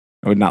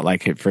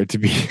like it for it to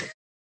be.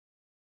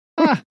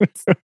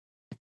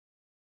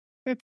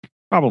 It's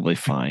probably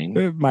fine.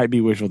 It might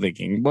be wishful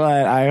thinking,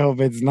 but I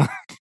hope it's not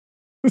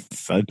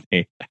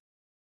Sunday.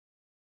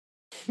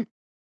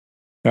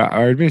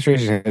 Our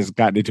administration has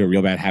gotten into a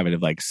real bad habit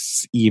of like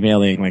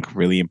emailing like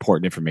really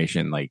important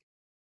information like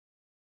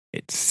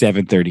at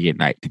 7:30 at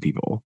night to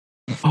people.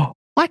 Oh,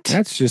 what?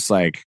 That's just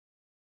like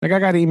I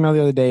got an email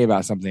the other day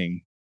about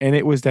something, and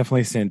it was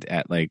definitely sent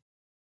at like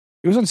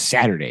it was on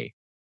Saturday.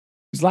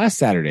 It was last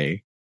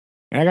Saturday,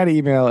 and I got an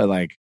email at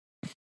like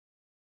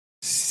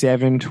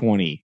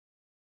 7:20,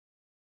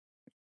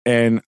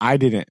 and I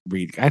don't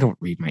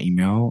read my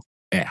email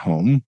at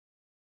home.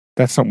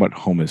 That's not what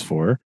home is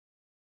for.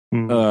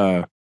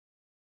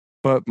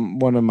 But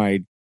one of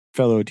my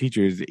fellow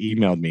teachers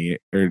emailed me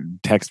or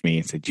texted me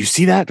and said, "You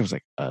see that?" I was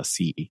like,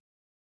 see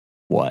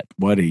what?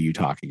 What are you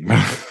talking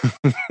about?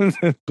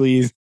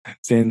 Please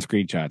send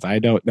screenshots. I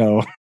don't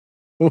know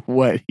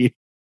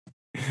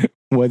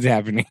what's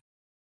happening.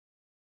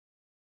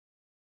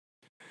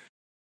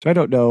 So I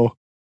don't know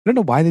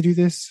why they do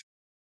this,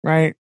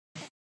 right?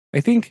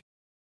 I think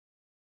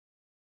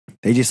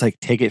they just like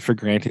take it for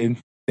granted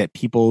that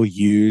people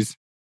use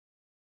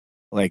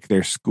like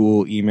their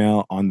school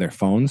email on their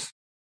phones.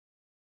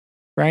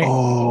 Right?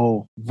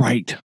 Oh,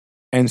 right.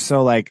 And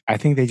so like I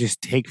think they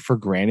just take for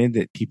granted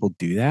that people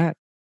do that.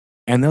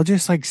 And they'll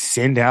just like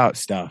send out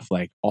stuff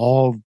like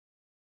all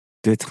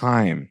the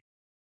time,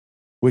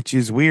 which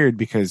is weird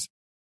because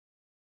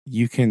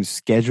you can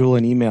schedule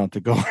an email to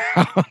go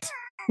out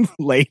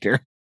later.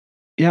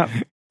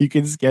 Yeah. You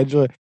can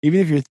schedule it. Even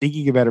if you're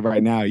thinking about it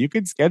right now, you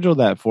could schedule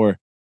that for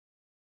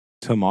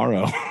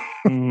tomorrow.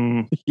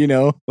 You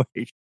know,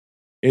 like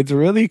it's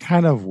really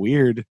kind of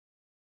weird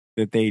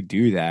that they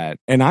do that.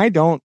 And I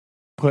don't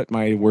put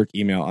my work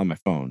email on my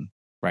phone,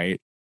 right?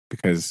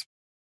 Because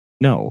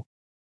no,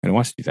 I don't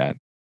want to do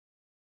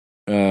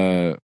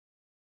that.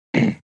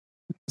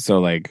 So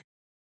like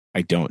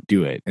I don't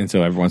do it. And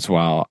so every once in a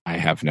while I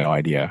have no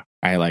idea.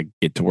 I like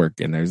get to work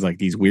and there's like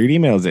these weird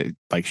emails that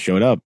like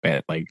showed up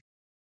at like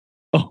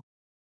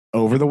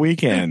over the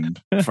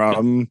weekend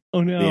from the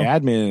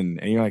admin.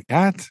 And you're like,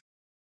 that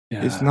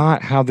is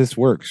not how this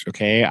works.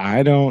 Okay.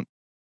 I don't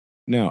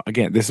know.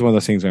 Again, this is one of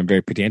those things where I'm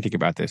very pedantic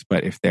about this,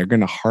 but if they're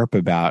going to harp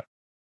about,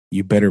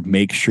 you better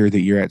make sure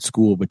that you're at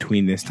school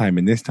between this time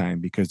and this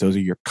time because those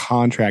are your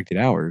contracted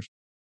hours.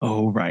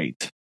 Oh,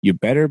 right. You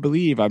better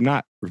believe I'm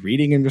not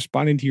reading and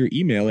responding to your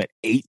email at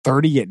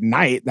 8:30 at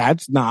night.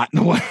 That's not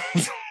what.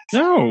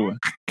 No.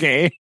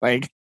 Okay.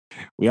 Like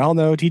we all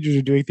know teachers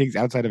are doing things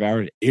outside of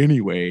hours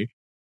anyway.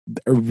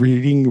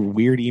 Reading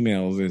weird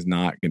emails is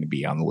not going to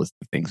be on the list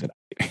of things that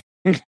I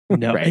do.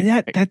 No. Right? And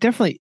that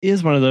definitely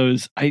is one of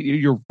those,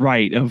 you're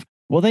right, of,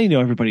 well, they know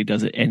everybody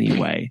does it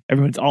anyway.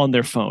 Everyone's on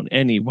their phone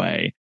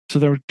anyway. So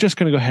they're just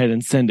going to go ahead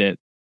and send it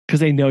because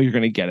they know you're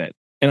going to get it.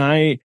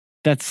 And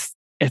it's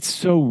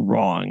so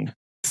wrong.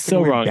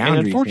 So wrong.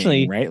 And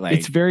unfortunately, right? Like,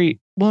 it's very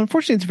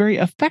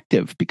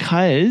effective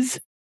because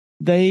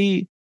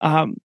they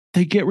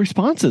get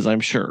responses, I'm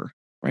sure.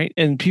 Right.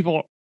 And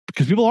people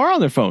are on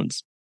their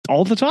phones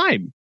all the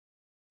time.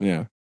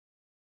 Yeah.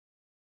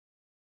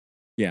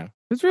 Yeah.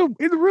 It's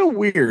real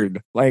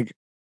weird. Like,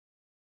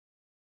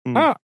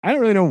 I don't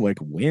really know like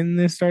when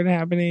this started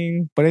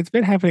happening, but it's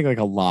been happening like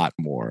a lot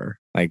more.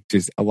 Like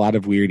just a lot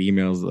of weird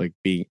emails like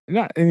being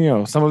not, and you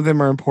know, some of them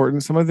are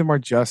important, some of them are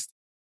just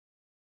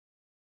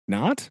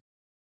not.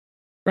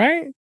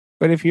 Right?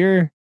 But if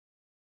you're,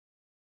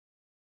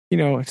 you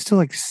know, it's still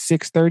like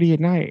 6:30 at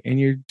night and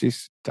you're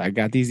just I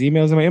got these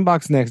emails in my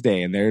inbox the next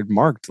day and they're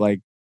marked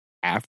like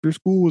after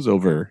school was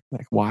over.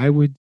 Like, why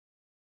would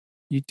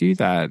you do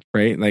that?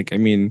 Right? Like, I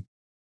mean,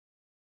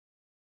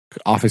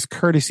 office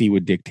courtesy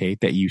would dictate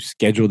that you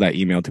schedule that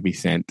email to be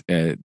sent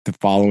the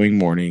following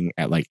morning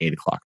at like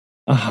 8:00.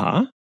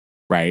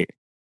 Right?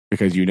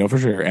 Because you know for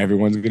sure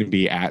everyone's going to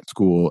be at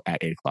school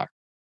at 8:00.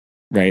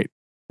 Right?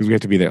 Because we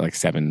have to be there at like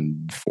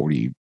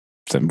 7:40,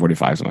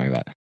 7:45, something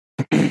like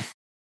that.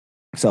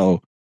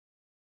 So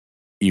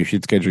you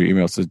should schedule your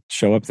emails to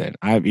show up then.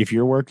 If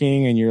you're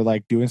working and you're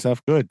like doing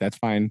stuff, good, that's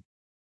fine.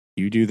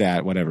 You do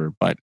that, whatever.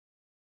 But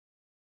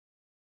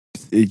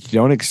you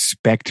don't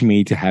expect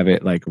me to have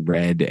it like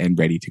read and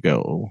ready to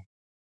go.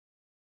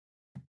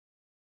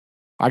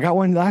 I got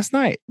one last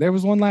night. There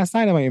was one last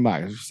night on my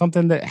inbox.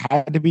 Something that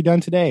had to be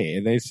done today.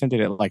 And they sent it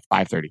at like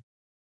 5:30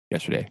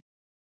 yesterday.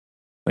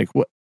 Like,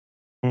 what?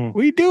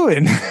 What are you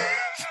doing?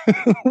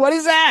 What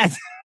is that?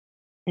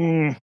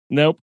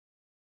 Nope.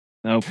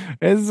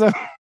 It's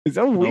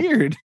so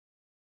weird.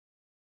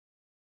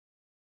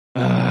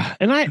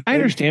 And I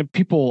understand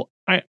people.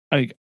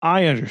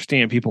 I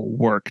understand people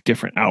work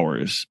different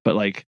hours, but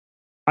like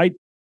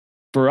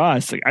for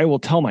us, like I will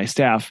tell my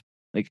staff,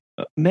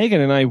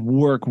 Megan and I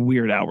work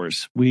weird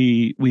hours.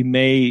 We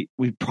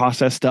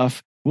process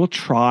stuff. We'll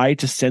try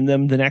to send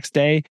them the next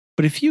day.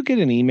 But if you get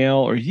an email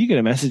or you get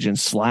a message in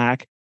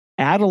Slack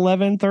at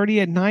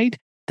 11:30 at night,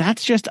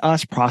 that's just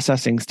us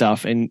processing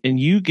stuff, and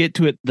you get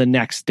to it the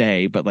next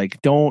day. But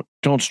don't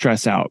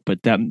stress out.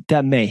 But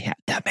that may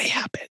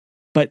happen.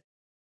 But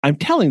I'm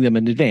telling them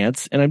in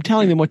advance, and I'm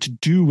telling them what to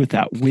do with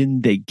that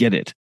when they get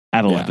it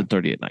at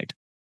 11:30 at night.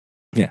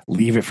 Yeah,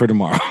 leave it for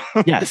tomorrow.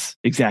 Yes,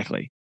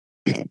 exactly.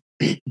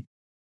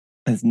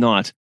 It's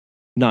not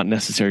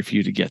necessary for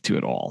you to get to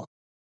it all.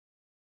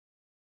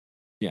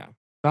 Yeah,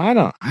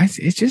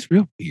 it's just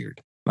real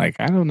weird. I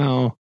don't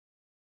know.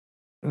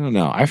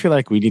 I feel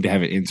like we need to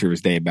have an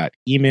in-service day about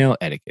email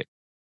etiquette.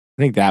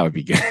 I think that would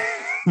be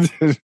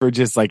good for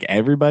just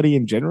everybody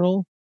in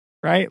general,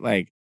 right?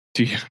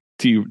 Do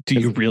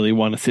you really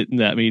want to sit in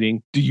that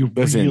meeting? Do you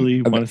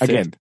really want to sit?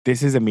 Again,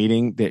 this is a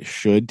meeting that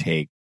should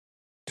take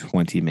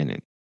 20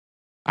 minutes.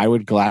 I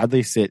would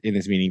gladly sit in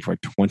this meeting for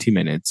 20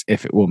 minutes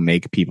if it will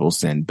make people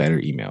send better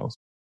emails,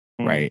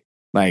 right?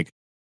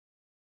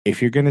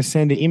 If you're going to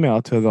send an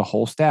email to the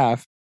whole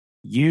staff,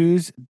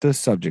 use the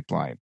subject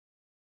line.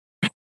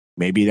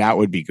 Maybe that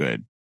would be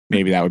good.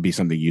 Maybe that would be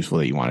something useful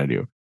that you want to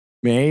do.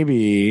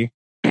 Maybe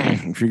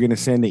if you're going to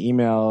send an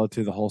email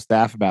to the whole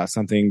staff about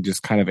something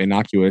just kind of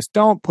innocuous,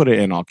 don't put it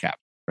in all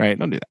caps, right?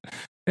 Don't do that.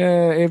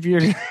 If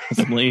you're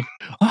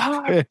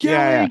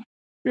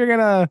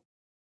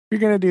you're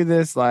gonna do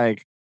this,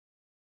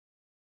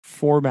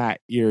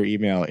 format your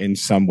email in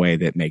some way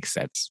that makes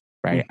sense,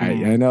 right?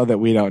 Mm-hmm. I know that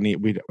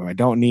I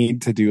don't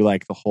need to do the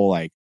whole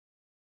you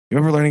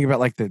remember learning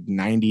about the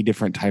 90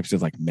 different types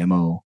of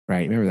memo,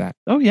 right? Remember that?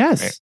 Oh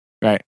yes.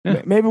 Right.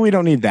 Yeah. Maybe we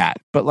don't need that,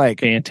 but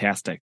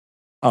fantastic.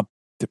 Up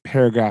the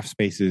paragraph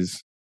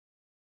spaces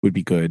would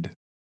be good,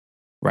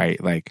 right?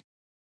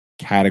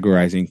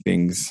 Categorizing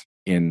things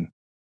in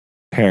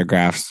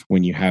paragraphs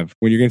when you're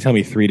going to tell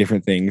me 3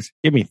 different things,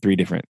 give me 3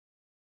 different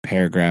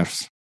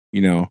paragraphs,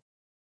 that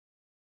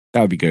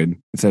would be good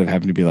instead of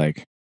having to be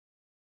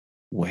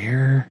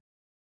where?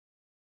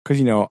 Because,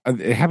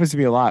 it happens to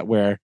be a lot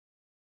where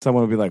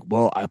someone will be like,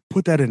 well, I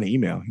put that in an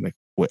email. You're like,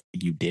 what,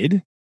 you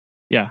did?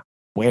 Yeah.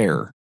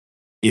 Where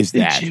is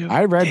that?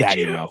 I read that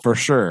email for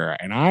sure.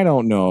 And I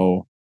don't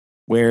know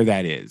where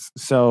that is.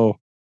 So,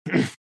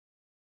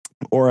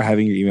 or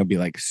having your email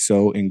be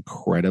so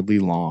incredibly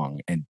long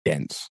and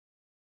dense,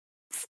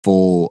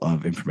 full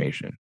of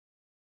information.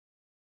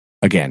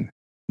 Again,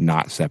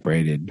 not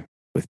separated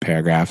with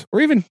paragraphs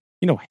or even,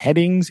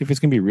 headings. If it's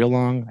going to be real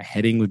long, a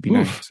heading would be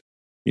nice.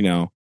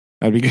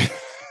 That'd be good.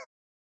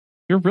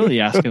 You're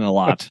really asking a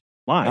lot.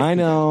 Why? I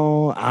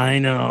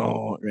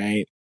know,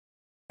 right?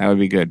 That would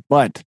be good.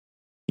 But,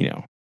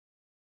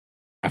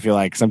 I feel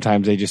like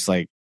sometimes they just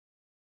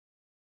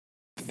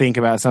think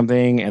about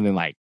something and then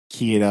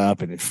key it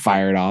up and then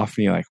fire it off.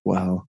 And you're like,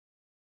 well,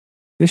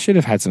 this should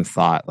have had some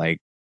thought.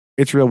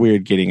 It's real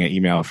weird getting an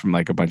email from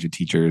a bunch of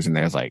teachers and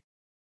there's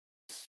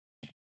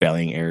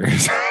spelling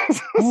errors.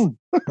 Oh,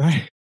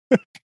 right.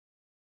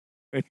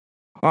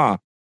 Huh. I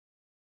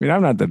mean,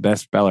 I'm not the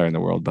best speller in the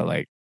world,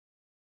 but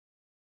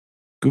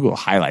Google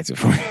highlights it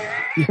for me.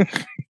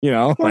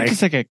 Or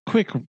just a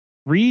quick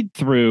read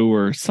through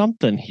or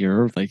something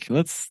here.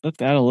 Let's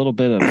add a little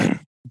bit of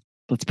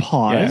let's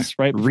pause,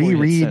 right?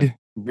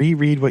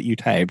 Reread what you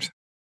typed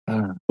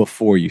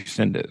before you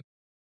send it.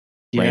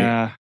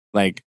 Yeah.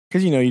 Right?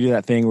 Because you do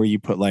that thing where you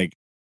put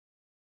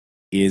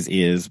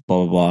is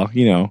blah blah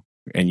blah,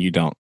 and you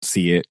don't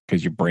see it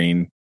because your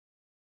brain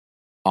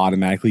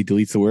automatically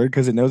deletes the word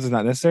because it knows it's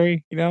not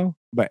necessary,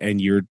 and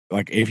you're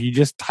if you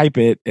just type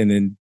it and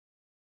then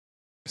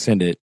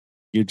send it,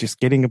 you're just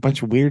getting a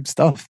bunch of weird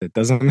stuff that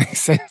doesn't make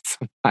sense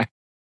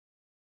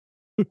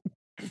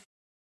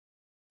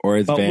or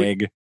it's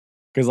vague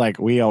because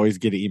we always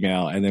get an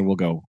email and then we'll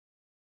go,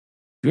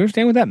 do you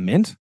understand what that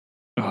meant?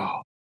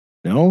 Oh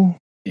no.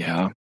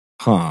 Yeah.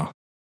 Huh.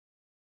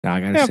 Now I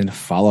gotta send a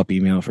follow-up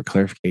email for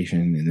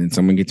clarification, and then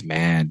someone gets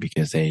mad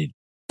because they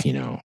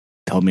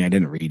told me I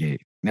didn't read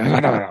it. No.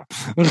 I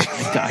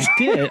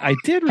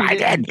did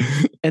read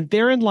it. And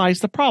therein lies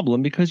the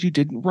problem because you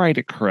didn't write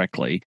it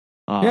correctly.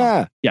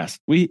 Yes.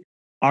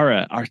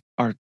 Our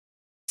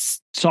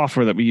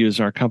software that we use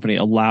in our company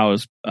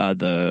allows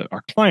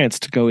our clients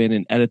to go in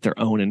and edit their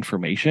own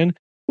information,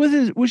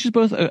 which is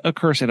both a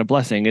curse and a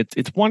blessing.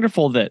 It's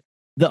wonderful that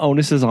the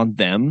onus is on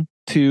them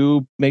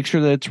to make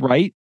sure that it's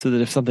right, so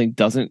that if something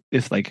doesn't,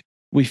 if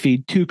we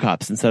feed 2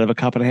 cups instead of a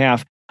cup and a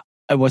half,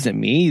 it wasn't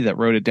me that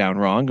wrote it down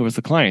wrong. It was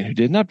the client who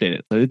didn't update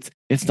it. So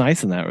it's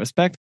nice in that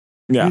respect.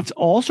 Yeah. It's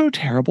also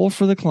terrible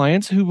for the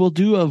clients who will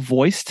do a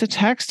voice to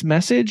text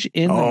message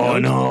in the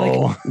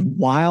notes,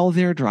 while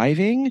they're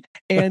driving,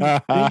 and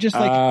they just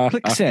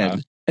click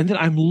send. And then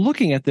I'm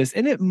looking at this,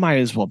 and it might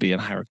as well be in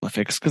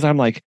hieroglyphics because I'm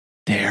I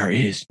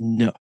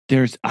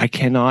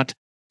cannot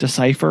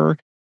decipher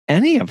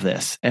any of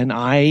this. And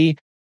I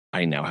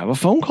I now have a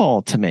phone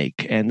call to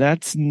make, and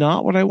that's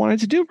not what I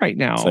wanted to do right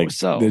now. It's like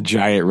so the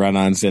giant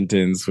run-on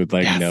sentence with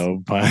like Yes. no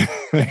but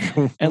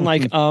and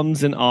like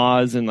and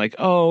ahs and like,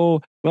 oh,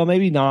 well,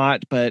 maybe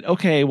not, but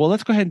okay, well,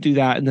 let's go ahead and do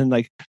that. And then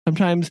like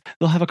sometimes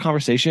they'll have a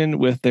conversation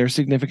with their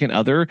significant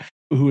other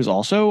who is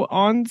also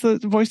on the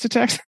voice to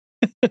text.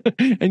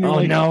 And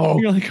you're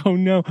you're like, oh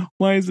no,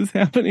 why is this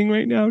happening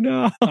right now?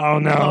 No. Oh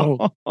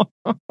no.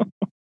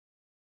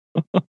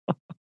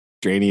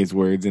 Drainiest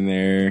words in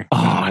there.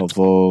 Not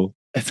helpful.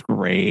 It's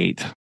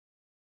great.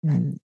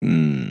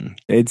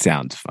 It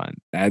sounds fun.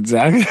 That's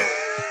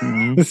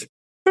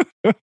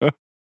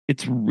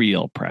it's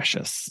real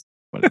precious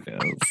what it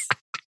is.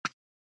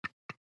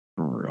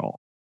 Real.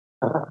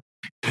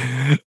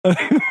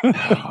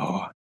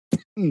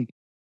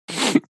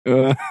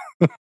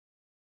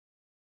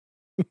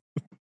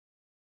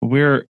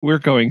 We're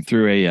going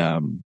through a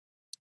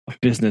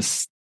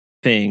business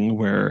thing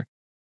where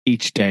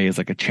each day is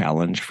like a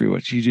challenge for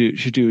what you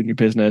should do in your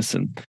business,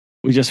 and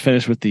we just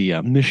finished with the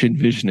mission,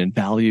 vision, and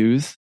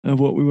values of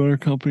what we want our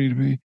company to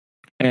be.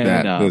 And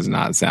that does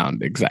not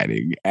sound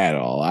exciting at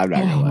all. I'm not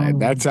gonna lie.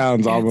 That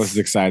sounds almost as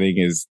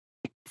exciting as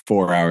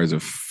 4 hours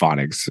of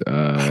phonics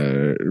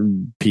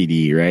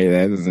PD, right?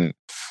 That doesn't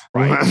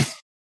right.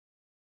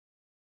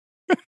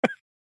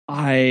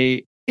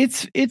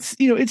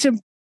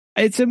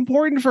 It's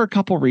important for a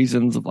couple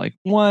reasons. Of like,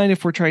 one,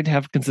 if we're trying to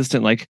have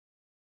consistent like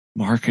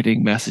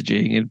marketing,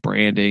 messaging, and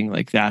branding,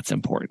 like that's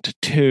important.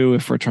 Two,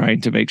 if we're trying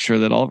to make sure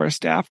that all of our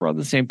staff are on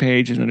the same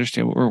page and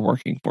understand what we're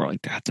working for,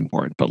 like that's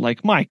important. But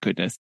like, my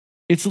goodness,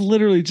 it's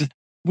literally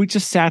we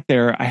just sat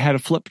there. I had a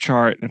flip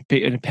chart and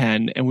a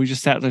pen, and we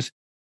just sat there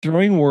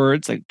throwing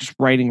words, like just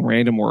writing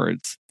random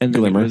words. And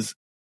then Glimmer. it was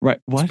right.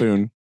 What?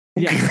 Spoon.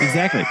 Yeah,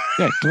 exactly.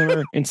 Yeah,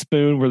 Glimmer and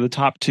Spoon were the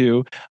top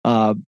two.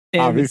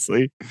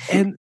 Obviously.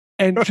 And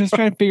just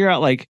trying to figure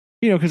out like,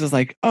 because it's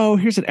like, oh,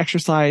 here's an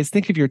exercise.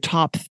 Think of your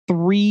top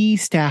 3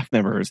 staff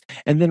members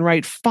and then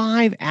write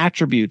 5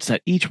 attributes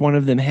that each one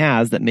of them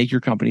has that make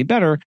your company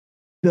better.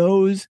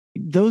 Those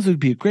would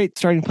be a great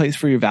starting place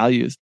for your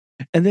values.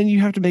 And then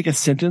you have to make a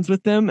sentence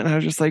with them. And I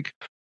was just like,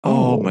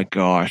 oh my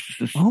gosh.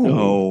 This is,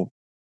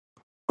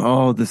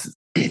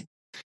 and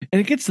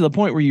it gets to the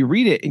point where you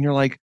read it and you're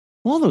like,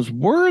 well, those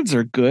words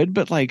are good,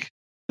 but like, it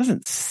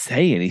doesn't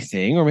say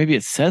anything, or maybe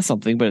it says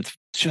something, but it's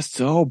just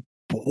so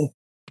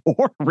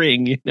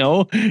boring,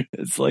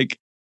 It's like,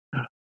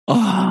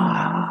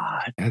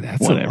 that's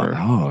whatever.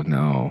 Oh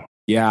no.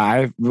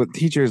 Yeah,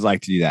 teachers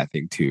like to do that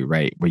thing too,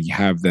 right? Where you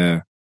have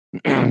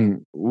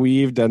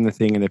we've done the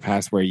thing in the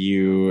past where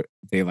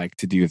they like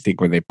to do a thing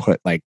where they put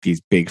like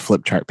these big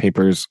flip chart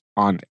papers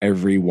on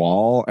every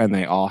wall, and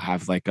they all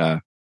have like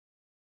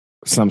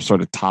some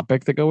sort of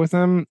topic that go with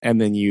them, and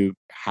then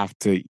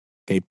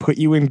they put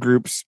you in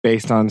groups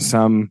based on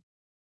some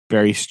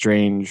very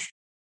strange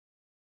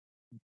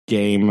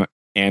game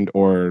and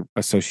or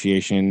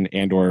association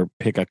and or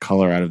pick a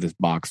color out of this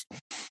box,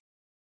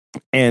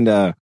 and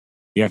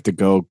you have to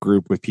go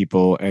group with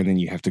people, and then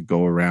you have to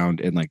go around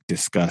and like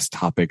discuss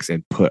topics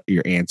and put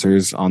your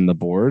answers on the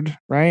board,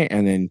 right?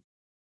 And then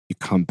you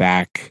come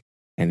back,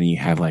 and then you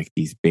have like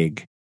these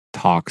big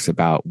talks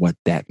about what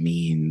that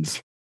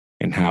means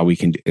and how we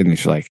can and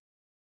it's like,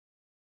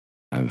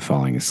 I'm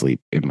falling asleep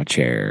in my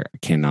chair. I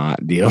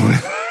cannot deal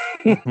with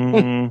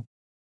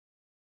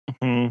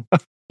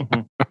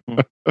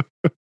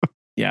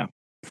Yeah.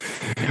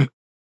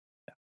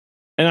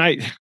 And I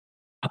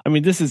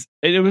mean,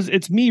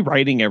 it's me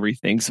writing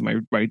everything. So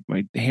my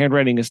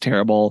handwriting is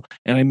terrible,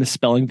 and I'm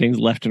misspelling things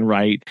left and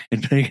right.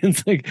 And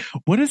Megan's like,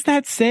 what does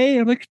that say?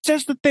 I'm like, it's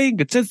just the thing.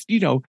 It says,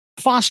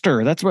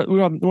 foster. That's what we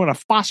want to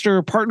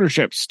foster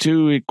partnerships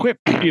to equip,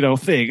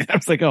 thing. I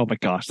was like, oh my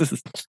gosh, this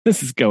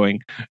is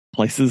going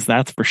places.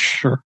 That's for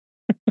sure.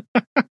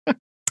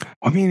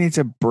 I mean, it's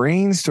a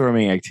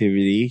brainstorming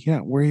activity. You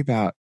don't worry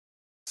about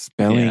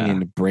spelling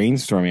and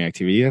brainstorming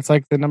activity. That's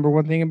like the number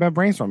one thing about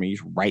brainstorming. You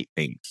just write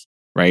things,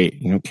 right?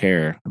 You don't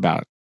care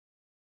about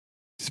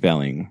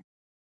spelling,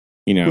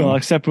 Well,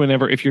 except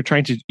if you're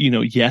trying to,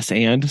 yes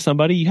and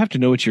somebody, you have to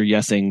know what you're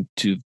yesing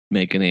to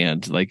make an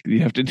and. Like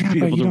you have to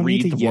be able to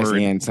read the word. Yes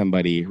and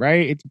somebody,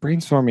 right? It's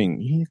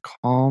brainstorming. You need to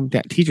calm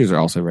down. Teachers are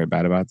also very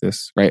bad about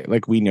this, right?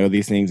 Like we know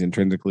these things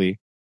intrinsically,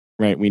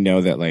 right? We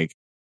know that like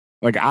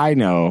I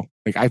know,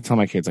 like I tell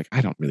my kids, like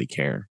I don't really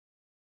care.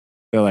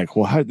 They're like,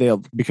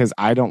 well, because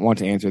I don't want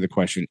to answer the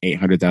question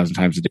 800,000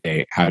 times a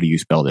day. How do you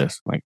spell this?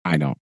 Like, I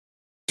don't.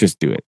 Just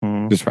do it.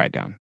 Just write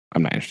down.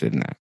 I'm not interested in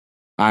that.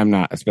 I'm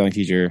not a spelling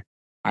teacher.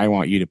 I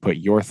want you to put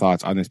your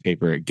thoughts on this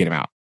paper. Get them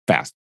out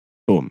fast.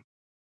 Boom.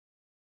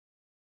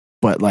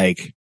 But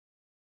like,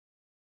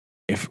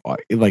 if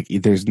like,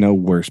 there's no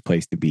worse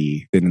place to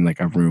be than in like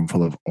a room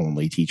full of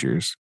only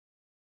teachers,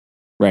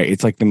 right?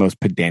 It's like the most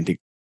pedantic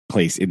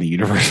place in the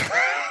universe,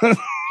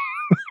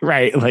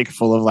 right? Like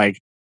full of like,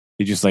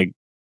 you just like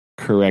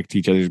correct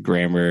each other's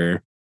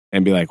grammar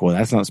and be like, well,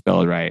 that's not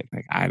spelled right.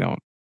 Like, I don't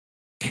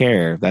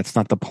care. That's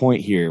not the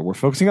point here. We're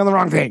focusing on the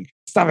wrong thing.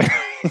 Stop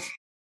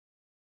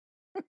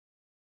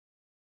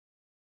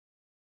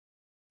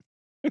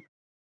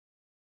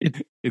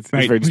it. It's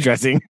very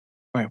distressing.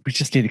 Right. We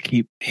just need to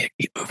keep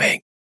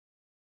moving.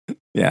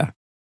 Yeah.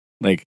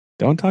 Like,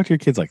 don't talk to your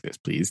kids like this,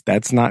 please.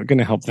 That's not going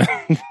to help them.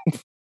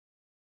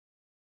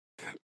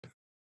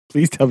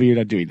 Please tell me you're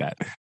not doing that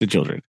to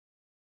children.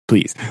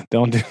 Please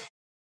don't do.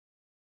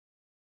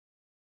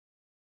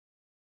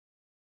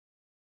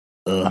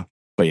 But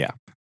yeah.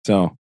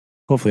 So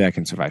hopefully I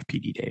can survive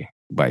PD day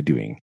by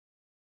doing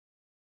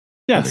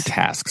other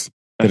tasks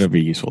that'll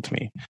be useful to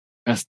me.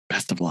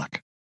 Best of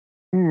luck.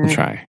 I'm gonna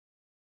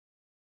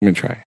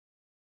try.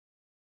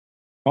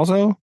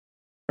 Also,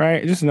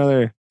 right, just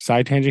another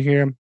side tangent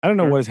here. I don't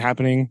know what is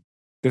happening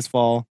this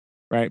fall,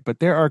 right? But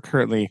there are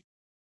currently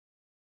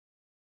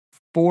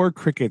 4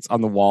 crickets on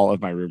the wall of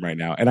my room right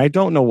now, and I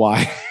don't know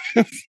why.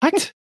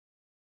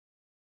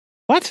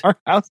 What? Our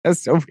house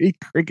has so many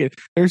crickets.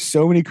 There's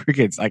so many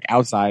crickets like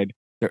outside.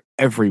 They're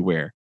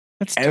everywhere.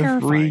 That's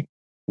terrifying.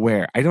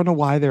 Everywhere. I don't know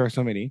why there are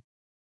so many.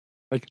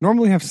 Like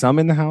normally we have some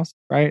in the house,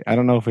 right? I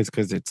don't know if it's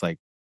because it's like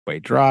way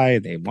dry,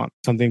 they want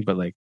something, but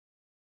like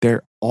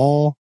they're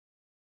all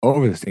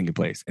over this stinking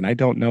place. And I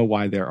don't know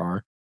why there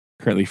are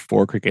currently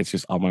 4 crickets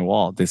just on my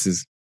wall. I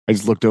just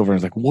looked over and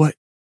was like, what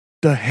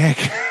the heck?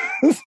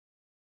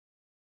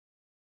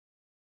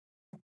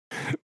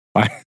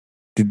 I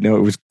didn't know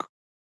it was,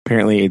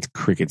 apparently it's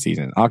cricket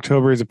season.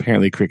 October is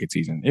apparently cricket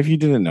season. If you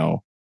didn't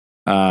know,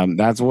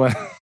 that's what.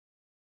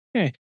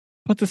 Okay.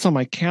 Put this on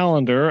my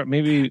calendar.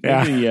 Maybe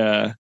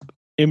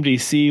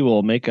MDC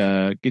will get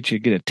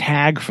a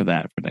tag for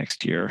that for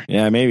next year.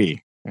 Yeah,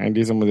 maybe I can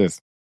do something with this.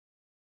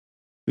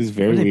 This is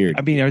very weird.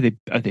 I mean, are they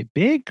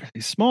big? Are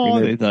they small?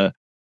 Are they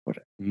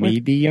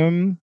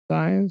medium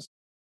size?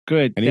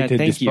 Good. I need to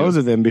dispose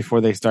of them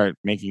before they start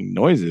making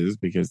noises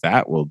because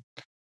that will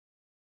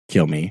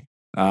kill me.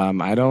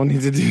 I don't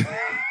need to do.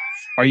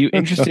 Are you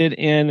interested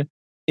in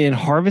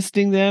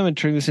harvesting them and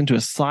turning this into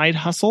a side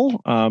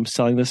hustle?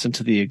 Selling this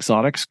into the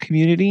exotics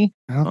community?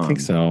 I don't think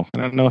so. I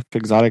don't know if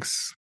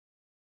exotics.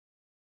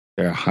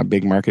 They're a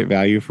big market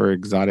value for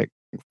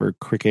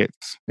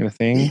crickets kind of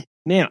thing.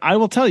 Man, I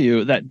will tell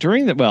you that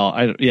during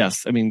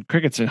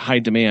crickets in high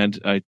demand.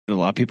 A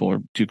lot of people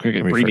do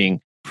cricket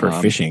breeding for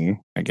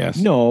fishing, I guess.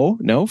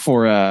 No,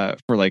 for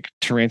like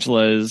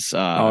tarantulas.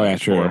 Sure.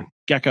 For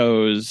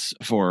geckos,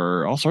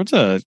 for all sorts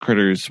of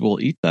critters will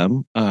eat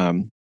them.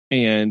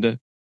 And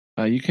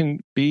you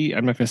can be,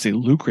 I'm not going to say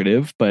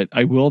lucrative, but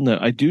I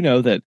do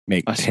know that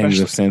make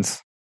tens of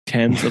cents,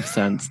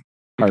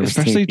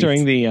 especially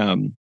during the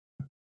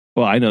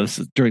I know this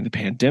is during the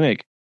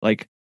pandemic.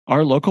 Like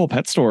our local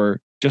pet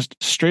store just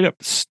straight up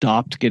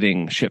stopped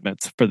getting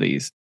shipments for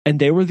these, and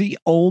they were the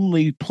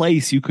only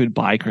place you could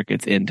buy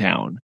crickets in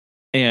town.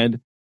 And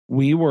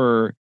we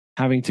were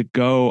having to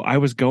go. I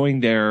was going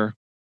there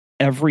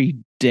every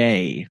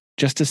day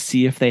just to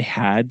see if they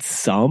had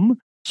some,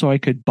 so I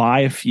could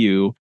buy a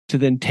few to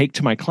then take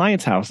to my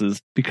clients'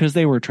 houses because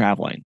they were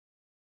traveling.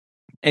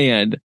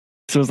 And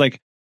so it was like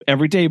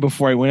every day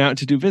before I went out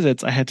to do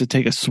visits, I had to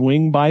take a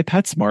swing by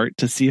PetSmart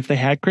to see if they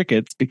had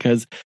crickets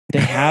because they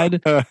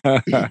had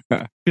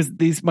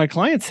my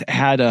clients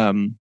had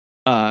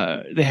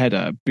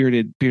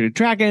bearded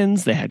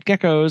dragons, they had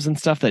geckos and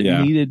stuff that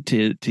needed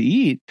to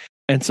eat.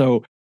 And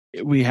so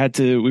we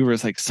were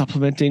like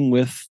supplementing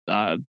with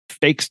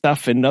fake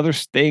stuff and other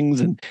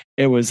things, and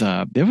it was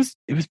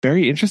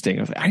very interesting.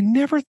 I was like, I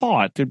never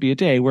thought there'd be a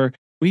day where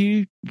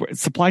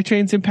supply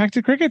chains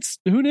impacted crickets.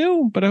 Who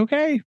knew? But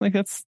okay, like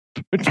that's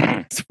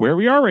where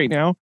we are right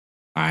now.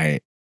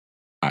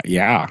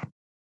 Yeah,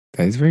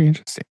 that is very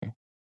interesting.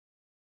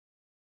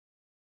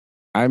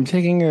 I'm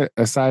taking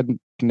a side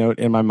note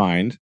in my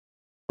mind,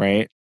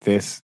 right?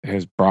 This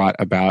has brought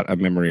about a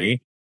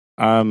memory.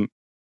 Do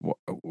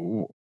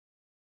you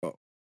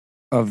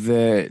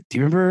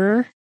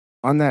remember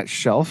on that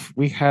shelf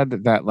we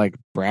had that like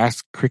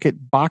brass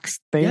cricket box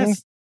thing?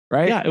 Yes.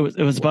 Right? Yeah, it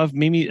was above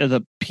Mimi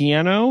the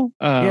piano.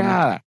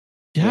 Yeah.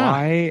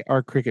 Why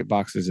are cricket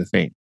boxes a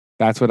thing?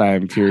 That's what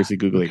I'm furiously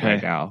Googling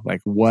right now.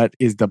 Like, what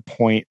is the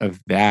point of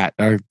that?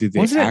 Or did they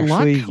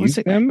actually use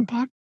them?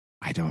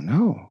 I don't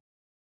know.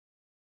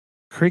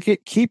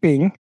 Cricket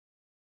keeping,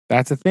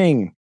 that's a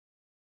thing.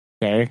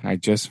 Okay, I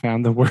just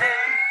found the word.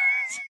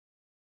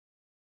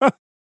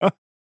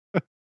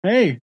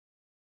 Hey.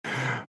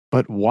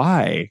 But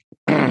why?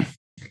 I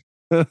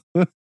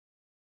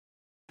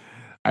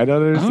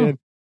don't understand.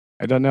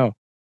 I don't know.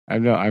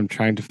 I'm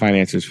trying to find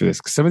answers for this.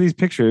 Some of these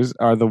pictures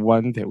are the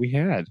one that we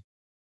had,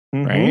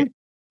 right?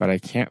 But I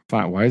can't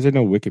find. Why is there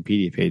no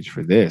Wikipedia page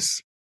for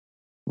this?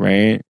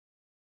 Right?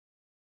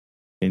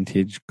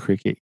 Vintage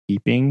cricket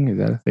keeping, is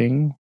that a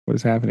thing? What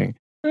is happening?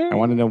 I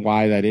want to know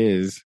why that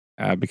is,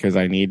 because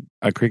I need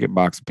a cricket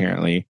box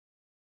apparently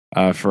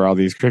for all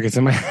these crickets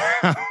in my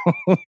house.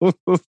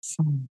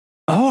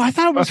 Oh, I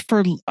thought it was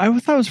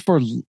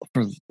for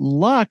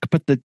luck,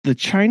 but the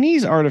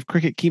Chinese art of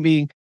cricket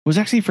keeping was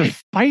actually for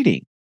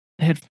fighting.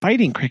 They had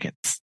fighting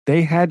crickets.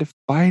 They had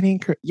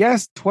fighting.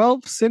 Yes,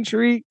 12th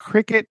century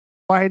cricket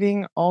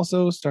fighting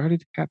also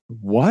started happening.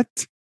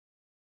 What?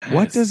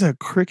 What does a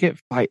cricket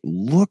fight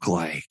look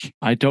like?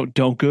 I don't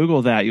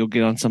Google that. You'll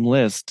get on some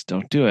list.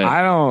 Don't do it.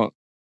 I don't.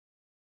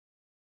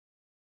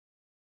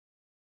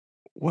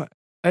 What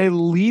a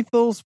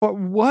lethal sport?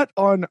 What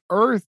on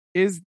earth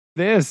is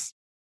this?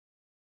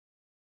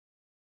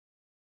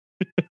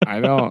 I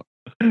don't.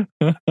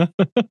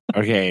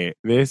 Okay,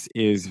 this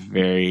is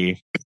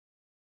very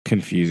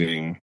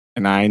confusing,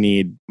 and I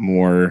need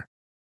more.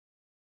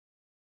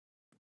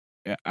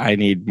 I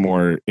need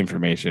more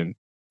information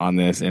on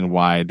this and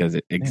why does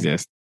it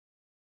exist.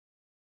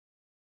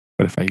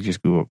 What if I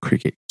just Google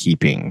cricket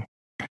keeping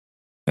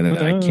and then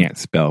I can't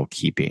spell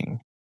keeping?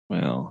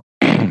 Well,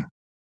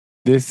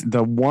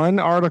 the one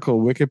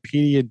article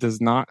Wikipedia does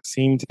not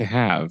seem to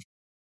have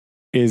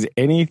is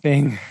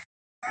anything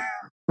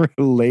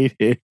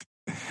related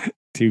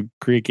to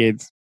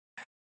cricket's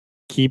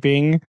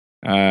keeping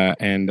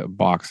and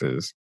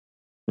boxes,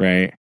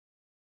 right?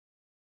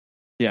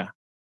 Yeah.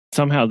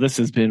 Somehow this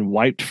has been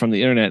wiped from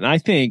the internet. And I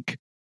think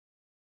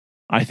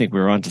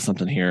we're onto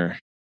something here.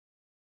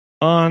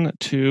 On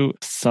to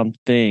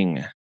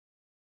something.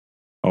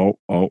 Oh,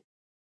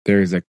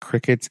 there's a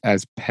crickets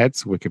as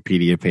pets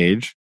Wikipedia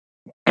page.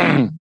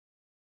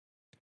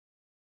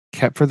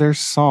 Kept for their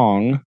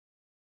song.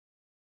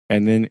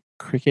 And then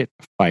cricket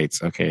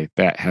fights. Okay,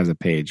 that has a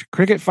page.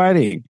 Cricket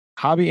fighting,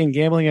 hobby and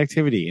gambling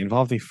activity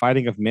involving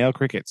fighting of male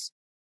crickets.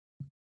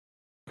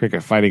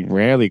 Cricket fighting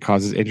rarely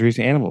causes injuries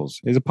to animals.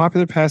 It is a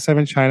popular pastime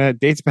in China. It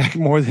dates back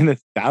more than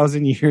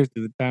 1,000 years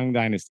to the Tang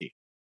Dynasty.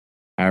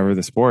 However,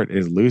 the sport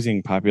is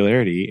losing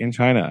popularity in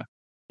China.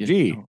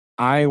 Gee,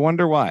 I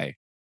wonder why.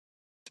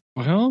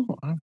 Well,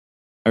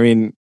 I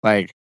mean,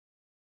 like,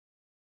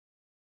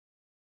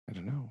 I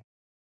don't know.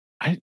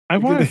 I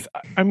want to.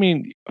 I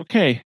mean,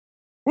 okay.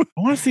 I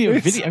want to see a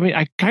video. I mean,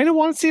 I kind of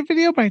want to see a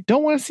video, but I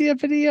don't want to see a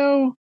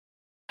video.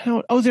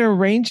 They're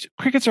arranged.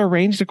 Crickets are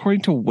arranged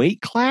according to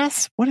weight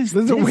class. What is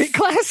this? There's a weight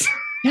class?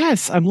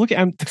 Yes, I'm looking.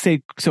 I'm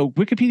saying so.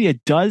 Wikipedia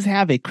does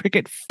have a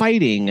cricket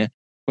fighting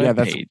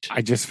webpage.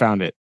 I just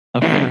found it.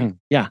 Okay.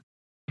 Yeah.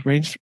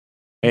 Arranged.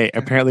 Hey,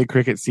 apparently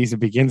cricket season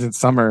begins in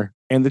summer,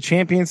 and the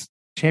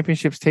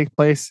championships take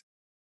place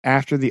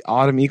after the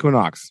autumn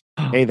equinox.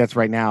 Hey, that's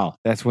right now.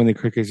 That's when the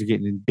crickets are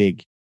getting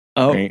big.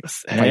 Oh, right?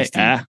 Feisty,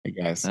 I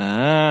guess.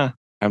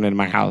 I'm in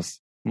my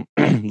house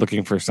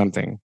looking for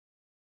something.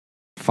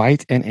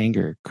 Fight and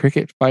anger.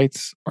 Cricket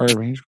fights are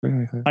arranged.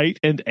 Fight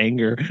and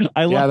anger.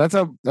 That's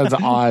an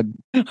odd.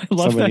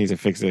 Somebody needs to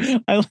fix this.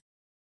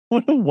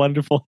 What a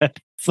wonderful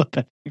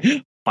episode.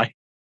 Fight.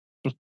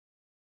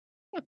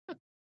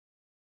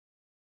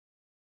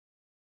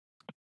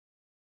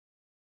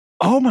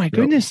 Oh my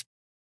goodness.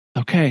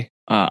 Okay.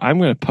 I'm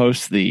going to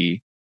post the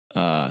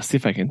see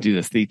if I can do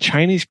this. The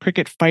Chinese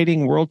Cricket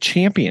Fighting World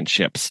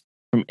Championships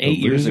from 8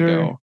 years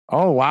ago.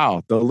 Oh,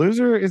 wow. The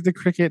loser is the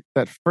cricket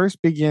that first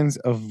begins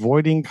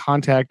avoiding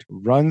contact,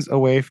 runs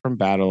away from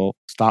battle,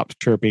 stops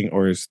chirping,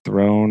 or is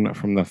thrown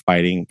from the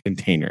fighting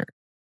container.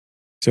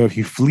 So if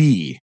you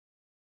flee,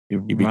 you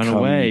run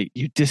away,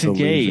 you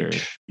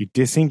disengage.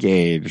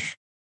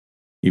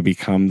 You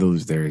become the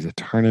loser. There is a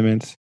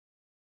tournament.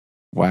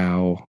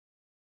 Wow.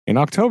 In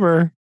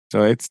October.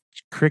 So it's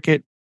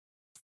cricket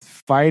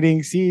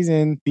fighting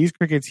season. These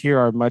crickets here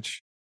are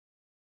much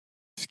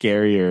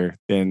scarier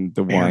than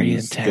the very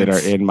ones intense. that are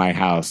in my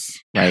house.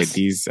 Yes.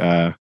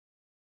 Right?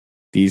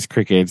 These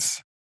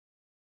crickets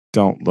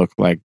don't look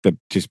like the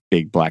just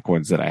big black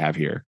ones that I have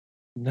here.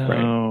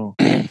 No.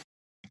 Right?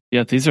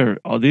 Yeah, these are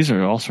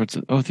all sorts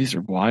of. These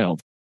are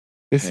wild.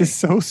 This is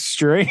so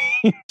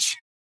strange.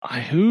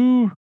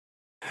 Who?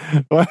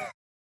 What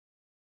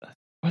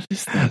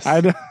is this?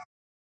 I don't.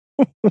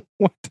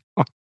 What?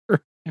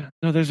 Yeah.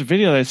 No, there's a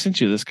video that I sent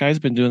you. This guy's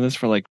been doing this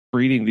for like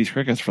breeding these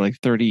crickets for like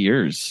 30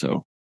 years.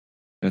 So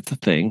that's a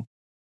thing.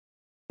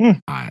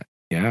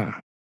 Yeah,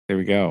 there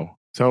we go.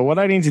 So what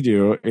I need to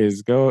do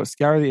is go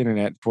scour the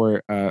internet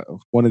for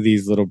one of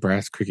these little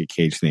brass cricket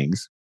cage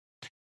things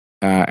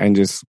and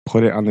just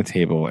put it on the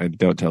table and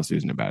don't tell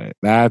Susan about it.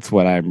 That's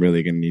what I'm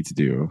really going to need to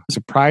do.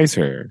 Surprise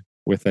her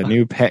with a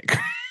new pet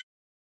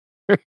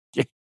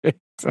cricket.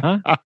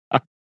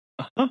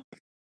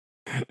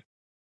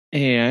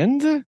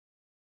 And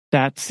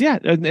that's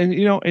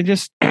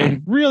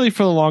and really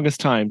for the longest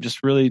time,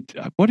 just really,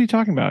 what are you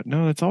talking about?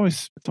 No, it's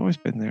always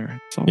been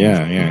there.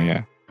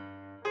 Yeah.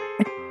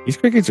 These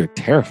crickets are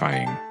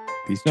terrifying.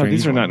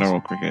 These are not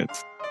normal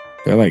crickets.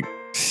 They're like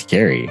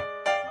scary.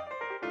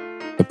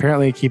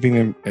 Apparently, keeping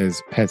them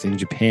as pets in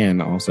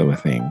Japan also a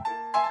thing.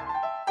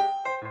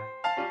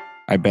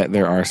 I bet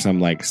there are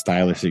some like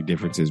stylistic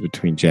differences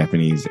between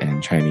Japanese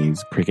and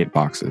Chinese cricket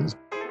boxes.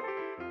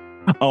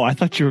 Oh, I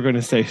thought you were going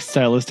to say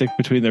stylistic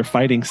between their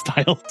fighting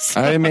styles.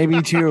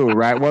 Maybe too,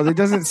 right? Well, it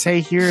doesn't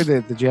say here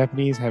that the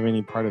Japanese have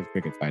any part of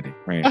cricket fighting,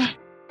 right?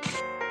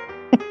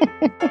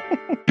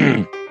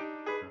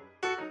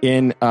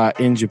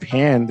 In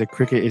Japan, the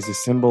cricket is a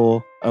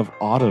symbol of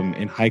autumn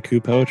in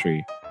haiku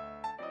poetry.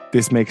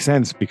 This makes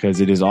sense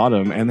because it is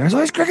autumn and there's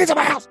always crickets in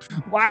my house.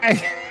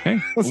 Why?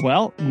 Okay.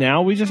 Well,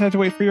 now we just have to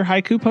wait for your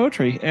haiku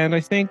poetry, and I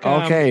think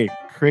okay,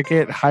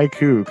 cricket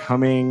haiku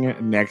coming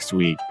next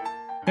week.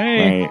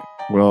 Hey, Right.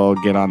 We'll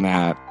get on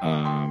that.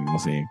 We'll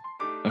see.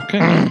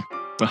 Okay.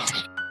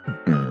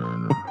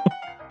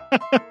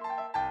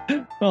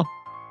 Well,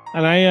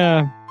 and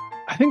I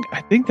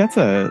think that's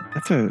a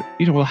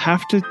we'll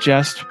have to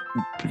just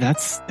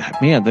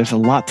there's a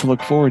lot to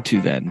look forward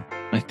to then.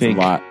 I think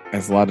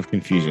there's a lot of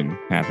confusion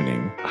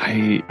happening.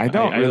 I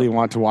don't really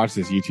want to watch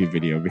this YouTube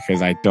video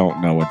because I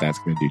don't know what that's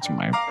going to do to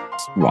my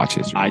watch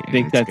history. I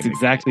think that's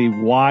exactly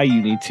why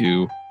you need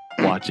to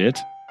watch it,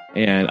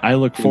 and I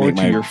look forward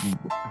to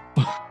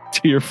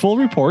your full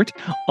report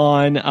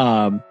on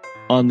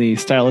the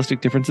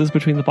stylistic differences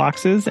between the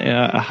boxes,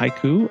 a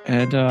haiku,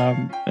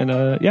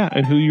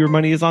 and who your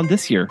money is on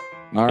this year.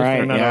 All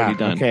right, already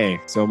done. Okay,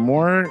 so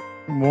more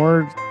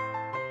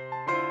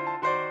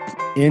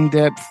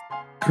in-depth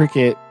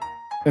cricket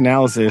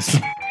analysis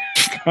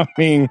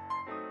coming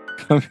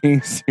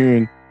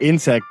soon.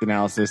 Insect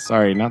analysis.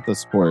 Sorry, not the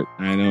sport.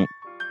 I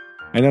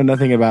know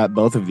nothing about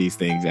both of these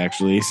things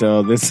actually.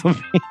 So this will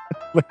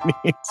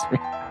be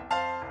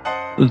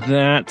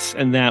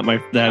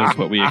that is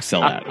what we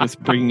excel at. Is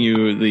bringing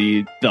you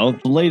the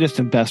latest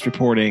and best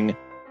reporting,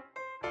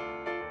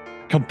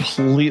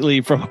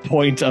 completely from a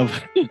point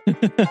of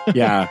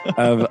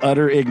of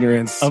utter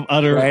ignorance.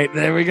 Right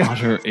there we go.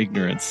 Utter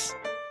ignorance.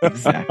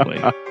 Exactly.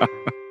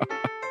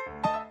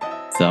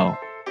 So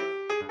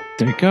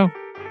there you go.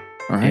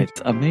 All right,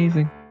 it's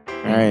amazing.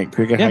 All right,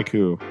 cricket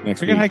haiku next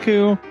week. Cricket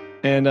haiku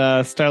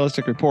and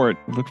stylistic report.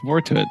 Look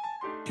forward to it.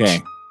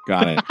 Okay,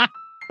 got it.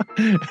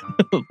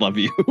 Love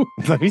you.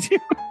 Love you too.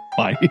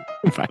 Bye.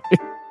 Bye.